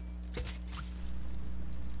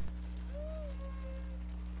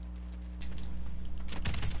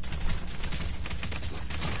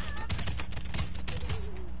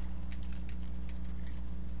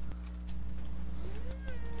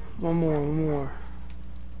 One more.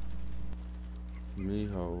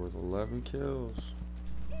 Miho with 11 kills.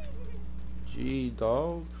 Gee,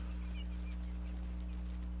 dog.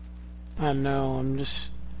 I know. I'm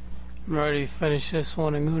ready to finish this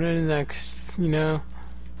one and go to the next. You know.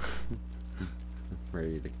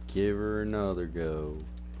 Ready to give her another go.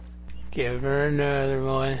 Give her another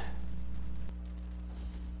one.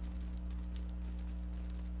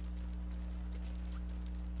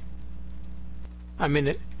 I mean,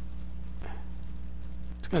 I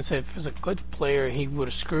was gonna say if it was a good player, he would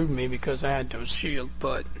have screwed me because I had no shield.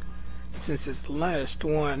 But since it's the last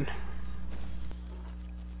one,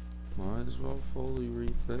 Might as well fully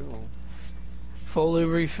refill. fully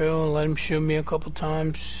refill and let him shoot me a couple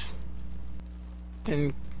times,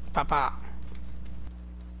 and papa.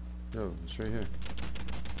 Yo, it's right here.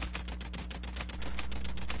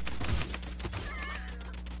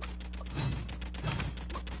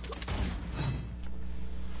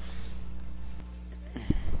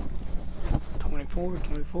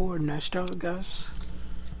 Twenty-four. Nice job, guys.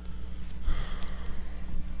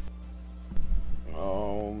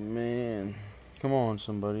 Oh man. Come on,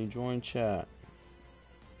 somebody, join chat.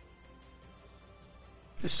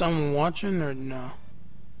 Is someone watching or no?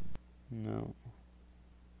 No.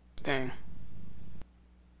 Dang.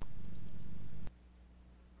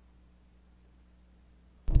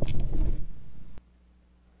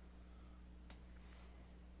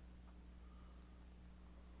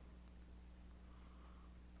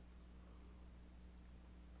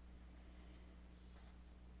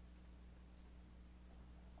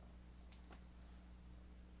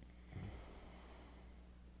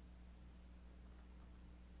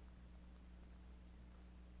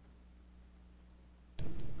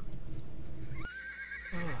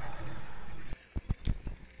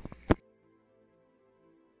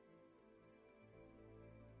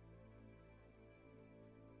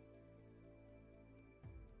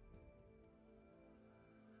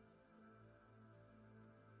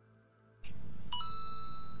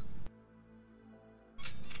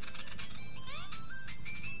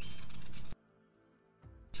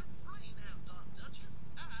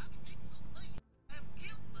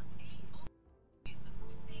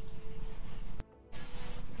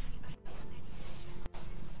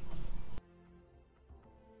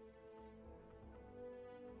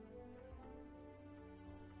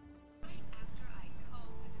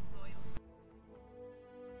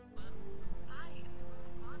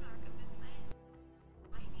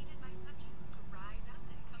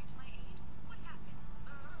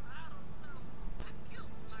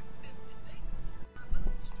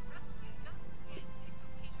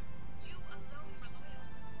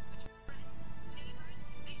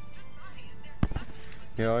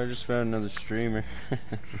 Yo, I just found another streamer.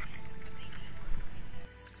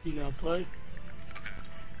 You gonna play? I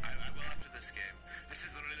will after this game. This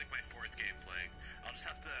is literally like my fourth game playing.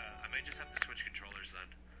 I might just have to switch controllers.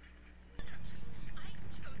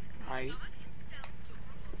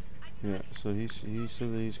 Yeah, so he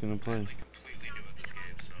said that he's gonna play. Like completely new at this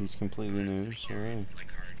game, so He's completely new, so right. like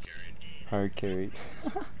Hard carried.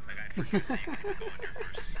 Like I forget that you can go on your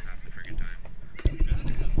horse half the friggin' time.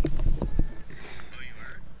 Oh, you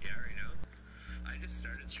are? Yeah, right now. I just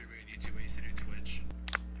started streaming on YouTube. I used to do Twitch.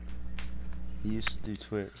 He used to do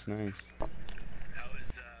Twitch, nice.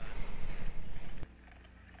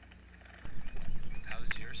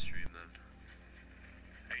 How's your stream then?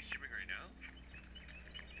 Are you streaming right now?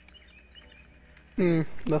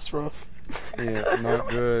 That's rough. Yeah, not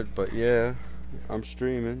good, but yeah. I'm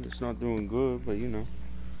streaming. It's not doing good, but you know.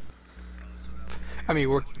 I mean,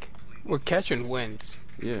 we're catching wins.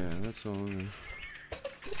 Yeah, that's all.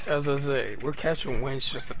 As I say, we're catching wins,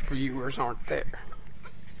 just the viewers aren't there.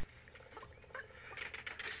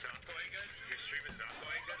 It's not going good? Your stream is not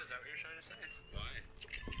going good? Is that what you're trying to say? Why?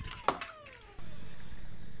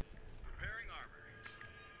 Repairing armor.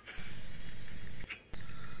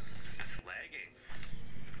 It's lagging.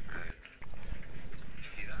 You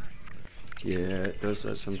see that? Yeah, it does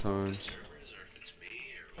that The sometimes. servers, or if it's me,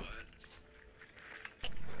 or what?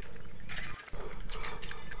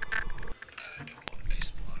 I don't want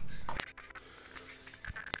base block. Oh,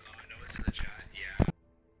 I know it's in the chat. Yeah.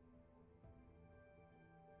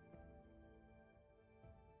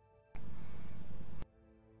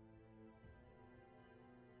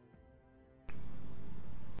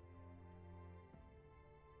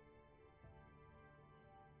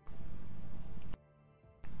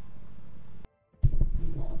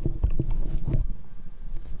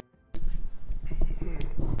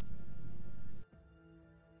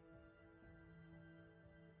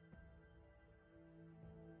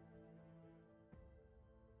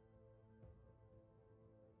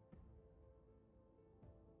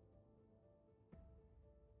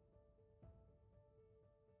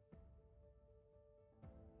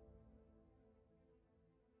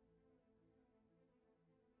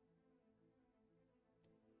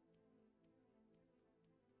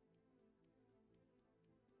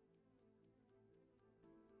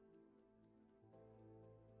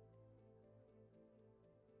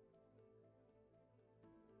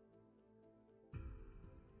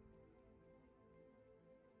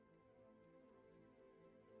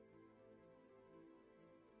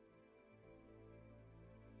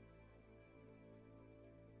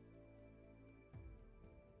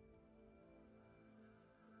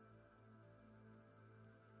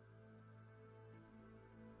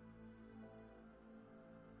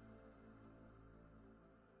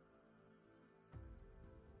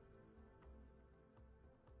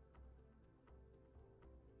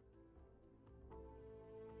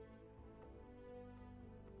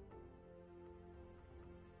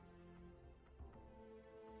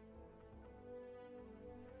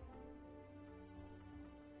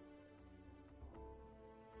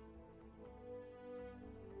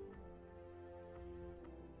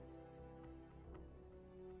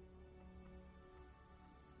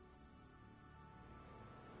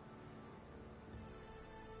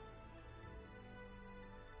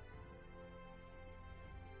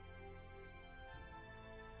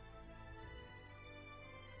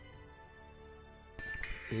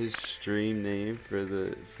 His stream name for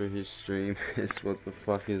his stream is what the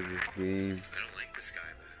fuck is this game? I don't like this guy,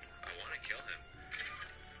 man. I want to kill him.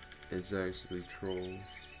 It's actually trolls. I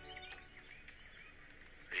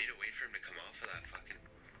need to wait for him to come off of that fucking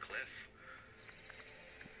cliff.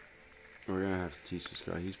 We're gonna have to teach this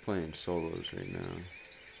guy. He's playing solos right now.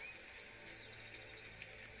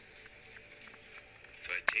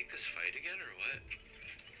 Do I take this fight again, or what?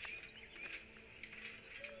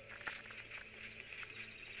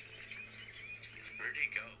 Where'd he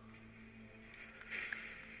go?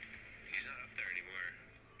 He's not up there anymore.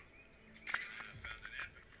 Found an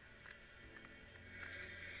epic.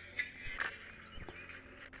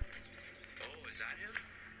 Oh, is that him?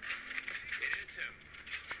 It is him.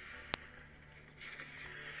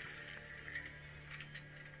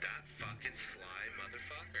 That fucking sly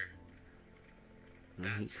motherfucker.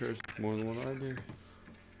 He cursed more than what I do.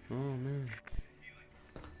 Oh man.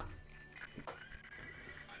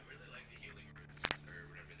 I really like the healing runes, or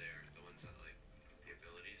whatever they are, the ones that like the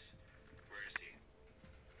abilities. Where is he?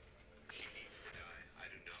 He needs to die. I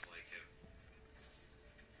do not like him.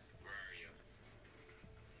 Where are you?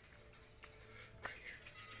 Right here.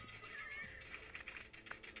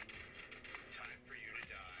 Time for you to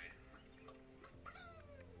die.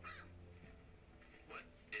 What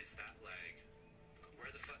is that lag? Where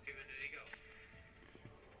the fuck even did he go?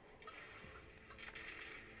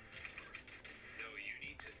 No, you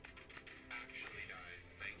need to actually die.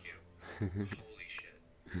 Thank you. Holy shit.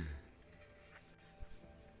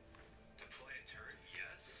 Deploy a turret?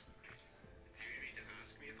 Yes.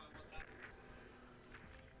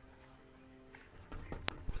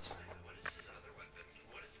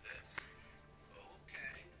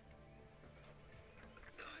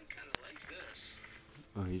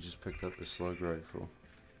 Oh, you just picked up the slug rifle.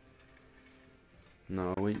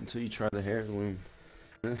 No, wait until you try the heirloom.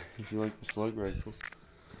 If you like the slug rifle.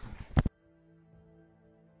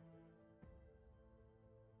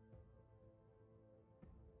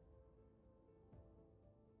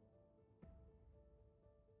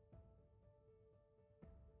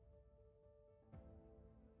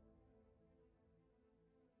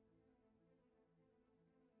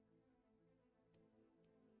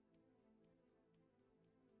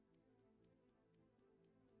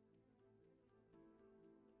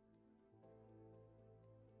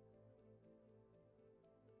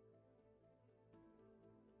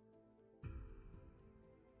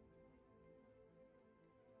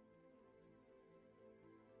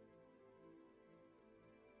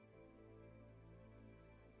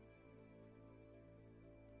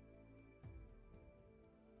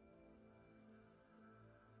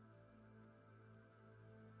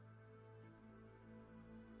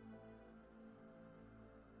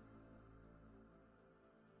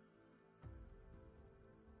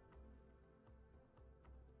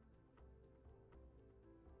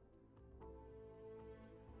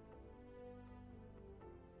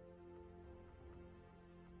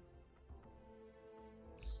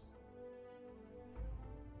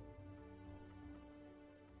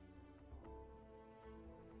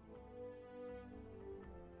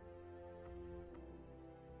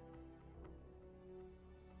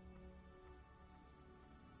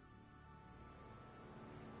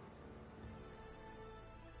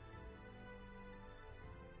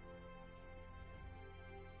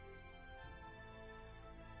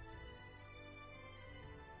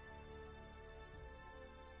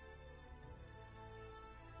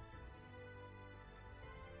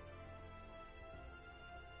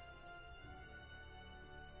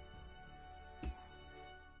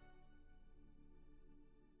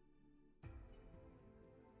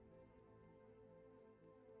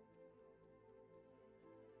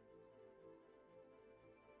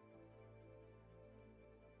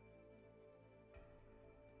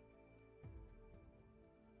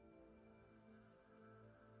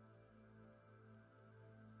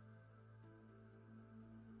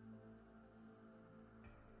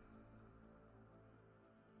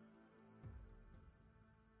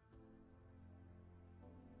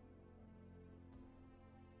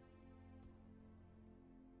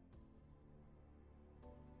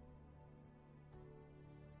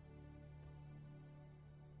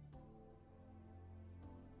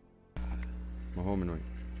 Mahominoid.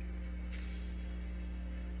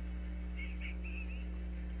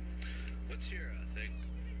 What's your thing?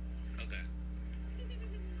 Okay.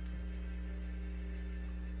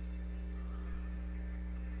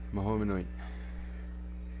 Mahominoid.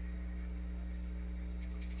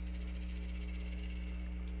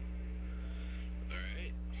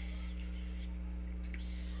 Alright.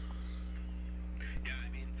 Yeah, I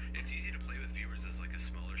mean, it's easy to play with viewers as like a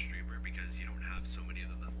smaller streamer because you don't have so many of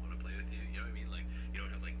them that want to play with you. You know what I mean? Like, you don't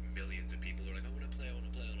have like millions of people who are like, I want to play, I want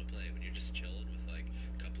to play, I want to play. When you're just chilling with like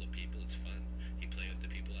a couple of people, it's fun. You play with the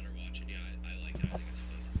people that are watching you. I like it. I think it's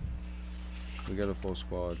fun. We got a full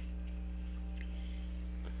squad.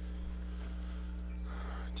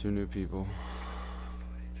 2 new people.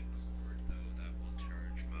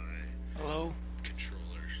 Hello?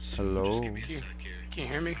 Controller. Hello? Just give me a sec here. Can you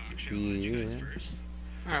hear me? Actually, I'll let you guys Yeah. first.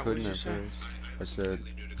 Alright, what Couldn't did you at say? first. I I'm said,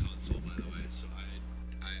 completely new to console, by the way, so I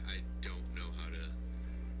don't know how to.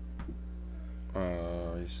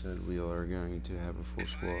 I said we are going to have a full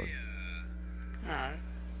squad. Alright.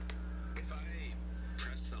 If I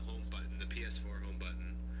press the home button, the PS4 home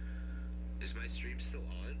button, is my stream still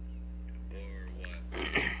on? Or what?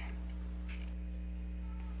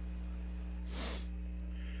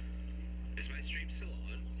 Is my stream still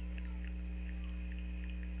on?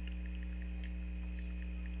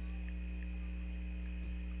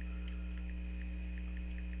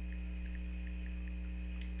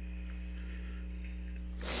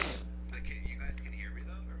 Like, you guys can hear me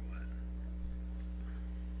though, or what?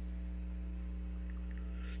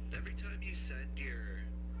 Every time you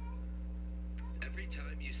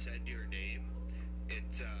send your name,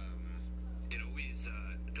 it always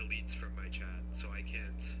deletes from my chat, so I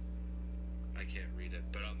can't read it.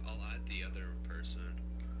 But I'll add the other person.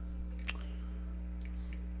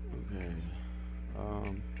 Okay.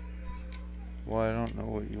 Well, I don't know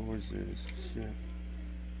what yours is. Shit.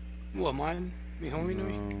 What, mine?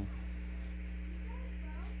 Mahominoid? No.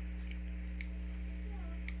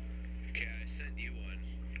 Okay, I sent you one.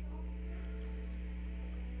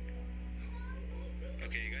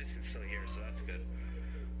 Okay, you guys can still hear, so that's good.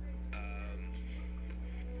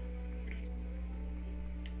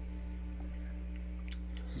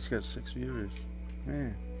 He's got 6 viewers.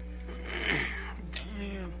 Man.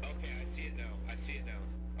 Damn. Okay, I see it now. I see it now.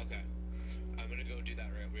 Okay. I'm gonna go do that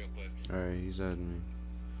real quick. Alright, he's adding me.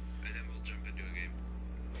 And then we'll jump into a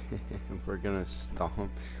game. We're gonna stomp.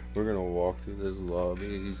 We're gonna walk through this lobby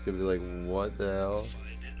and he's gonna be like, what the hell?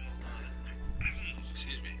 Find it. Hold on.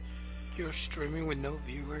 Excuse me. You're streaming with no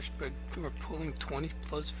viewers, but you're pulling 20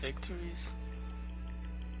 plus victories?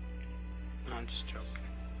 No, I'm just joking.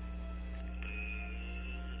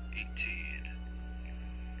 18.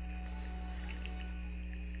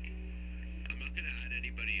 I'm not gonna add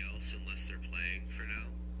anybody else unless they're playing for now,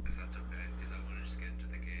 if that's okay, because I want to just get into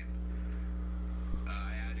the game.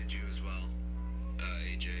 I added you as well,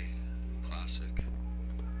 AJ Classic.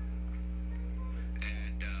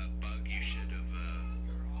 And Bug, you should have.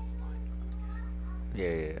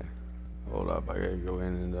 Yeah. Hold up, I gotta go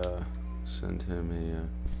in and send him a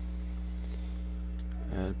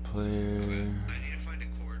add player. I need to find a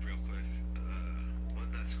cord real quick.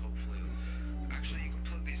 One that's hopefully. Actually, you can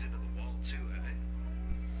plug these into the wall too, eh?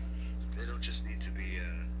 They don't just need to be.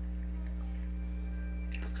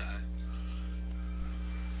 Okay.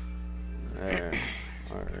 There.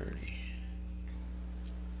 Alright.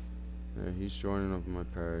 Yeah, he's joining up in my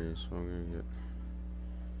party, so I'm gonna get.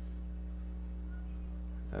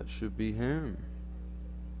 That should be him.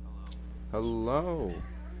 Hello.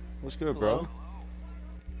 What's good, bro?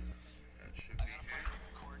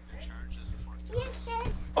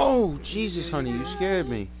 Oh, Jesus, honey, you scared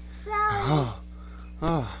me. Oh.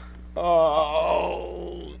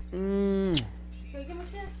 Oh. Can you give him a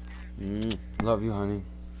kiss? Love you, honey.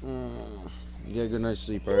 You get a good night's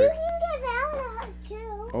sleep, You alright? can give Alan a hug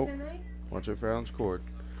too. Oh, Good night. watch out for Alan's cord.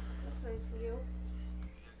 That's nice of you.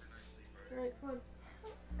 Alright, come on.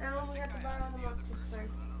 Alan, we have to buy all the monster spray.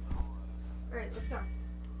 Alright, let's go.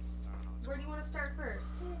 Where do you want to start first?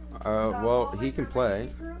 Well, he can play,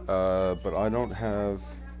 but I don't have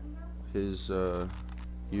his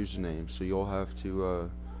username, so you'll have to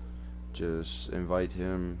just invite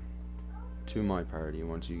him to my party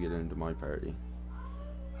once you get into my party.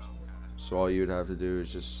 So all you'd have to do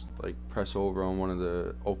is just like press over on one of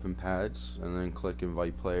the open pads and then click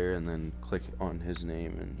invite player and then click on his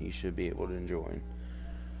name and he should be able to join.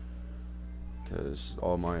 Because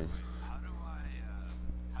all my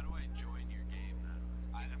How do I join your game then?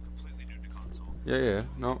 I'm completely new to console. Yeah,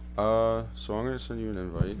 no. So I'm gonna send you an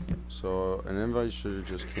invite. So an invite should have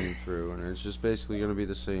just came through, and it's just basically gonna be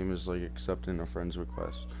the same as like accepting a friend's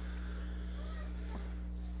request.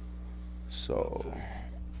 So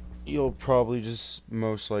you'll probably just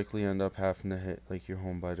most likely end up having to hit like your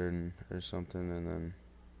home button or something, and then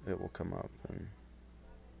it will come up and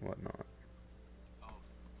whatnot. Oh,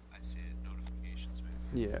 I see it. Notifications, maybe.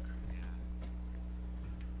 Yeah, Yeah.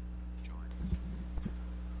 Join.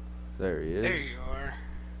 there he is. There you are.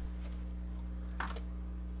 I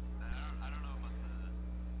don't know about the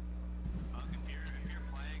bug. If you're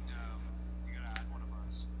playing, you gotta add one of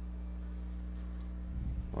us.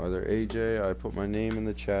 Either AJ, I put my name in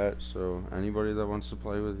the chat, so anybody that wants to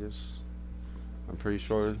play with us, I'm pretty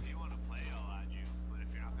sure. If you want to play, I'll add you. But if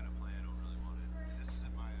you're not gonna play, I don't really want it. 'Cause this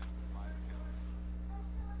isn't my live account.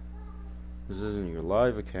 This isn't your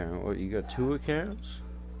live account. What, you got 2 accounts?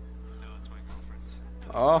 No, it's my girlfriend's.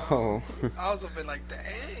 Oh. I was a bit like,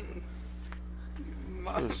 dang.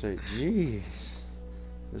 I was say, jeez.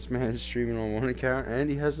 This man's streaming on one account and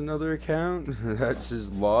he has another account? That's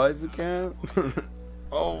his live account?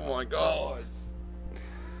 Oh my god. Okay,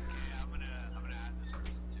 I'm gonna add this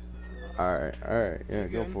person too. Alright, yeah,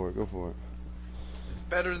 go Good. for it. It's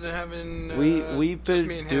better than having We've just been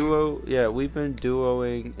me and him. we've been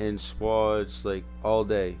duoing in squads like all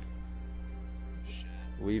day. Shit.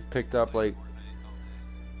 We've picked up like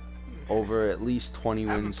over at least 20 I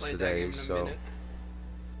haven't wins played that today, game in a so minute.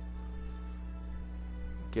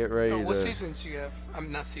 get ready Oh, what to seasons you have?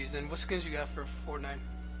 I'm not season. What skins you got for Fortnite?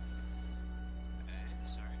 Hey,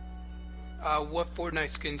 sorry. What Fortnite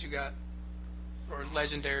skins you got? Or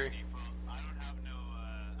legendary? People, I don't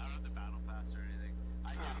have the battle pass or anything.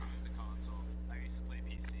 I just moved the console. I used to play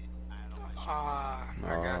PC. I had all my shit.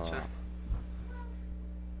 I gotcha.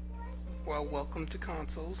 Well, welcome to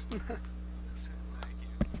consoles. Thank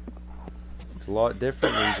you. It's a lot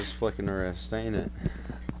different than just flicking the wrist, ain't it?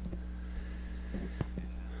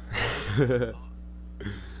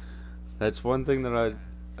 That's one thing that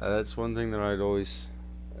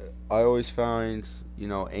I always find, you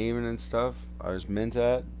know, aiming and stuff, I was mint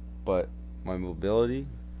at, but my mobility,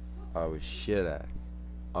 I was shit at.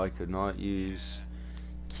 I could not use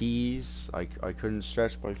keys. I couldn't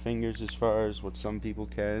stretch my fingers as far as what some people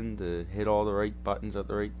can to hit all the right buttons at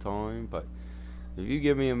the right time, but If you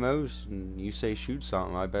give me a mouse and you say shoot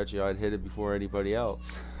something, I bet you I'd hit it before anybody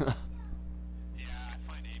else. Yeah, I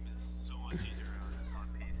find aim is so much easier on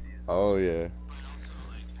PC. Oh yeah. But also,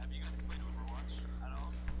 like, have you guys played Overwatch at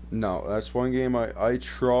all? No, that's one game I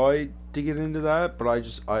tried to get into that, but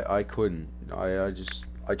I couldn't.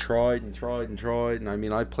 I tried and tried and tried, and I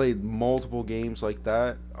mean I played multiple games like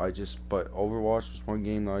that. But Overwatch was one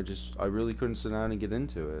game that I really couldn't sit down and get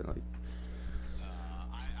into it. Like,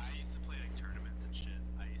 I used to play like tournaments and shit.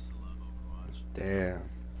 I used to love Overwatch. damn.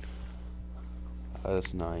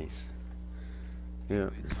 That's nice. Yeah.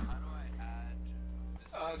 Wait, so how do I add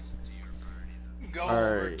this person to your party then? Go over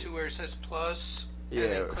Alright. to where it says plus, and Yeah.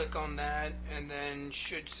 then click on that, and then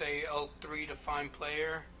should say L3 to find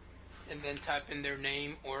player, and then type in their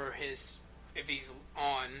name or his, if he's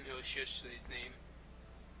on, it should say his name.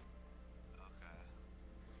 Okay.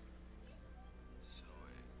 So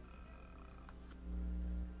wait,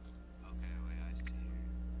 okay, wait, I see here.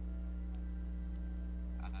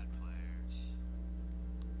 Add players.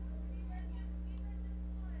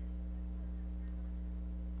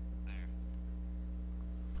 There.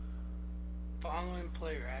 Following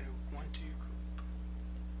player added 1, 2 group.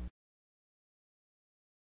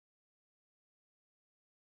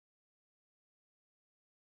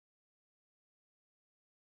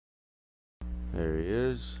 There he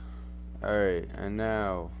is. Alright, and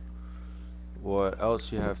now what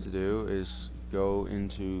else you have to do is go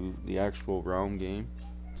into the actual realm game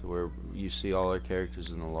to where you see all our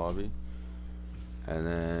characters in the lobby, and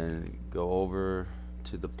then go over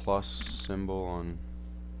to the plus symbol on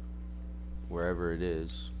wherever it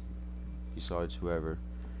is besides whoever,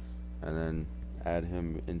 and then add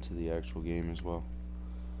him into the actual game as well.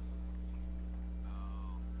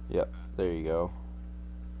 Oh. Yep, there you go.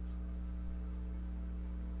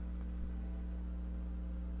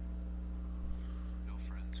 No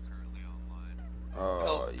friends currently online.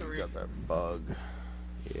 Oh, L3. you got that bug.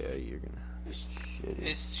 Yeah, you're gonna shit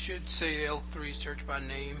It should say L3 search by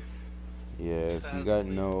name. Yeah, if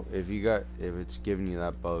it's giving you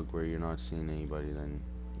that bug where you're not seeing anybody, then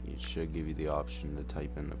it should give you the option to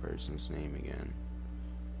type in the person's name again.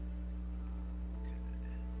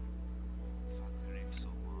 Fuck, their name's so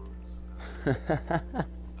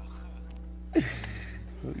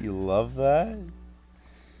long. You love that?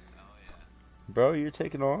 Oh yeah. Bro, you're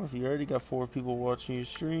taking off. You already got 4 people watching your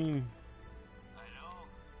stream. I know.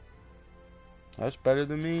 That's better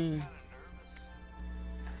than me. Kinda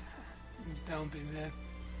nervous. Don't be mad.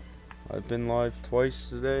 I've been live twice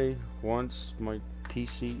today. Once my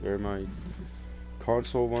PC or my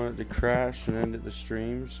console wanted to crash and ended the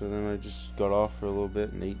stream, so then I just got off for a little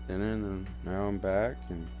bit and ate dinner, and then now I'm back.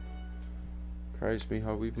 And Christ me,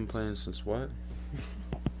 how we've been playing since what?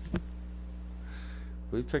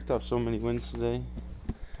 We picked up so many wins today.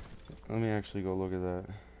 Let me actually go look at that.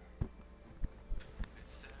 It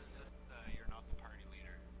says you're not the party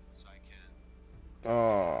leader, so I can't.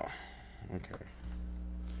 Oh, okay.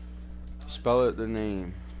 Spell it the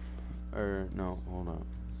name. Or no, hold on.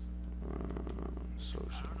 Social.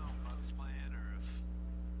 I don't know if Bug's playing or if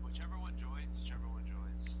whichever one joins.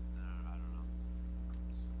 I don't know.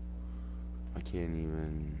 I can't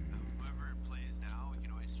even. Whoever plays now, we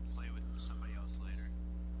can always play with somebody else later.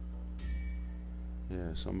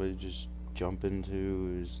 Yeah, somebody just jump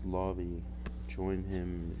into his lobby, join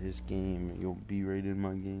him, his game. You'll be right in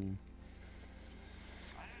my game.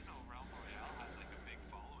 I didn't know Realm Royale had like a big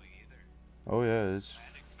following either. Oh yeah, it's I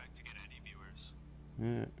didn't expect to get any viewers.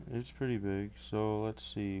 yeah, it's pretty big. So let's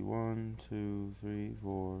see, 1, 2, 3,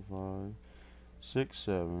 4, 5, 6,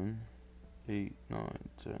 7, 8, 9,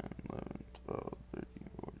 10, 11, 12, 13,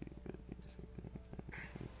 14, 15, 16, 17, 18,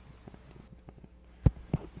 19,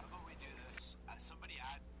 20. How about we do this? Somebody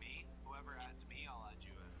add me. Whoever adds me, I'll add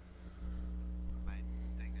you in. My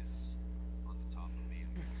thing is on the top of me.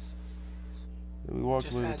 We walked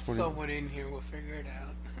Just away add with 20, someone in here, we'll figure it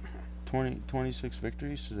out. 26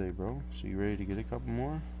 victories today, bro. So you ready to get a couple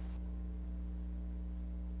more?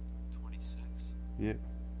 26. Yeah.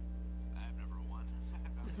 I've never won. I've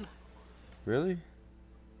never won before. Really?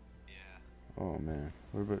 Yeah. Oh man,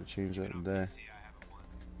 we're about to change that Even on today. PC, I haven't won.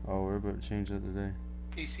 Oh, we're about to change that today.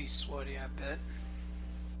 PC sweaty, I bet.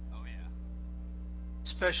 Oh yeah.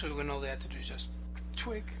 Especially when all they have to do is just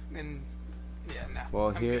twig and yeah, nah. Well,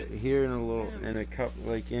 I'm here good. in a little, in a cup,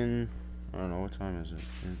 like in, I don't know, what time is it?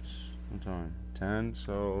 It's, what time? 10,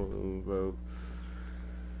 so about,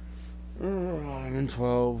 I'm in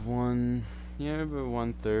 12, 1, yeah, about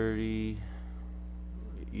 1:30.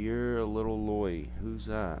 You're a little loy. Who's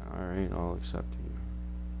that? Alright, I'll accept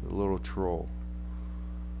you. A little troll.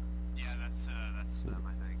 Yeah, that's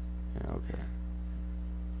my thing. Yeah, okay.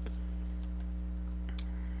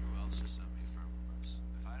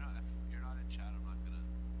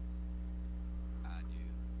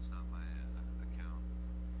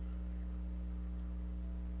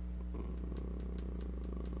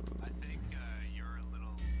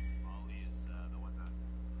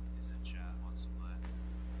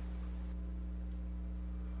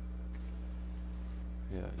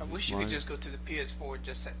 I wish you Why? could just go to the PS4 and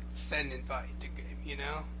just send invite to game, you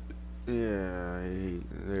know? Yeah,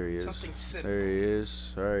 there he is. Something simple. There he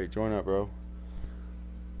is. Alright, join up, bro.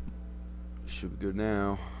 Should be good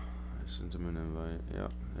now. I sent him an invite.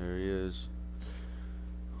 Yep, there he is.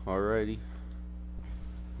 Alrighty.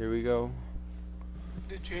 Here we go.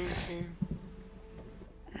 The dream team.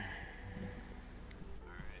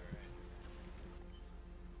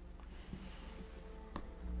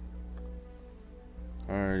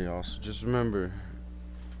 Alrighty, y'all. So just remember.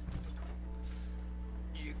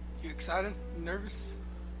 You excited? Nervous?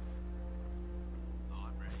 Oh,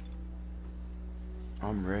 I'm ready.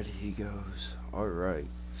 I'm ready, he goes. Alright,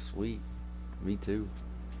 sweet. Me too.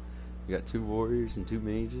 We got 2 warriors and 2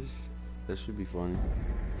 mages. That should be funny. I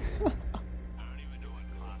don't even know what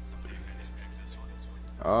class to pick. I just picked this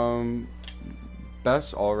one.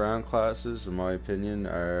 Best all-round classes, in my opinion,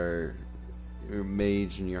 are your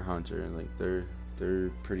mage and your hunter. Like they're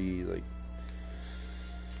pretty like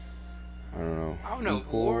I don't know.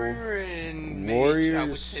 Equal. Warrior and Warriors, mage, I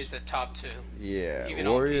would say, is the top 2. Yeah, Even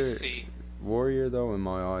warrior. on PC. Warrior, though, in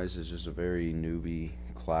my eyes, is just a very newbie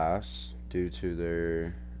class due to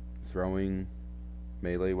their throwing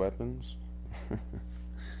melee weapons.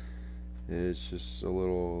 It's just a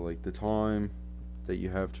little like the time that you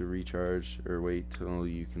have to recharge or wait till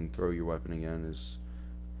you can throw your weapon again is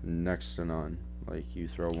next to none. Like you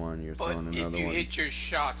throw one, you're throwing But another if you one. hit your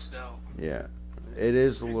shots, though. Yeah, it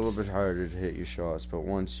is a little bit harder to hit your shots, but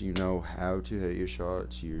once you know how to hit your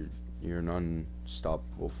shots, you're an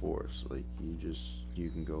unstoppable force. Like you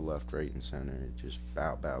can go left, right, and center. Just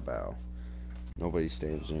bow, bow, bow. Nobody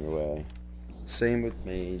stands in your way. Same with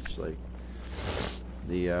mage. Like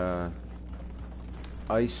the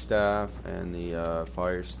ice staff and the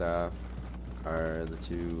fire staff are the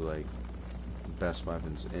 2 like best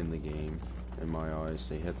weapons in the game. In my eyes,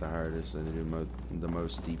 they hit the hardest and they do the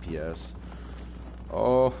most DPS.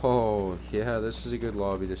 Oh yeah, this is a good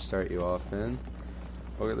lobby to start you off in.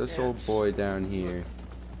 Look at this old boy down here.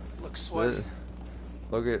 Looks sweaty.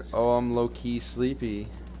 Look at, oh, I'm low-key sleepy.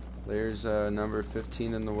 There's number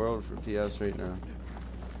 15 in the world for PS right now.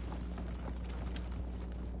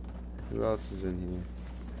 Who else is in here?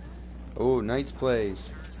 Oh, Knights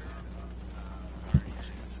plays.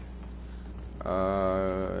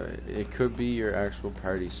 It could be your actual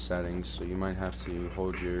party settings, so you might have to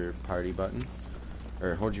hold your party button,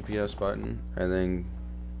 or hold your PS button, and then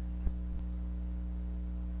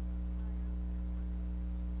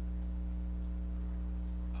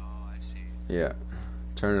Oh, I see. yeah,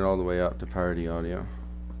 turn it all the way up to party audio.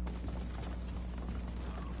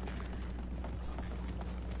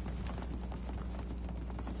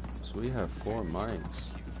 So we have 4 mics.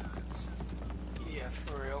 Yeah,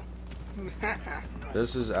 for real.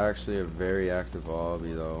 This is actually a very active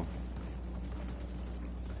lobby though.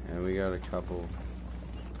 And we got a couple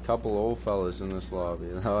old fellas in this lobby.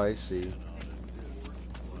 Oh, I see.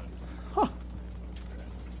 Huh.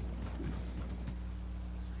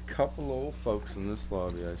 Couple old folks in this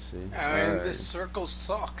lobby, I see. And Alright. this circle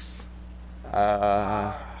sucks.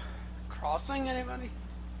 Crossing, anybody?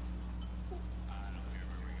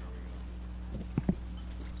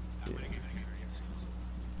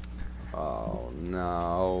 Oh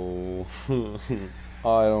no.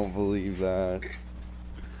 I don't believe that.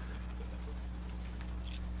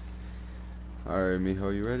 Alright,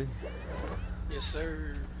 Miho, you ready? Yes,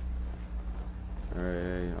 sir.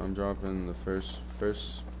 Alright, I'm dropping the first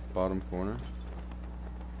bottom corner.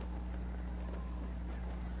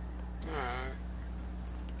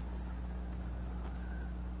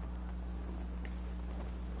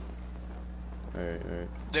 Alright. Alright.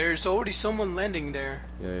 There's already someone landing there.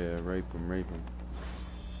 Yeah, rape him.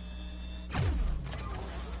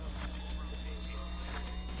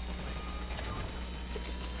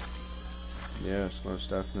 Yes, most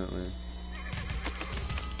definitely.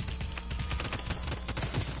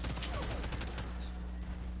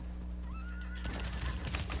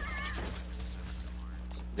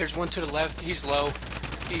 There's one to the left. He's low.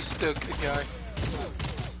 He's the good guy.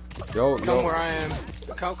 Come where I am.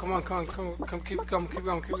 Come on, keep going.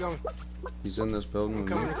 He's in this building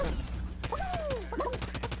with me.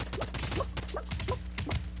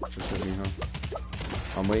 Push at Miho.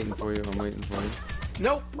 I'm waiting for you.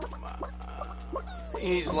 Nope.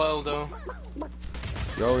 He's low though.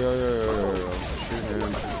 Yo. Shoot him.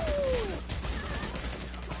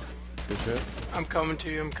 Good shit. I'm coming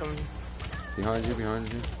to you. Behind you.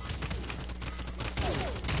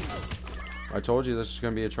 I told you this is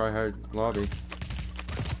gonna be a try-hard lobby.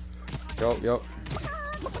 Yup.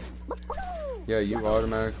 Yeah, you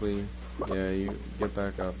automatically. Yeah, you get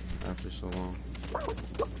back up after so long. I think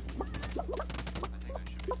I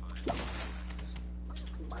should be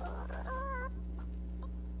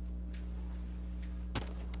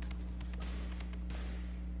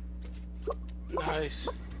Nice.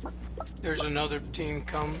 There's another team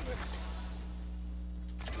come.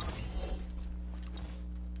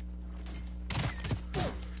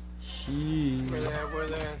 Where they at? Where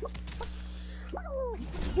they at?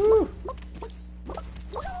 Woo.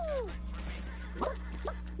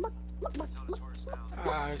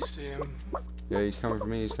 I see him. Yeah, he's coming for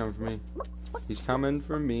me. He's coming for me. He's coming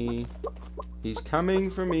for me. He's coming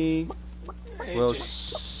for me. Hey, Will Jay.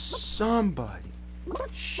 somebody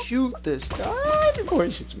shoot this guy before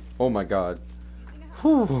he shoots me? Oh my god.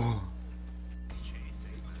 Whew.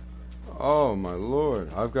 Oh my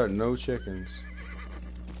lord. I've got no chickens.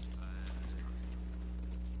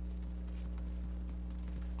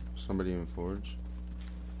 Somebody in Forge.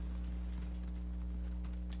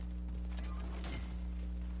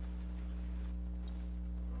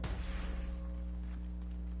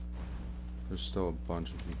 There's still a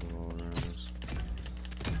bunch of people all around us.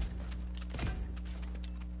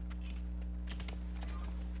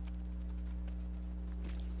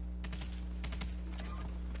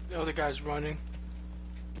 The other guy's running.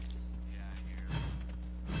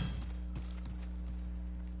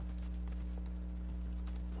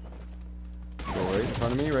 Oh, right in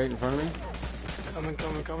front of me, right in front of me. Coming,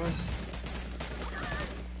 coming, coming.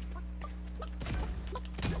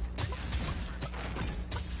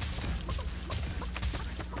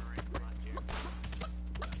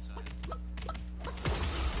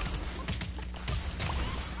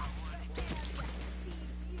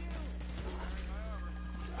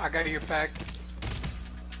 I got your back.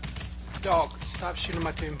 Dog, stop shooting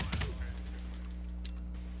my team.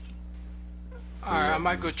 Alright, I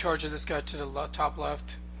might go charge this guy to the top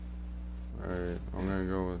left. Alright, I'm gonna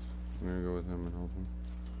go with him and help him.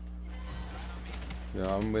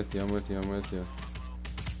 Yeah, I'm with you, I'm with you, I'm with you.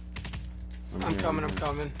 I'm here, coming, I'm here.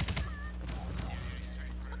 coming.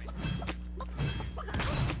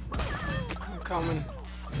 I'm coming.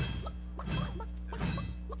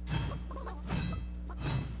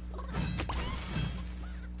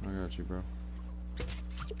 I got you, bro.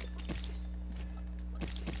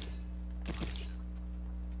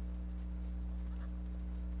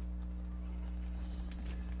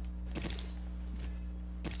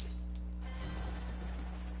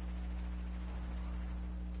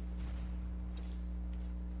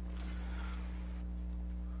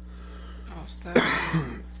 Oh, snap.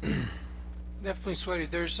 Definitely sweaty.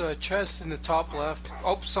 There's a chest in the top left.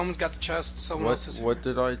 Oh, someone's got the chest. Someone else is. What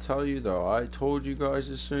did I tell you though? I told you guys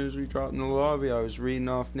as soon as we dropped in the lobby, I was reading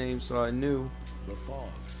off names that I knew. The fog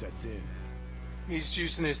sets in. He's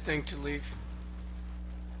using his thing to leave.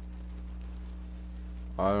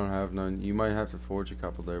 I don't have none. You might have to forge a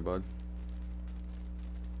couple there, bud.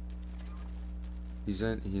 He's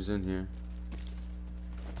in here.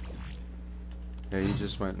 Yeah, he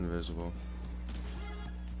just went invisible.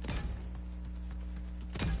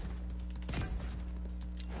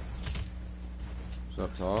 It's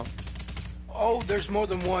up top. Oh, there's more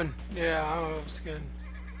than one. Yeah, I don't know if it's good.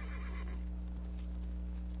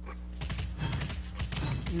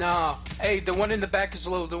 Nah. Hey, the one in the back is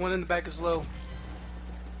low. The one in the back is low.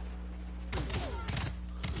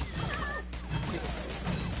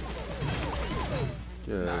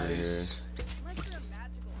 Get out of here. Nice. Unless you're a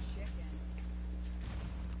magical chicken.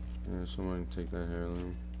 Yeah, someone take that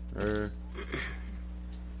heirloom.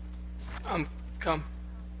 Come.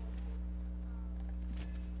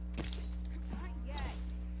 Not yet.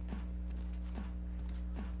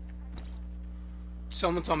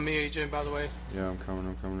 Someone's on me, AJ, by the way. Yeah, I'm coming,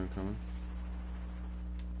 I'm coming, I'm coming.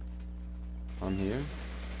 I'm here.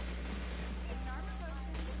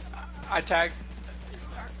 I tagged.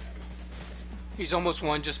 He's almost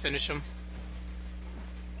one, just finish him.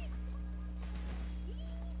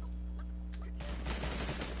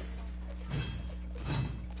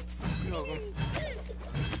 You're welcome.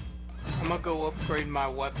 I'm gonna go upgrade my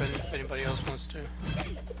weapon if anybody else wants to.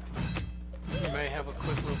 You may have a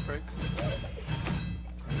quick little break.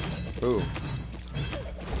 Ooh.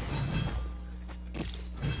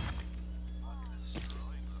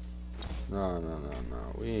 No.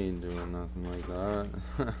 We ain't doing nothing like that.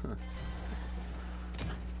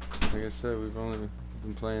 Like I said, we've only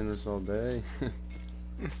been playing this all day.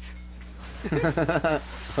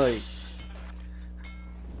 Like,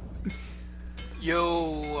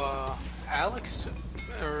 Yo, Alex,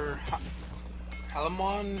 or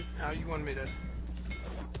Halamon, how you want me to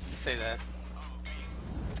say that?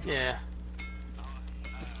 Yeah.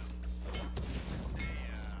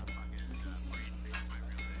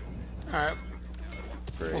 Alright.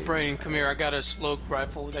 great. Well, Brain, come here. I got a slow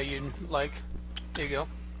rifle that you like. There you go.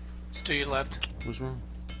 It's to your left. What's wrong?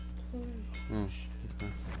 Oh,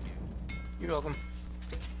 okay. You're welcome.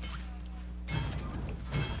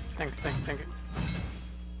 Thank you.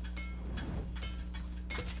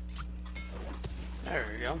 There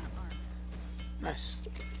we go. Nice.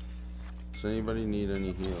 Does anybody need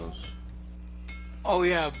any heals? Oh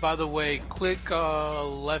yeah, by the way, click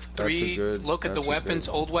left 3, look at the weapons,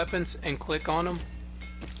 old weapons, and click on them.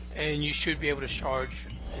 And you should be able to charge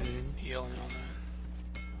and heal and all that.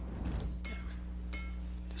 Yeah.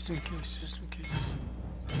 Just in case.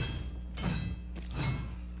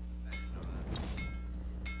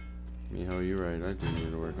 Miho, you're right. I do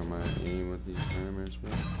need to work on my aim with these hammers,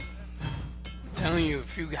 bro. I'm telling you,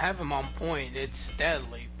 if you have them on point, it's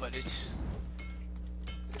deadly, but it's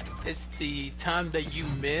the time that you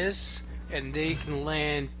miss and they can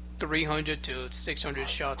land 300 to 600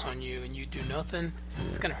 shots on you and you do nothing,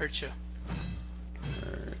 it's gonna hurt you.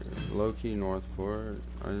 Low-key Northport,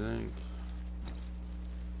 I think.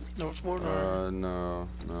 Northport? No.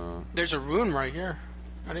 There's a rune right here.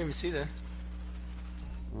 I didn't even see that.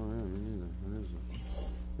 Oh yeah, me neither. What is it?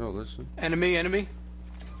 No, listen. Enemy.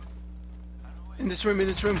 In this room.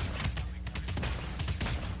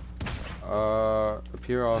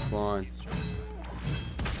 Appear offline.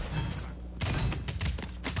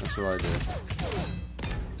 That's what I did.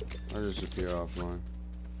 I just appear offline.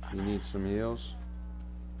 You need some heals?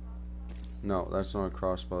 No, that's not a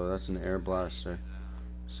crossbow. That's an air blaster.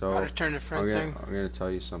 So I'll turn the front I'm gonna tell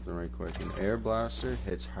you something right quick. An air blaster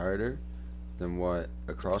hits harder than what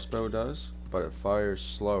a crossbow does, but it fires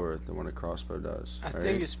slower than what a crossbow does. I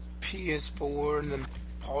think it's PS4 and then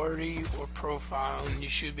party or profile, and you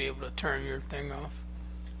should be able to turn your thing off.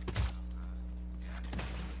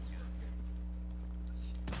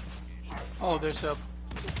 Oh, there's a...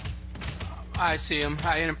 I see him.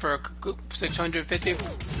 I hit him for a 650.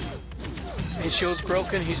 His shield's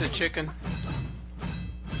broken. He's a chicken.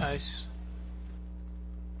 Nice.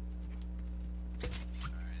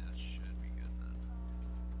 Alright, that should be good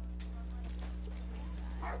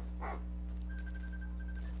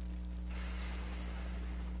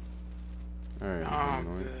then. Alright, Oh,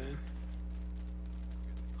 good.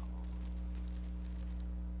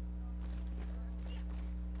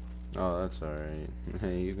 Oh, that's alright.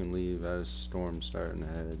 Hey, you can leave as storm starting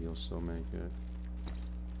ahead. You'll still make it.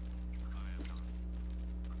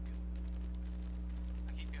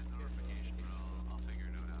 I keep getting notification, but I'll figure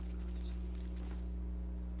it out afterwards.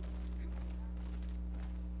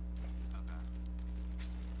 Okay.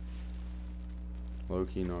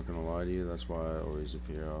 Low-key, not gonna lie to you, that's why I always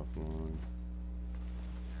appear offline.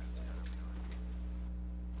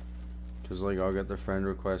 Cause like I'll get the friend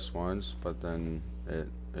request once, but then it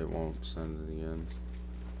won't send it again.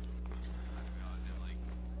 I've gotten it like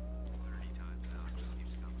 30 times now, it just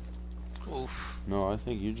keeps coming. Oof. No, I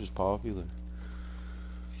think you're just popular.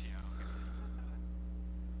 Yeah.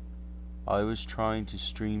 I was trying to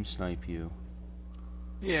stream snipe you.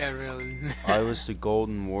 Yeah, really. I was the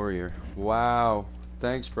golden warrior. Wow.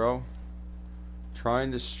 Thanks, bro.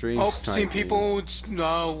 Trying to stream snipe seen you. people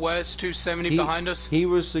west 270 behind us. He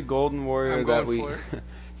was the golden warrior I'm that going we... for it.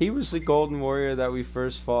 He was the golden warrior that we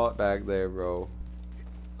first fought back there, bro.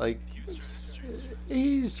 Like,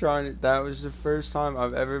 he's trying to... That was the first time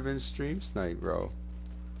I've ever been stream sniped, bro.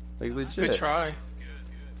 Like, legit. Good try.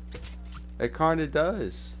 It kinda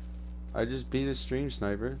does. I just beat a stream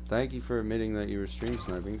sniper. Thank you for admitting that you were stream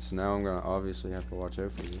sniping, so now I'm gonna obviously have to watch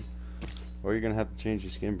out for you. Or you're gonna have to change your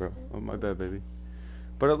skin, bro. Oh, my bad, baby.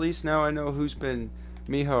 But at least now I know who's been...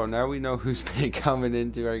 Miho, now we know who's been coming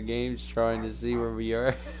into our games trying to see where we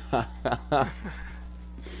are.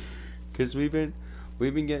 Cause we've been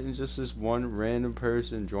getting just this one random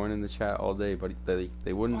person joining the chat all day, but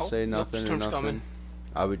they wouldn't say nothing or nothing. Coming.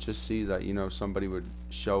 I would just see that, you know, somebody would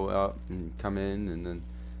show up and come in and then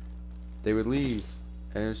they would leave.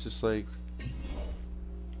 And it's just like,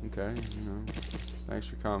 okay, you know, thanks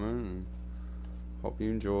for coming and hope you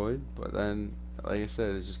enjoyed. But then, like I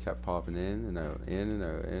said, it just kept popping in and out, in and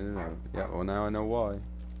out, in and out. Yeah, well now I know why.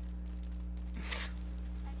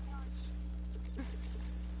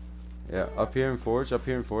 Yeah, up here in Forge,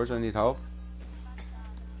 I need help.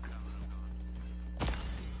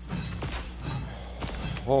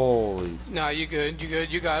 Holy. Nah, you good.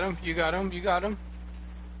 You got him.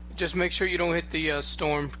 Just make sure you don't hit the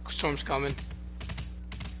storm's coming.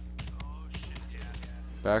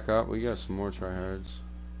 Back up, we got some more tryhards.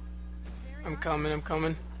 I'm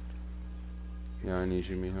coming. Yeah, I need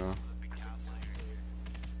you, Miho.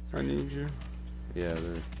 I need you. Yeah,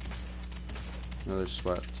 another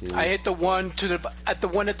sweat team. I hit the one at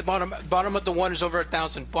the bottom. Bottom of the one is over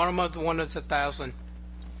 1,000. Bottom of the one is 1,000.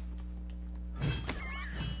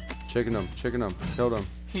 Chicken him, killed him.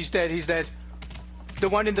 He's dead. The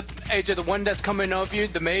one in the AJ, the one that's coming off you,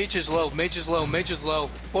 the mage is low. Mage is low. Mage is low.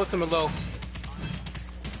 Both of them are low.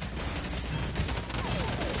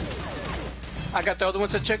 I got the other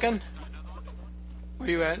one's a chicken. Where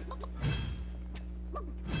you at?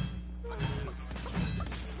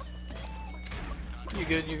 You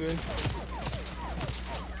good? You good?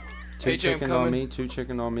 Two AJ, I'm chicken coming. on me. Two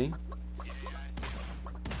chicken on me.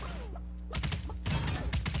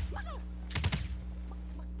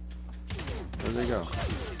 Where'd they go?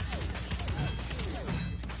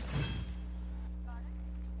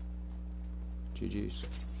 GG's.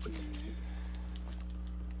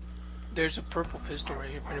 There's a purple pistol right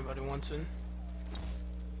here if anybody wants it.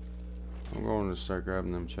 I'm going to start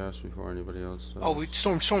grabbing them chests before anybody else does. Oh, we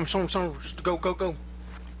storm. Go, go, go.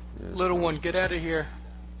 Yes, Little one, Frost- get out of here.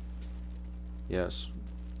 Yes.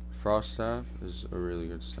 Frost staff is a really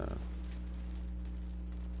good staff.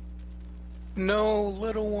 No,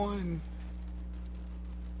 little one.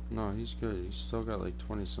 No, he's good. He's still got like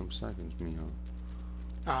 20 some seconds, Miho.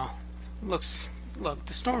 Oh, look,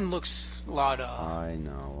 the storm looks a lot I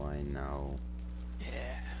know.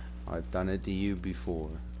 yeah. I've done it to you before.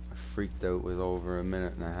 I freaked out with over a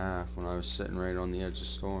minute and a half when I was sitting right on the edge of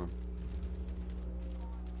storm.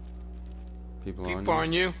 People on People you?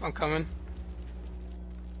 on you, I'm coming.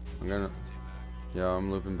 I'm gonna... Yeah,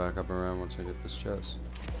 I'm looping back up around once I get this chest.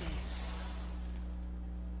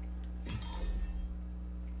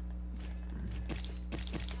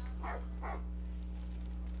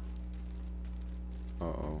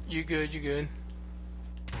 Uh-oh. You good, you good.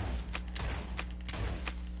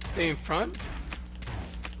 They in front?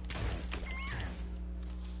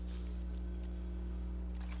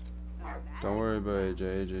 Don't worry about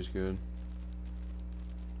AJ. AJ's good.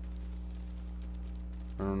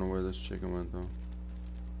 I don't know where this chicken went though.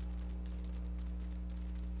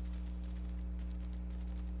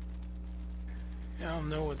 Yeah, I don't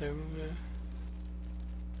know what they moved at.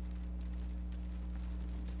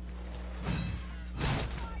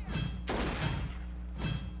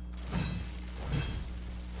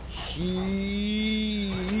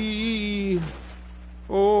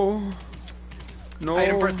 Oh no! I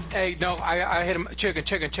hit him. Hey, no, I hit him. Chicken.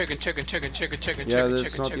 Yeah,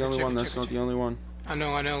 that's not the only one. That's not the only one. I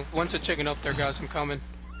know. Once a chicken up there, guys. I'm coming.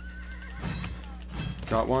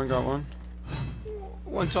 Got one.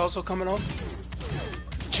 One's also coming up.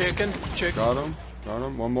 Chicken. Got him.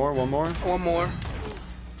 One more. One more.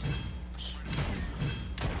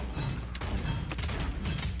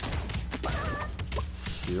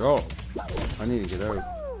 Yo, I need to get out.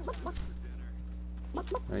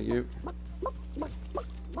 Thank you.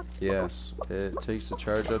 Yes, it takes the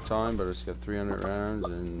charge up time, but it's got 300 rounds,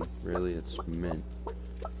 and really it's mint.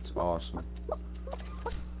 It's awesome.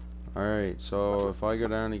 Alright, so if I go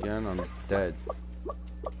down again, I'm dead.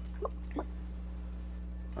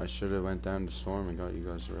 I should have went down to Storm and got you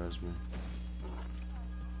guys to res me.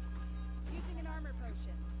 Using an armor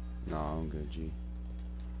potion. No, I'm good, G.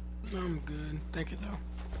 I'm good. Thank you, though.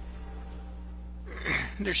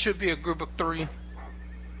 There should be a group of 3.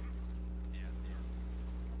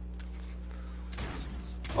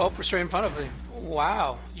 Oh, we're straight in front of me.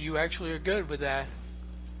 Wow, you actually are good with that.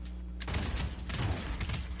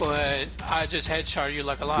 But I just headshot you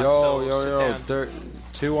like a lot. Yo. Sit down. There,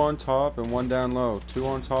 2 on top and 1 down low. 2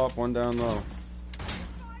 on top, 1 down low.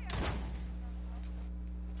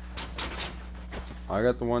 I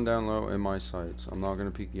got the 1 down low in my sights. I'm not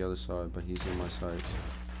gonna peek the other side, but he's in my sights.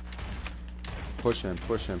 Push him.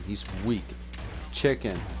 He's weak.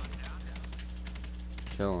 Chicken.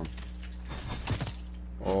 Kill him.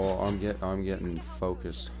 Oh, I'm getting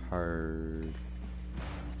focused hard.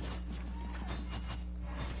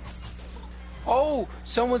 Oh,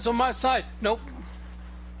 someone's on my side. Nope.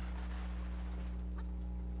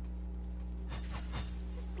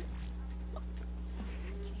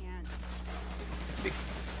 Can't.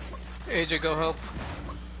 AJ, go help.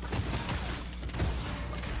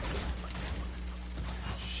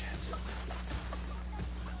 Shit.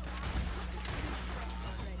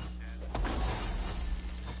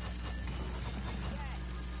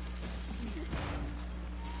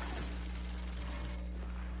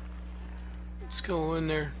 Let's go in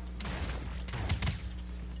there.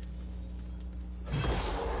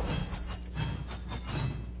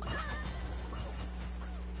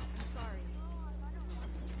 Sorry.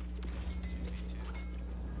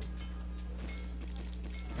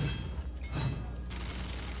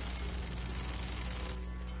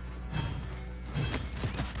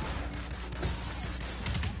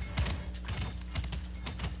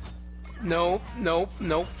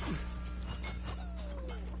 Nope.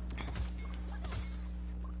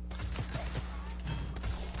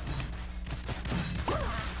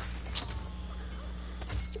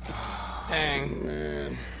 Dang.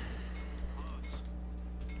 Man.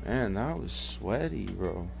 Man, that was sweaty,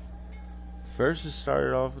 bro. First it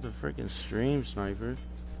started off with a freaking stream sniper.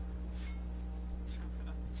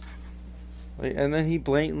 Like, and then he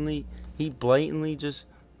blatantly just,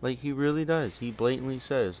 like, he really does. He blatantly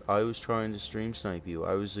says, I was trying to stream snipe you.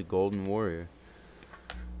 I was a golden warrior.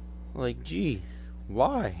 Like, gee,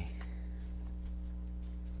 why?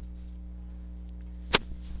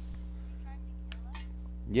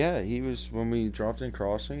 Yeah, he was, when we dropped in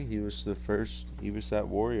crossing, he was that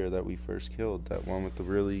warrior that we first killed. That one with the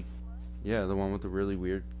really, yeah, the one with the really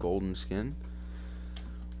weird golden skin.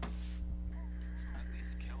 At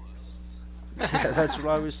least kill us. Yeah, that's what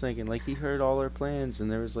I was thinking. Like, he heard all our plans, and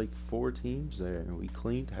there was like 4 teams there, and we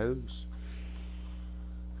cleaned house.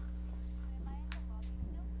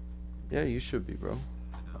 Yeah, you should be, bro.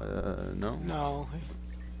 No? No.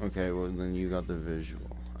 Okay, well, then you got the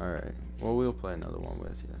visual. Alright. Well, we'll play another one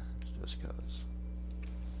with you. Just cause.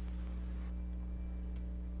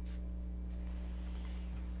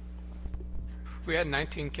 We had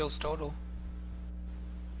 19 kills total.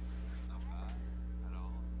 Not bad at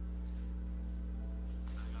all.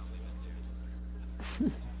 I'm gonna leave it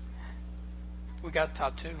to. We got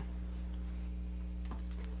top 2.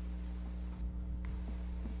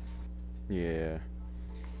 Yeah.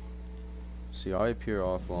 See, I appear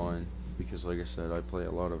offline because, like I said, I play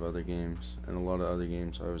a lot of other games, and a lot of other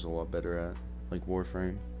games I was a lot better at, like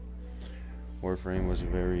Warframe. Warframe was a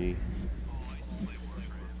very... Oh, I used to play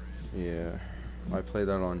Warframe. Yeah. I play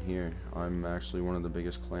that on here. I'm actually one of the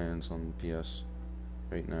biggest clans on PS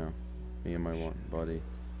right now. Me and my one buddy.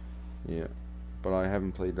 Yeah. But I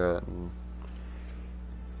haven't played that in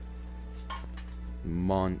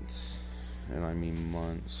months. And I mean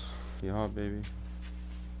months. You hot, baby?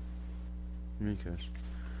 Me kiss.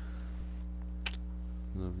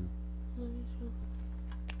 Love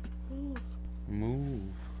you.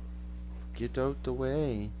 Move. Get out the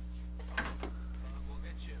way. We'll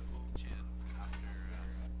get you a chin after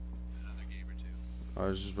another game or two. I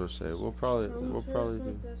was just about to say, we'll probably do.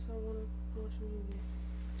 Like this, I want to watch a movie.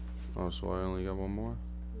 Oh, so I only got one more?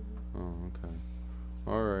 Oh, okay.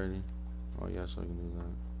 Alrighty. Oh, yes, I can do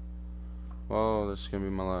that. Well, this is gonna be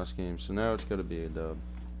my last game, so now it's gotta be a dub.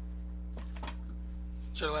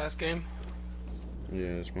 It's your last game?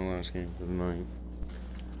 Yeah, it's my last game for the night.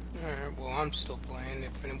 Alright, well, I'm still playing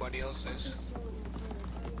if anybody else is.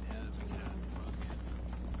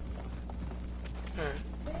 Alright.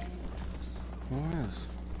 What?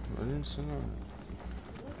 I didn't say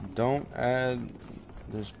that. Don't add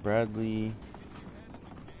this Bradley.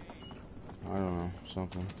 I don't know,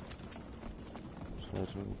 something.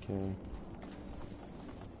 Starts with a K.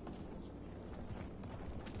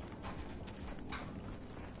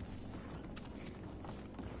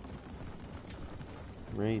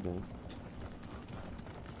 Rated.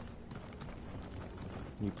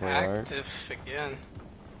 You play art? Active again.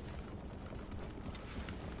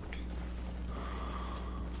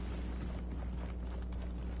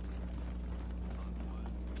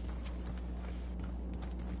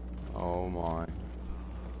 Oh my.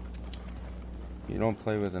 You don't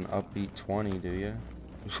play with an upbeat 20, do you?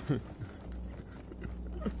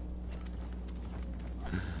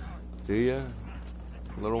 Do you?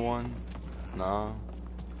 Little one? Nah.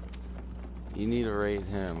 You need to raid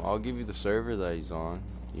him. I'll give you the server that he's on.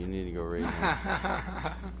 You need to go raid him.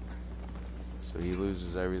 So he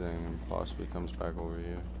loses everything and possibly comes back over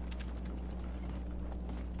here.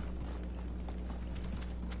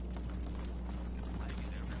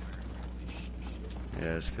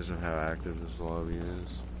 Yeah, it's because of how active this lobby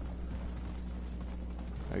is.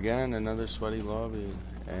 Again, another sweaty lobby.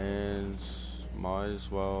 And might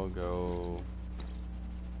as well go...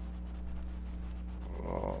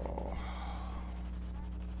 Oh.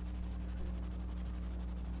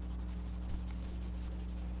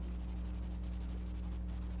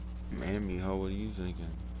 Man, Miho, what are you thinking?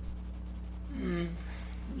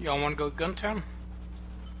 Y'all want to go Guntown?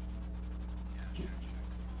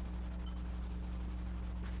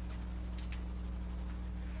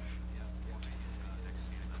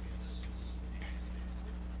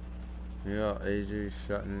 Yeah, AJ's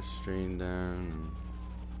shutting his stream down.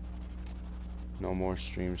 No more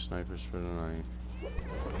stream snipers for tonight.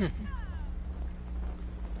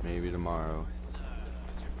 Maybe tomorrow.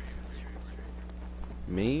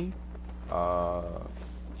 Me?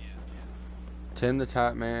 Tim the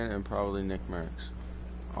Tap Man and probably Nick Merckx.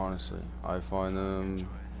 Honestly, I find them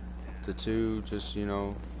the two just, you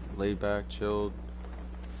know, laid back, chilled,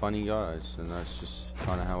 funny guys, and that's just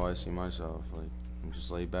kind of how I see myself. Like, I'm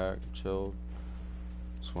just laid back, chilled,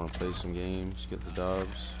 just want to play some games, get the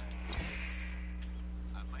dubs.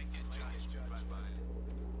 I might get judged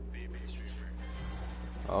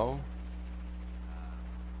Oh?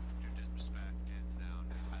 Dr. Disrespect, hands down.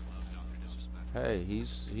 I love Dr. Disrespect. Hey,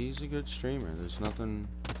 he's a good streamer. There's nothing.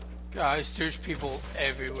 Guys, there's people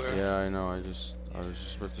everywhere. Yeah, I know. I was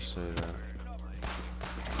just about to say that.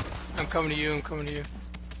 I'm coming to you, I'm coming to you.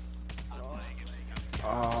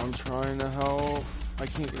 Oh, I'm trying to help. I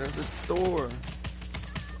can't get out this door.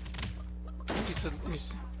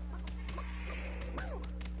 He's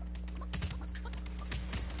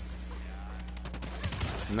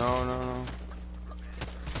No, no, no.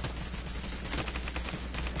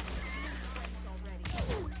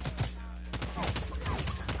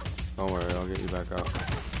 Don't worry, I'll get you back up.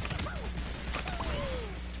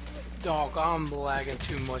 Dog, I'm lagging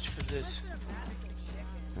too much for this.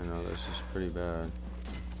 I know, this is pretty bad.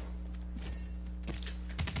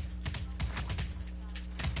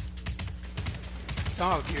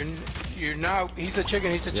 Dog, you're now. He's a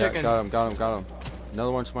chicken. He's a chicken. Got him.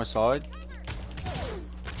 Another one to my side.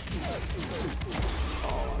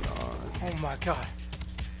 Oh my god.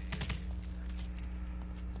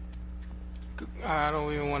 I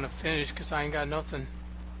don't even want to finish because I ain't got nothing.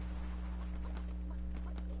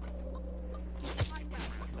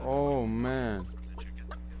 Oh man.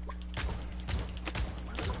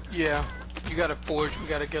 Yeah, you gotta forge. We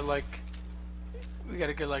gotta get like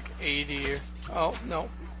 80 or. Oh no,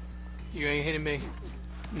 you ain't hitting me.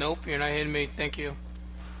 Nope, you're not hitting me. Thank you.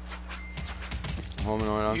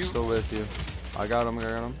 Hominoid, I'm still with you. I got him.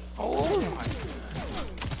 Oh my.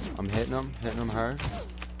 I'm hitting him hard.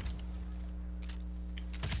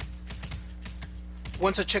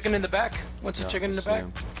 One's a chicken in the back. One's a chicken in the back.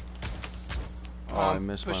 Him. Oh, I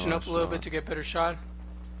missed my pushing up last a little shot. bit to get better shot.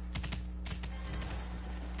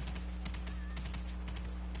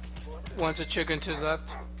 One's a chicken to the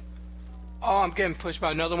left. Oh, I'm getting pushed by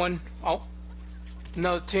another one. Oh,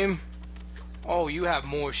 another team. Oh, you have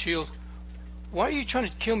more shield. Why are you trying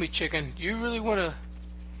to kill me, chicken? Do you really want to?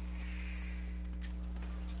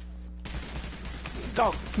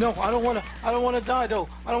 Dog, no, I don't want to die, though.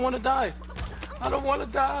 I don't want to die.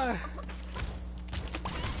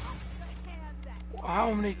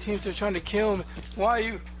 How many teams are trying to kill me?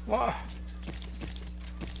 Why?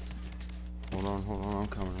 Hold on, I'm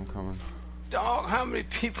coming. Dog, how many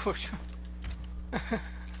people are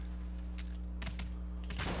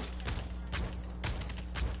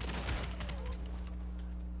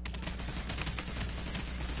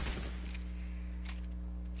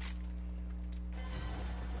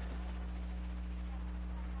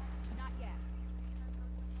Not yet.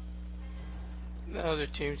 The other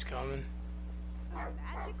team's coming.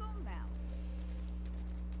 Magical mountains.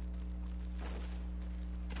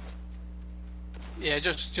 Yeah,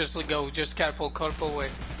 just go. Just catapult away.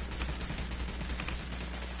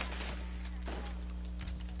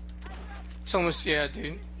 It's almost, yeah,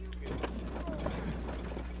 dude.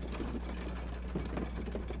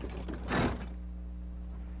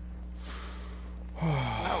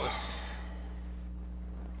 That was.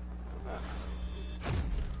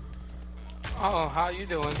 Oh, how you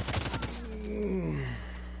doing?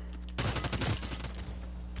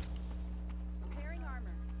 Repairing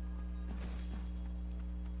armor.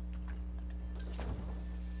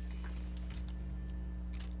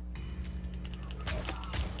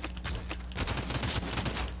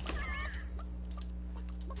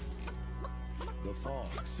 The fog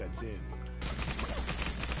sets in.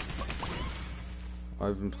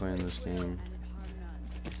 I've been playing this game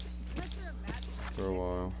for a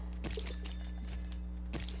while.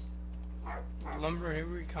 Lumber, here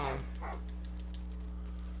we come.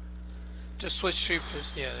 Just switch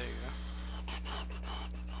troopers. Yeah, there you go.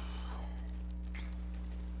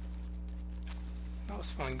 That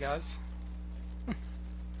was fun, guys. You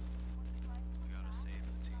gotta save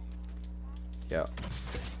the team. Yeah.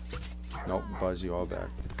 Nope, buzz you all back.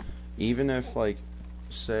 Even if, like,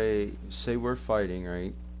 say we're fighting,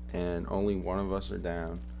 right, and only one of us are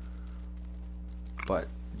down, but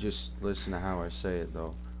just listen to how I say it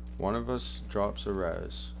though. One of us drops a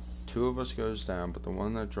res, two of us goes down, but the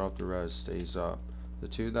one that dropped the res stays up. The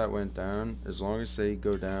two that went down, as long as they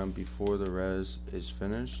go down before the res is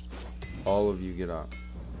finished, all of you get up.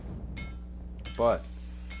 But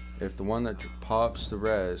if the one that pops the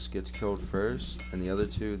res gets killed first and the other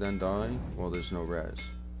two then die, well, there's no res.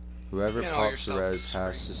 Whoever pops the res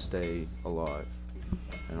has to stay alive.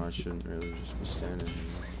 And I shouldn't really just be standing here.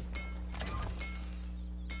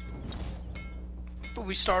 But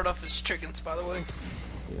we start off as chickens, by the way.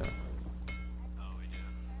 Yeah. Oh, we do.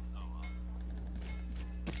 Oh, well.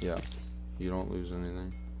 Yeah. You don't lose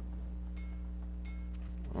anything.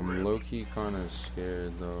 I'm low-key kind of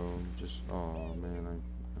scared though. Just, oh man,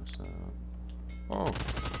 I messed that up. Oh.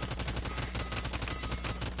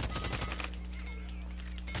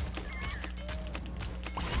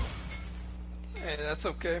 That's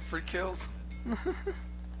okay. Free kills. Yeah,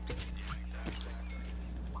 exactly.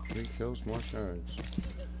 3 kills, more shards.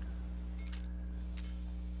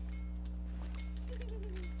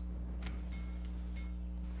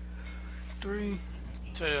 Three,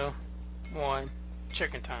 two, one.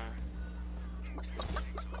 Chicken time.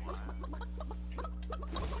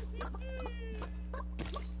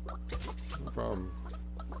 No problem.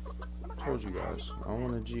 Told you guys, I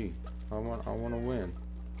want a G. I want to win.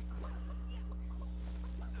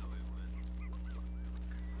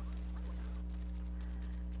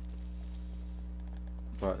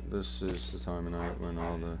 But this is the time of night when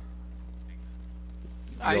all the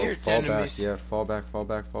I hear fall enemies. back, yeah, fall back, fall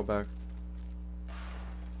back, fall back.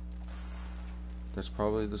 That's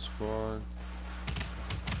probably the squad.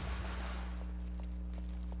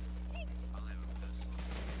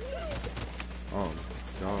 Oh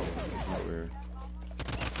my god, that's weird.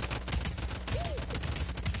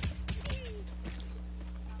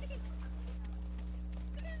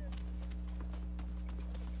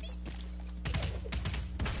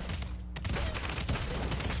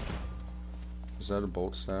 Is that a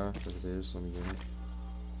bolt staff? If it is, let me get it.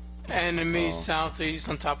 Enemy Oh. southeast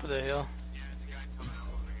on top of the hill. Yeah, there's a guy coming up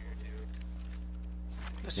over here too.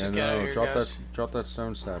 Let's Yeah, just get out of no, here, drop guys. that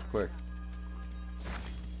stone staff, quick.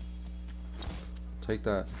 Take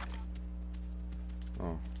that.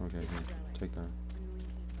 Oh, okay, here. Take that. Anointed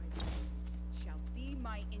by the winds, shall be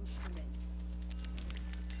my instrument.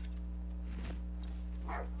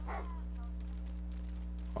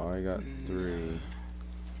 Oh, I got 3.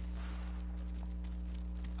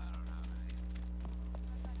 I don't have any.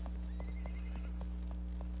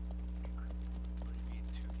 What do you mean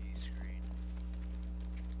 2D screen?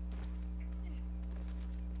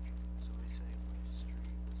 Somebody saying my stream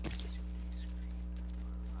was on 2D screen.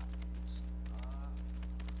 What happens?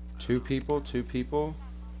 2 people.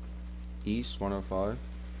 East 105.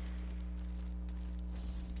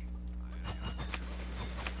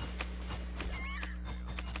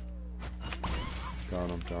 Got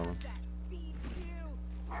him. That feeds you.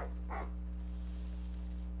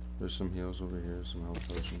 There's some heals over here, some health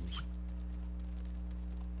potions.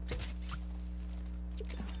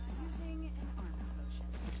 Using an armor potion.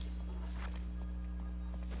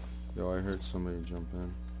 Yo, I heard somebody jump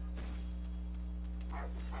in.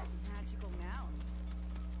 Magical mounds.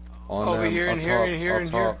 On Over them, here, up in here, top, in here, up in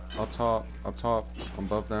top, here. up top,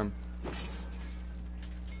 above them.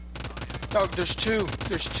 Oh, there's two.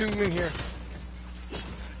 There's two in here.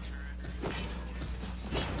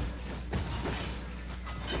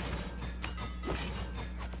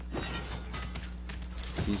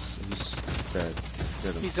 He's dead.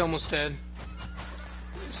 Get him. He's almost dead.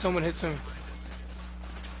 Someone hits him.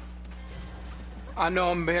 I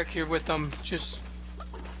know I'm back here with them. Just.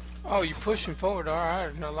 Oh, you pushing forward.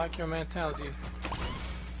 Alright, I like your mentality.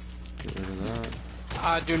 Get rid of that.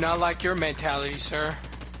 I do not like your mentality, sir.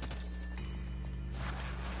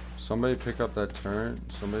 Somebody pick up that turret.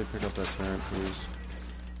 Somebody pick up that turret, please.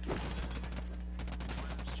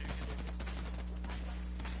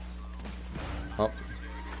 Up.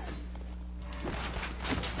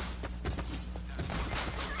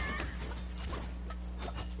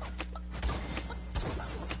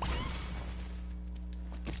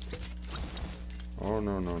 Oh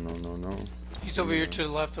no. He's over here to the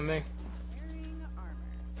left of me. Wearing armor.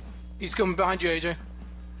 He's coming behind you, AJ.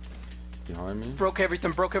 Behind me? Broke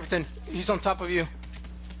everything. He's on top of you.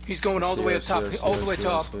 He's going all the way up top. All the way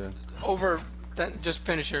top. Yes. Over. That, just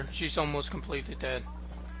finish her. She's almost completely dead.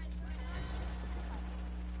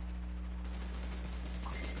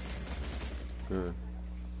 Good.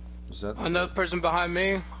 Is that Another person behind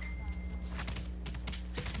me.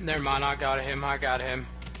 Never mind, I got him.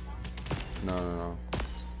 No.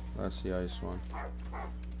 That's the ice one.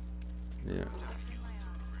 Yeah.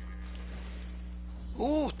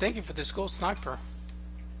 Ooh, thank you for this gold sniper.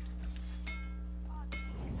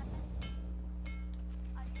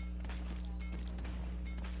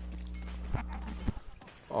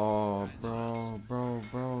 Oh,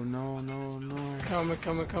 bro, no. Coming.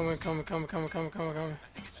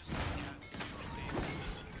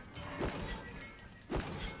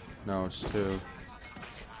 No, it's 2.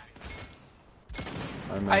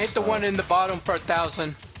 I hit the one in the bottom for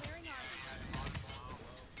 1,000.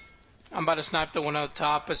 I'm about to snipe the one out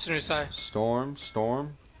top as soon as I... Storm.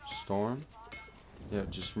 Yeah,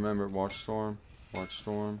 just remember, watch Storm.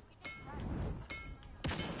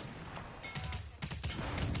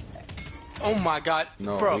 Oh my god.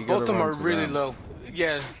 No, bro, we both of gotta them are run to really them. low.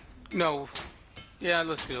 Yeah, no. Yeah,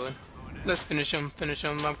 let's do it. Let's finish them.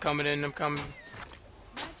 I'm coming in. Magic flows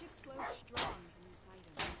strong in this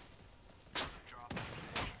item.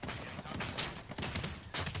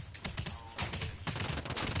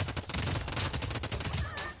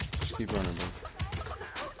 Just keep running, bro.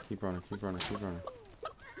 Keep running, keep running, keep running.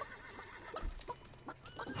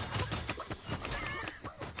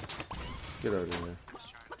 Get out of here.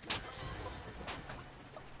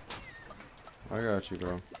 I got you,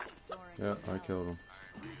 bro. Yeah, I killed him.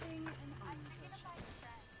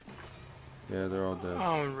 Yeah, they're all dead.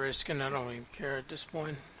 I'm risking. I don't even care at this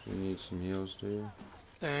point. You need some heals, dude.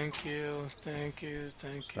 Thank you, thank you,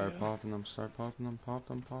 thank you. Start popping them, start popping them, pop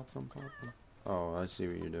them, pop them, pop them. Oh, I see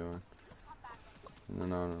what you're doing.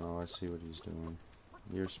 No, I see what he's doing.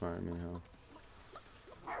 You're smart, Miho.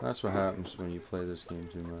 That's what happens when you play this game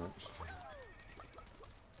too much.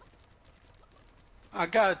 I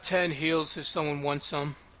got 10 heals if someone wants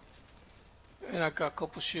some. And I got a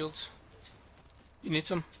couple shields. You need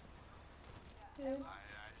some? Yeah.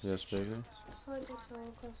 Yes, baby? Slide the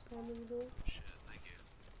tile across the door. Shit, thank you.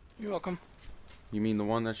 You're welcome. You mean the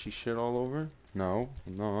one that she shit all over? No,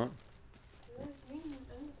 I'm not. That's me. I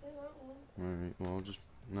didn't say that one. Alright, well, just...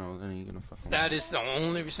 No, then you gonna fucking... That is the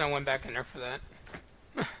only reason I went back in there for that.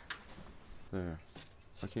 There.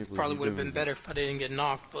 I can't believe Probably you would have doing been that. better if I didn't get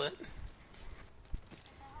knocked, but...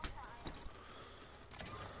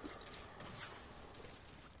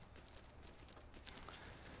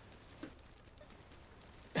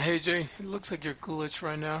 Hey Jay, it looks like you're glitched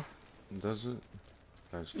right now. Does it?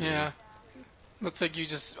 That's good. Yeah. Looks like you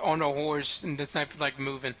just on a horse and it's not like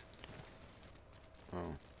moving.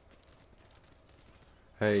 Oh.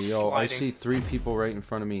 Hey, yo, I Sliding. see 3 people right in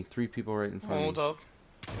front of me. 3 people right in front Hold of me. up.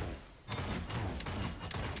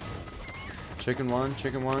 Chicken one,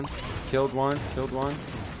 killed one, killed one.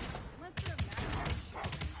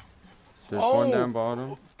 There's one Oh. down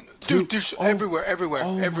bottom. Dude, 2. there's Oh. everywhere, everywhere,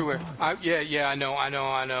 Oh my everywhere. God. Yeah, I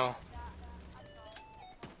know.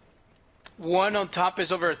 One on top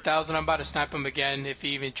is over 1,000. I'm about to snipe him again if he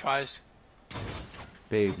even tries.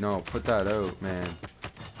 Babe, no, put that out, man.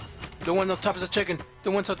 The one on top is a chicken.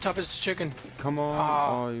 The one on top is a chicken. Come on.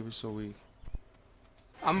 Ah. Oh, he was so weak.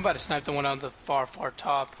 I'm about to snipe the one on the far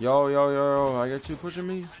top. Yo, I got you pushing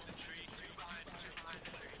me.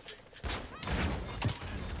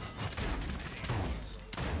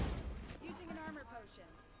 Using an armor potion.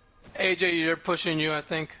 AJ, they're pushing you, I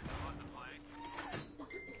think.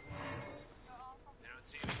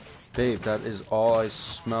 Babe, that is all I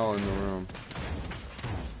smell in the room.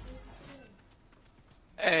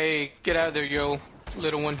 Hey, get out of there, yo,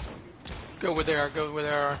 little one. Go where they are, go where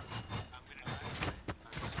they are.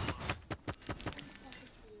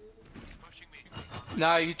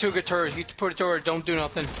 Nah, you took a turret. You put a turret. Don't do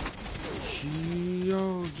nothing.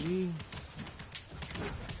 Yo, G.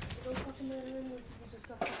 Don't fucking let him in because he just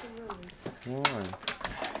got fucking ruined. Why?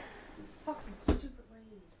 Fucking stupid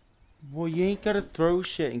lady. Well, you ain't gotta throw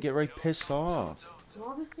shit and get right pissed off. Well,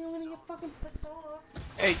 obviously I'm gonna get fucking pissed off.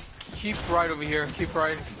 Hey, keep right over here. Keep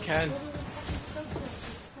right if you can. Literally fucking soaked it. Just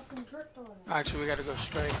fucking dripped on it. Actually, we gotta go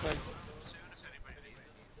straight, but... Like,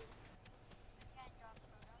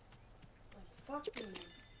 fuck me.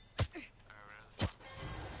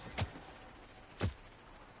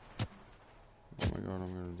 Oh my god,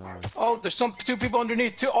 I'm gonna die. Oh, there's two people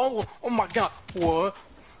underneath too. Oh my god. What?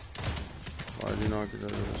 Why do you not get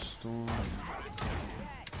out of the storm?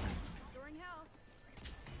 Storing health.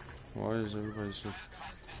 Why is everybody so...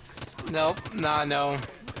 Nope, nah, no.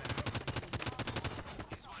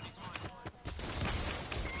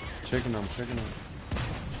 Chicken them. Chicken them.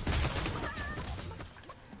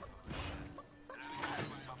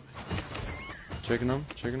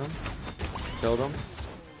 Killed them.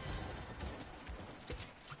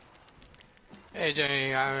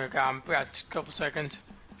 AJ, I got a couple seconds.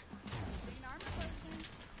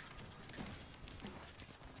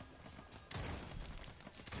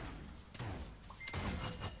 Using an armor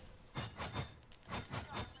potion.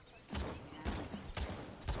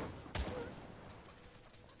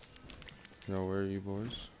 Yo, where are you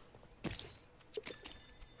boys?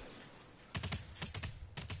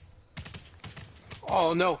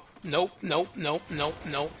 Oh no. Nope.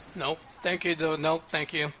 Thank you though. No,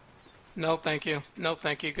 thank you. No, thank you. No,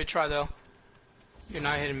 thank you. Good try though. You're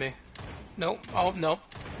not hitting me. Nope. Oh, nope.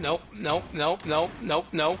 Nope.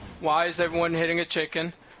 Why is everyone hitting a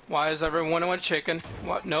chicken? Why is everyone on a chicken?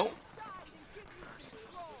 What? Nope.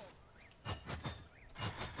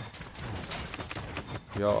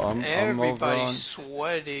 Yo, I'm over Everybody's on...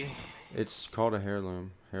 sweaty. It's called a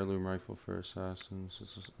heirloom. Heirloom rifle for assassins.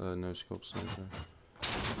 It's a no-scope sniper.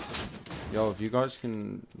 Yo, if you guys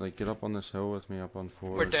can, like, get up on this hill with me up on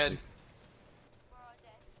 4. We're dead.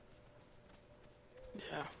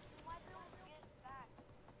 Yeah.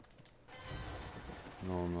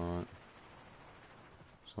 No, I'm not.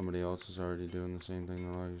 Somebody else is already doing the same thing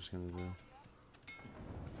that I was gonna do.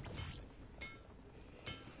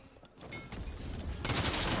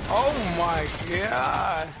 Oh my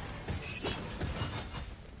god.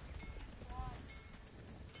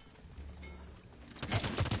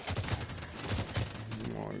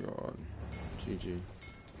 Oh my god. GG.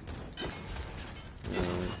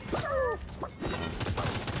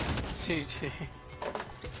 GG.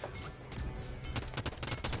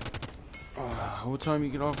 What time you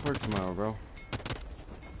get off work tomorrow, bro?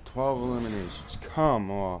 12 eliminations.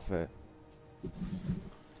 Come off it.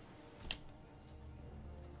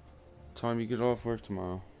 Time you get off work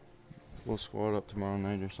tomorrow? We'll squad up tomorrow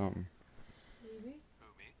night or something. Maybe. Who,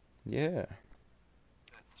 me? Yeah. At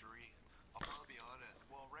 3. I'll probably be on it.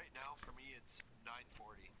 Well, right now for me it's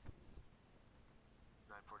 9:40.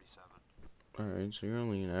 9:47. Alright, so you're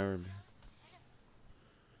only an hour.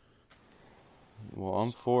 Well,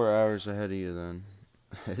 I'm 4 hours ahead of you then.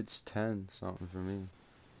 It's 10 something for me.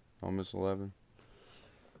 Almost 11.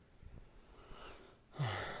 So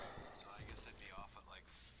I guess I'd be off at like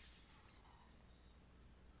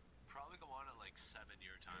probably go on at like 7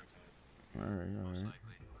 your time. Alright, Most alright.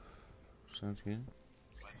 likely. Sounds good.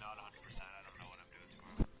 But not 100%. I don't know what I'm doing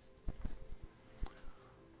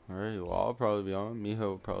tomorrow. Alright, well, I'll probably be on. Miho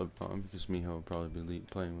will probably be on because Miho will probably be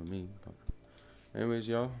playing with me. But anyways,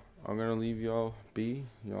 y'all, I'm gonna leave y'all be.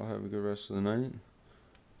 Y'all have a good rest of the night.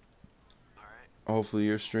 Alright. Hopefully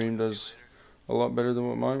your stream does a lot better than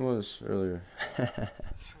what mine was earlier.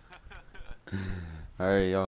 Alright, y'all.